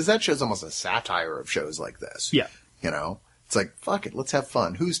great, because that show's almost a satire of shows like this. Yeah, it's fuck it, let's have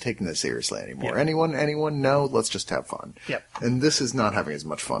fun. Who's taking this seriously anymore? Yeah. Anyone? No, let's just have fun. Yep. And this is not having as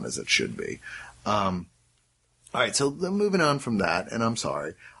much fun as it should be. All right, so then moving on from that, and I'm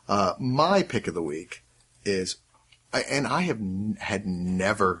sorry, my pick of the week is, and I had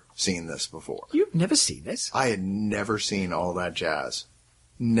never seen this before. You've never seen this? I had never seen All That Jazz.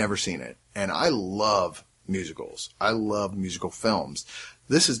 Never seen it. And I love musicals. I love musical films.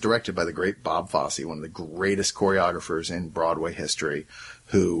 This is directed by the great Bob Fosse, one of the greatest choreographers in Broadway history,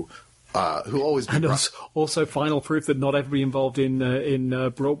 who always and also final proof that not everybody involved in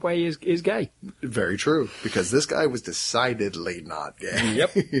Broadway is gay. Very true, because this guy was decidedly not gay.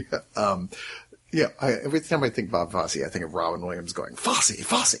 Yep. Yeah. Every time I think Bob Fosse, I think of Robin Williams going Fosse,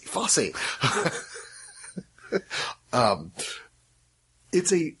 Fosse, Fosse.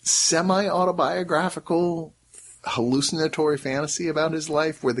 It's a semi-autobiographical, hallucinatory fantasy about his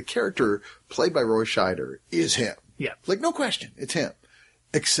life where the character played by Roy Scheider is him. Yeah. Like, no question, it's him.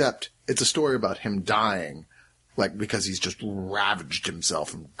 Except it's a story about him dying, like, because he's just ravaged himself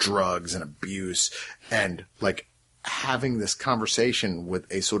from drugs and abuse, and, like, having this conversation with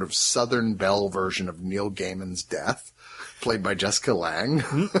a sort of Southern Belle version of Neil Gaiman's death, played by Jessica Lange,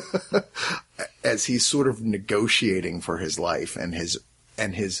 as he's sort of negotiating for his life and his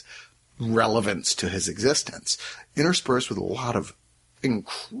relevance to his existence, interspersed with a lot of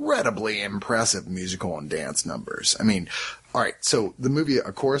incredibly impressive musical and dance numbers. I mean, all right, so the movie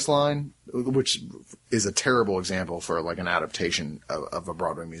A Chorus Line, which is a terrible example for like an adaptation of a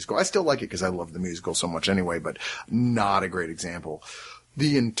Broadway musical. I still like it because I love the musical so much anyway, but not a great example.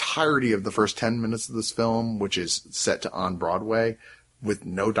 The entirety of the first 10 minutes of this film, which is set to on Broadway with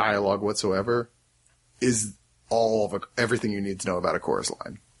no dialogue whatsoever, is everything you need to know about A Chorus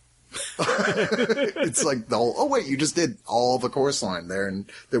Line. It's like the whole, oh wait, you just did all of A Chorus Line there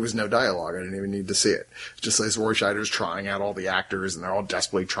and there was no dialogue. I didn't even need to see it. It's just like Roy Scheider's trying out all the actors and they're all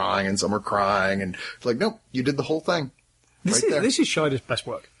desperately trying and some are crying and it's like, nope, you did the whole thing. This is Scheider's best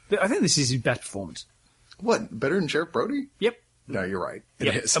work. I think this is his best performance. What? Better than Sheriff Brody? Yep. No, you're right. It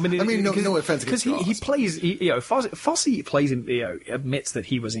yeah. is. I mean, no offense. Because he plays, Fosse plays, admits that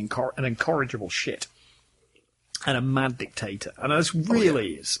he was an incorrigible shit. And a mad dictator. And this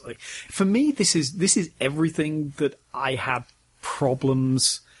really is. Like, for me, this is everything that I had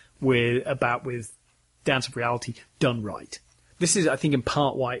problems with Dance of Reality done right. This is, I think, in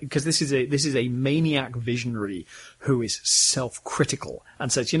part why, because this is a maniac visionary who is self-critical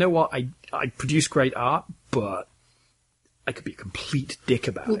and says, you know what, I produce great art, but I could be a complete dick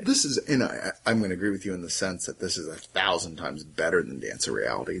about it. This is, and I'm going to agree with you in the sense that this is 1,000 times better than Dance of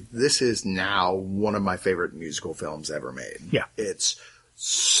Reality. This is now one of my favorite musical films ever made. Yeah. It's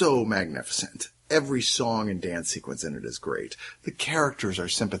so magnificent. Every song and dance sequence in it is great. The characters are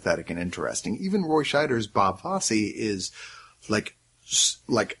sympathetic and interesting. Even Roy Scheider's Bob Fosse is like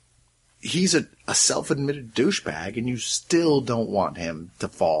he's a self-admitted douchebag, and you still don't want him to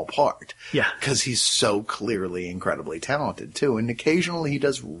fall apart. Yeah. Because he's so clearly incredibly talented, too. And occasionally he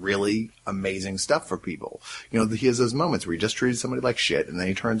does really amazing stuff for people. You know, he has those moments where he just treated somebody like shit, and then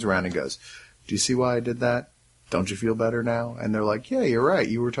he turns around and goes, do you see why I did that? Don't you feel better now? And they're like, yeah, you're right.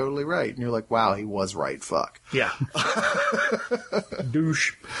 You were totally right. And you're like, wow, he was right. Fuck. Yeah.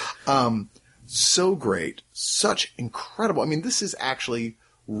 Douche. So great. Such incredible. I mean, this is actually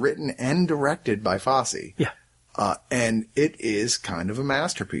written and directed by Fosse. Yeah. And it is kind of a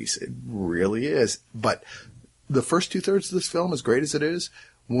masterpiece. It really is. But the first 2/3 of this film, as great as it is,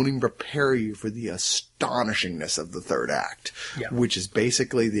 won't even prepare you for the astonishingness of the third act, which is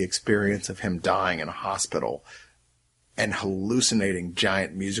basically the experience of him dying in a hospital and hallucinating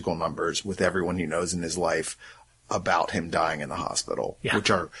giant musical numbers with everyone he knows in his life about him dying in the hospital, which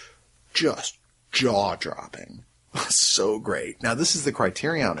are just jaw-dropping. So great. Now, this is the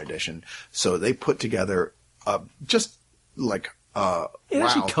Criterion edition, so they put together just like it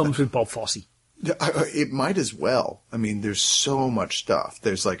actually comes with Bob Fosse. It might as well. I mean, there's so much stuff.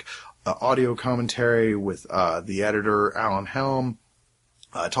 There's like audio commentary with the editor, Alan Helm,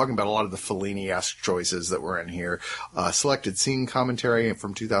 talking about a lot of the Fellini-esque choices that were in here. Selected scene commentary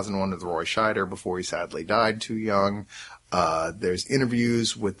from 2001 with Roy Scheider before he sadly died too young. There's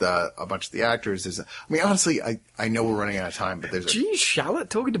interviews with a bunch of the actors. Honestly, I know we're running out of time, but there's Gene Shalit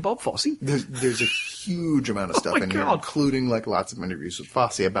talking to Bob Fosse. There's a huge amount of stuff in here, including like lots of interviews with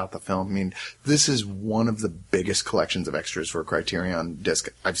Fosse about the film. I mean, this is one of the biggest collections of extras for a Criterion disc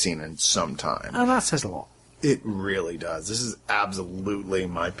I've seen in some time. And that says a lot. It really does. This is absolutely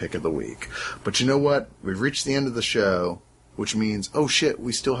my pick of the week. But you know what? We've reached the end of the show, which means, oh shit,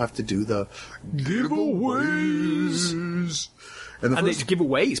 we still have to do the giveaways. And it's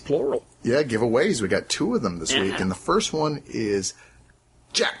giveaways, plural. Yeah, giveaways. We got 2 of them this week. And the first one is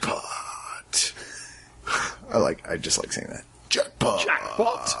Jackpot. I just like saying that. Jackpot.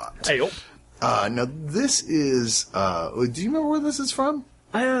 Jackpot. Hey, Now, this is... do you remember where this is from?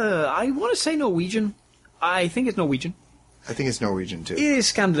 I want to say Norwegian. I think it's Norwegian. I think it's Norwegian, too. It is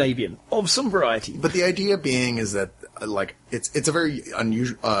Scandinavian, of some variety. But the idea being is that, it's a very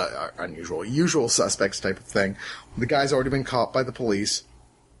usual suspects type of thing. The guy's already been caught by the police.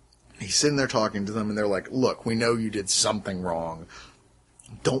 He's sitting there talking to them, and they're like, look, we know you did something wrong.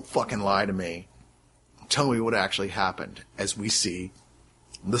 Don't fucking lie to me. Tell me what actually happened, as we see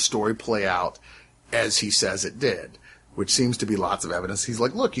the story play out as he says it did, which seems to be lots of evidence. He's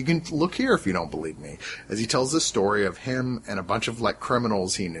like, look, you can look here if you don't believe me. As he tells this story of him and a bunch of,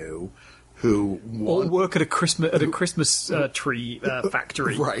 criminals he knew who all work at a Christmas tree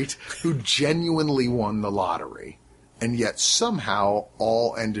factory. Right. Who genuinely won the lottery. And yet somehow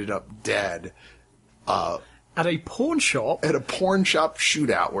all ended up dead. At a pawn shop? At a pawn shop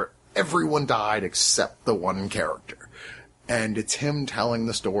shootout where everyone died except the one character. And it's him telling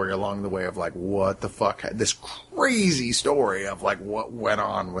the story along the way of, what the fuck? This crazy story of, what went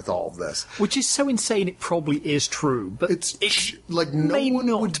on with all of this. Which is so insane it probably is true, but it may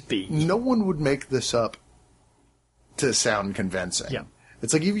not be. No one would make this up to sound convincing. Yeah.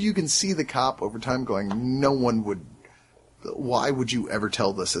 It's like you can see the cop over time going, no one would... Why would you ever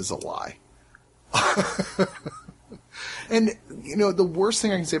tell this as a lie? And, the worst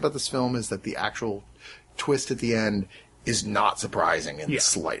thing I can say about this film is that the actual twist at the end is not surprising in the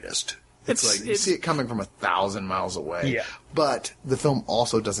slightest. It's you see it coming from 1,000 miles away. Yeah. But the film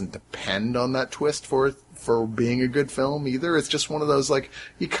also doesn't depend on that twist for being a good film either. It's just one of those,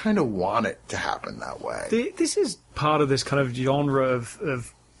 you kind of want it to happen that way. This is part of this kind of genre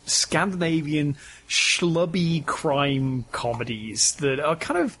of Scandinavian schlubby crime comedies that are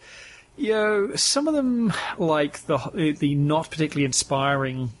kind of, some of them, like the not particularly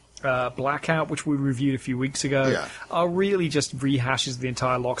inspiring Blackout, which we reviewed a few weeks ago, are really just rehashes of the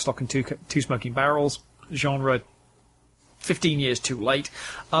entire Lock, Stock and Two Smoking Barrels genre 15 years too late.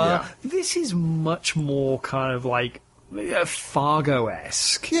 This is much more kind of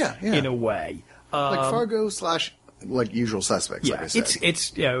Fargo-esque in a way. Fargo / Usual Suspects, like I said.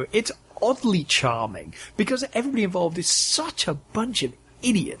 It's oddly charming because everybody involved is such a bunch of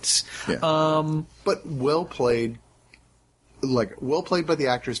idiots. Yeah. But well played by the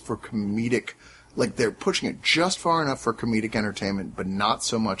actors for comedic, they're pushing it just far enough for comedic entertainment, but not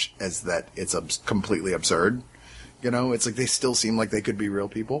so much as that it's completely absurd. It's they still seem like they could be real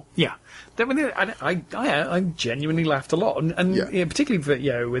people. Yeah. I genuinely laughed a lot. And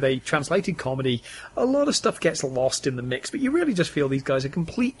particularly with a translated comedy, a lot of stuff gets lost in the mix, but you really just feel these guys are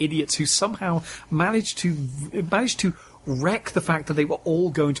complete idiots who somehow managed to wreck the fact that they were all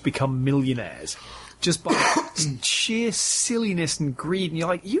going to become millionaires. Just by sheer silliness and greed. And you're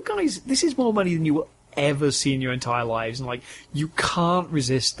like, you guys, this is more money than you will ever see in your entire lives. And, you can't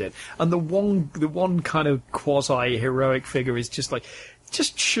resist it. And the one kind of quasi-heroic figure is just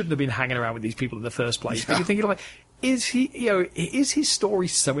shouldn't have been hanging around with these people in the first place. But you're thinking, is his story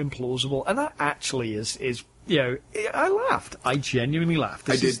so implausible? And that actually is I laughed. I genuinely laughed.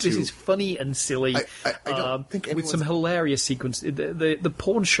 This is funny and silly. I don't think with some hilarious sequence. The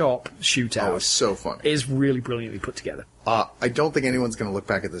pawn shop shootout is so funny. Is really brilliantly put together. I don't think anyone's going to look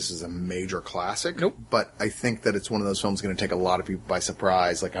back at this as a major classic. Nope. But I think that it's one of those films going to take a lot of people by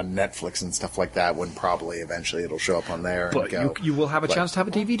surprise, on Netflix and stuff like that, when probably eventually it'll show up on there. But you will have a chance to have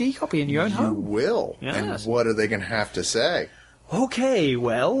a DVD copy in your own home. You will. Yes. And what are they going to have to say? Okay,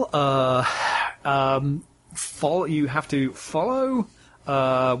 well, you have to follow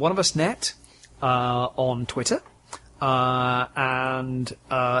One of Us Net on Twitter and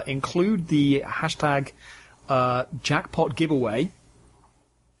include the hashtag jackpot giveaway.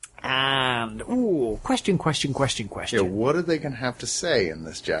 And question. Yeah, what are they going to have to say in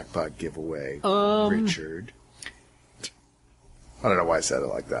this jackpot giveaway, Richard? I don't know why I said it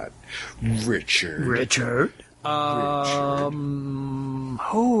like that. Richard.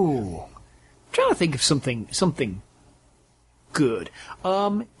 Trying to think of something good.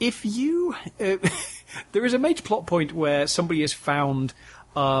 If you there is a major plot point where somebody is found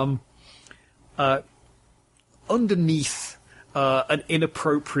underneath an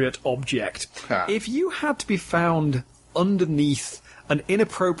inappropriate object. If you had to be found underneath an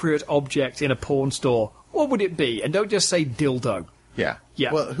inappropriate object in a porn store, what would it be? And don't just say dildo. Yeah.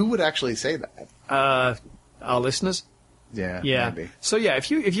 Yeah. Well, who would actually say that? Our listeners. Yeah, Yeah. maybe. So yeah, if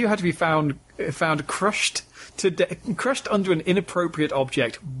you had to be found crushed crushed under an inappropriate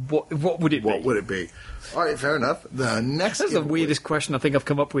object, what would it be? What would it be? All right, fair enough. The next That's the giveaway- weirdest question I think I've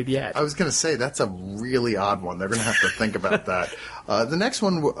come up with yet. I was going to say that's a really odd one. They're going to have to think about that. The next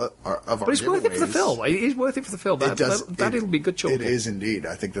one of our But it's worth it for the giveaways- film. It is worth it for the film. That'll be good choice. It is indeed.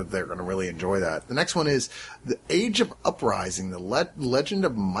 I think that they're going to really enjoy that. The next one is The Age of Uprising, the legend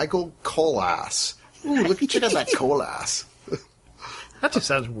of Michael Colas. Ooh, check out that Colas. That just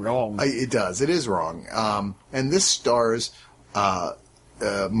sounds wrong. It does. It is wrong. And this stars, what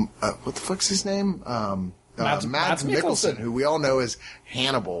the fuck's his name? Mads Mikkelsen, who we all know as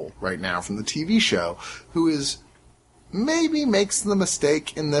Hannibal right now from the TV show, who is maybe makes the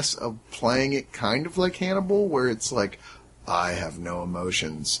mistake in this of playing it kind of like Hannibal, where it's like, I have no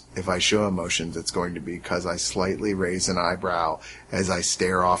emotions. If I show emotions, it's going to be because I slightly raise an eyebrow as I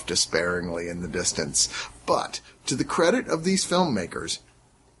stare off despairingly in the distance. But to the credit of these filmmakers,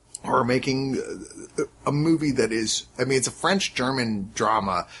 are making a movie that is, I mean, it's a French-German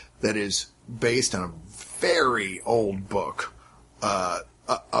drama that is based on a very old book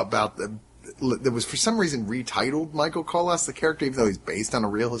about that was for some reason retitled Michael Colas, the character, even though he's based on a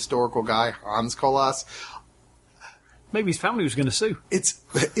real historical guy, Hans Colas. Maybe his family was going to sue. It's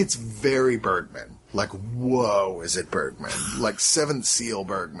very Bergman. Like, whoa, is it Bergman? Like Seventh Seal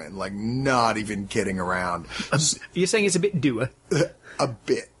Bergman. Like, not even kidding around. You're saying it's a bit doer? A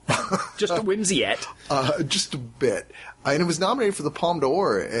bit. Just a whimsiette? Just a bit. And it was nominated for the Palme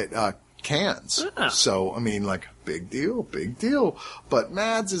d'Or at Cannes. Ah. So, I mean, like, big deal. But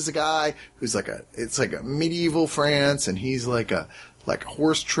Mads is a guy who's it's like a medieval France, and he's like a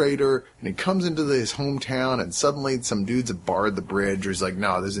horse trader, and he comes into his hometown, and suddenly some dudes have barred the bridge, or he's like,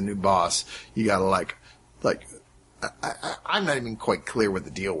 no, there's a new boss. You gotta I'm not even quite clear what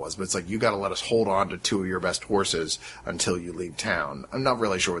the deal was, but it's like, you gotta let us hold on to 2 of your best horses until you leave town. I'm not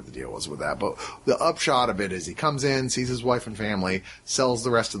really sure what the deal was with that, but the upshot of it is he comes in, sees his wife and family, sells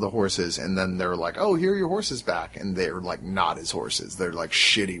the rest of the horses, and then they're like, oh, here are your horses back. And they're like, not his horses. They're like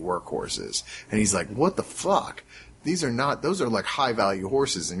shitty work horses. And he's like, what the fuck? Those are like high value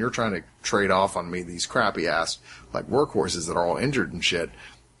horses, and you're trying to trade off on me these crappy ass like work horses that are all injured and shit.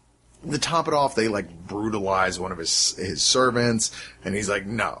 To top it off, they like brutalize one of his servants, and he's like,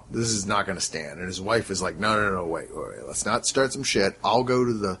 no, this is not going to stand. And his wife is like, no, wait, let's not start some shit. I'll go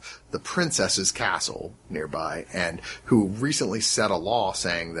to the princess's castle nearby, and who recently set a law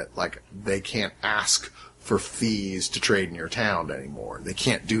saying that like they can't ask for fees to trade in your town anymore. They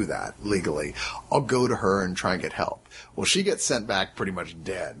can't do that legally. I'll go to her and try and get help. Well, she gets sent back pretty much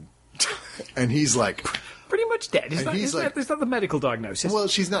dead. And he's like... Pretty much dead. Is that the medical diagnosis? Well,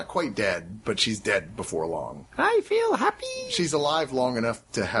 she's not quite dead, but she's dead before long. I feel happy. She's alive long enough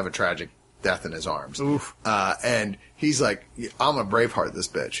to have a tragic death in his arms. Oof. And he's like, I'm a Braveheart this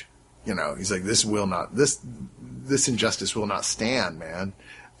bitch. You know, he's like, this injustice will not stand, man.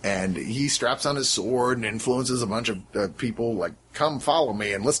 And he straps on his sword and influences a bunch of people like, come follow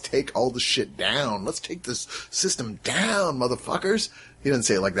me and let's take all this shit down. Let's take this system down, motherfuckers. He doesn't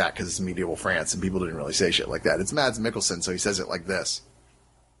say it like that because it's medieval France and people didn't really say shit like that. It's Mads Mikkelsen, so he says it like this.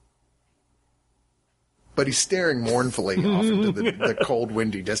 But he's staring mournfully off into the cold,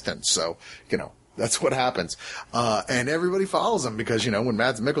 windy distance. So, you know, that's what happens. And everybody follows him because, you know, when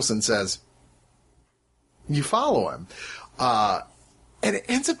Mads Mikkelsen says, you follow him. And it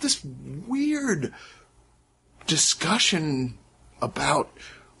ends up this weird discussion about,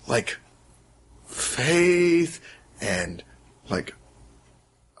 like, faith and, like,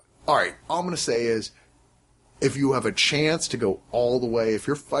 all right, all I'm going to say is, if you have a chance to go all the way, if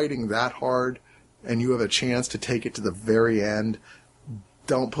you're fighting that hard and you have a chance to take it to the very end,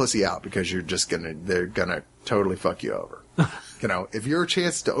 don't pussy out because they're going to totally fuck you over. You know, if you're a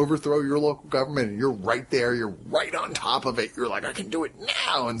chance to overthrow your local government and you're right there, you're right on top of it, you're like, I can do it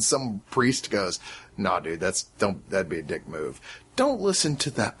now. And some priest goes, nah, dude, that'd be a dick move. Don't listen to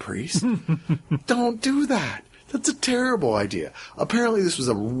that priest. Don't do that. That's a terrible idea. Apparently this was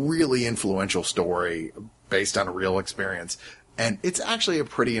a really influential story based on a real experience. And it's actually a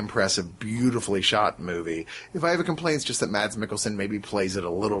pretty impressive, beautifully shot movie. If I have a complaint, it's just that Mads Mikkelsen maybe plays it a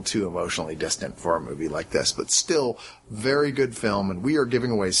little too emotionally distant for a movie like this. But still, very good film, and we are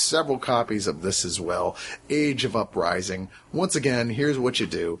giving away several copies of this as well. Age of Uprising. Once again, here's what you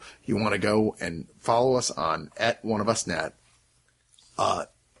do. You want to go and follow us on @OneOfUsNet.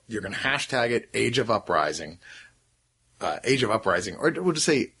 You're going to hashtag it Age of Uprising. Age of Uprising, or we'll just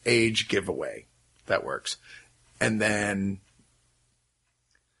say Age Giveaway. That works. And then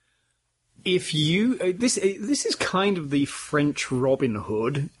If you this is kind of the French Robin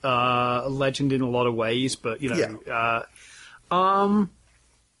Hood legend in a lot of ways, but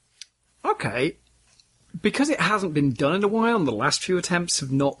okay, because it hasn't been done in a while, and the last few attempts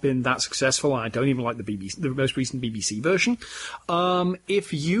have not been that successful, and I don't even like the most recent BBC version.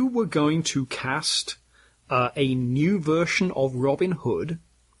 If you were going to cast a new version of Robin Hood,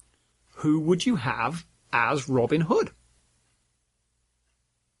 who would you have as Robin Hood?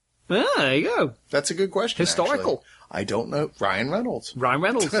 Ah, there you go. That's a good question. Historical. Actually. I don't know. Ryan Reynolds. Ryan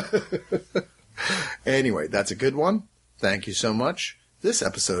Reynolds. Anyway, that's a good one. Thank you so much. This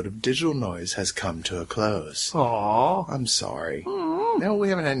episode of Digital Noise has come to a close. Aww. I'm sorry. No, we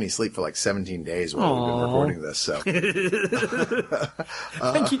haven't had any sleep for like 17 days while we've been recording this, so.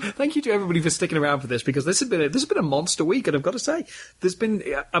 Thank you to everybody for sticking around for this, because this has been a monster week, and I've got to say, there's been,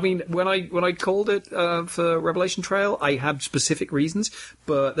 I mean, when I called it for Revelation Trail, I had specific reasons,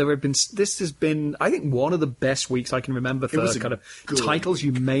 but this has been, I think, one of the best weeks I can remember for kind of titles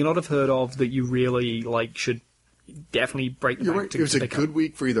you may not have heard of that you really should definitely break the bank. Right. It was a good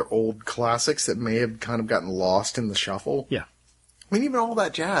week for either old classics that may have kind of gotten lost in the shuffle. Yeah. I mean, even All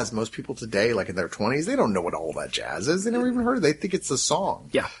That Jazz, most people today, like in their 20s, they don't know what All That Jazz is. They never even heard it. They think it's a song.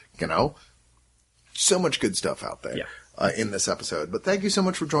 Yeah. You know? So much good stuff out there in this episode. But thank you so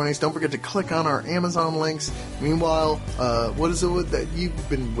much for joining us. Don't forget to click on our Amazon links. Meanwhile, what is it that you've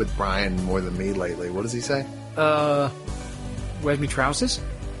been with Brian more than me lately? What does he say? Where's me trousers?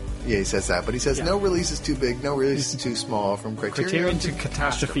 Yeah, he says that. But he says, no release is too big, no release is too small. From Criterion to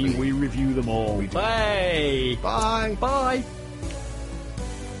Catastrophe, we review them all. We do. Bye. Bye. Bye.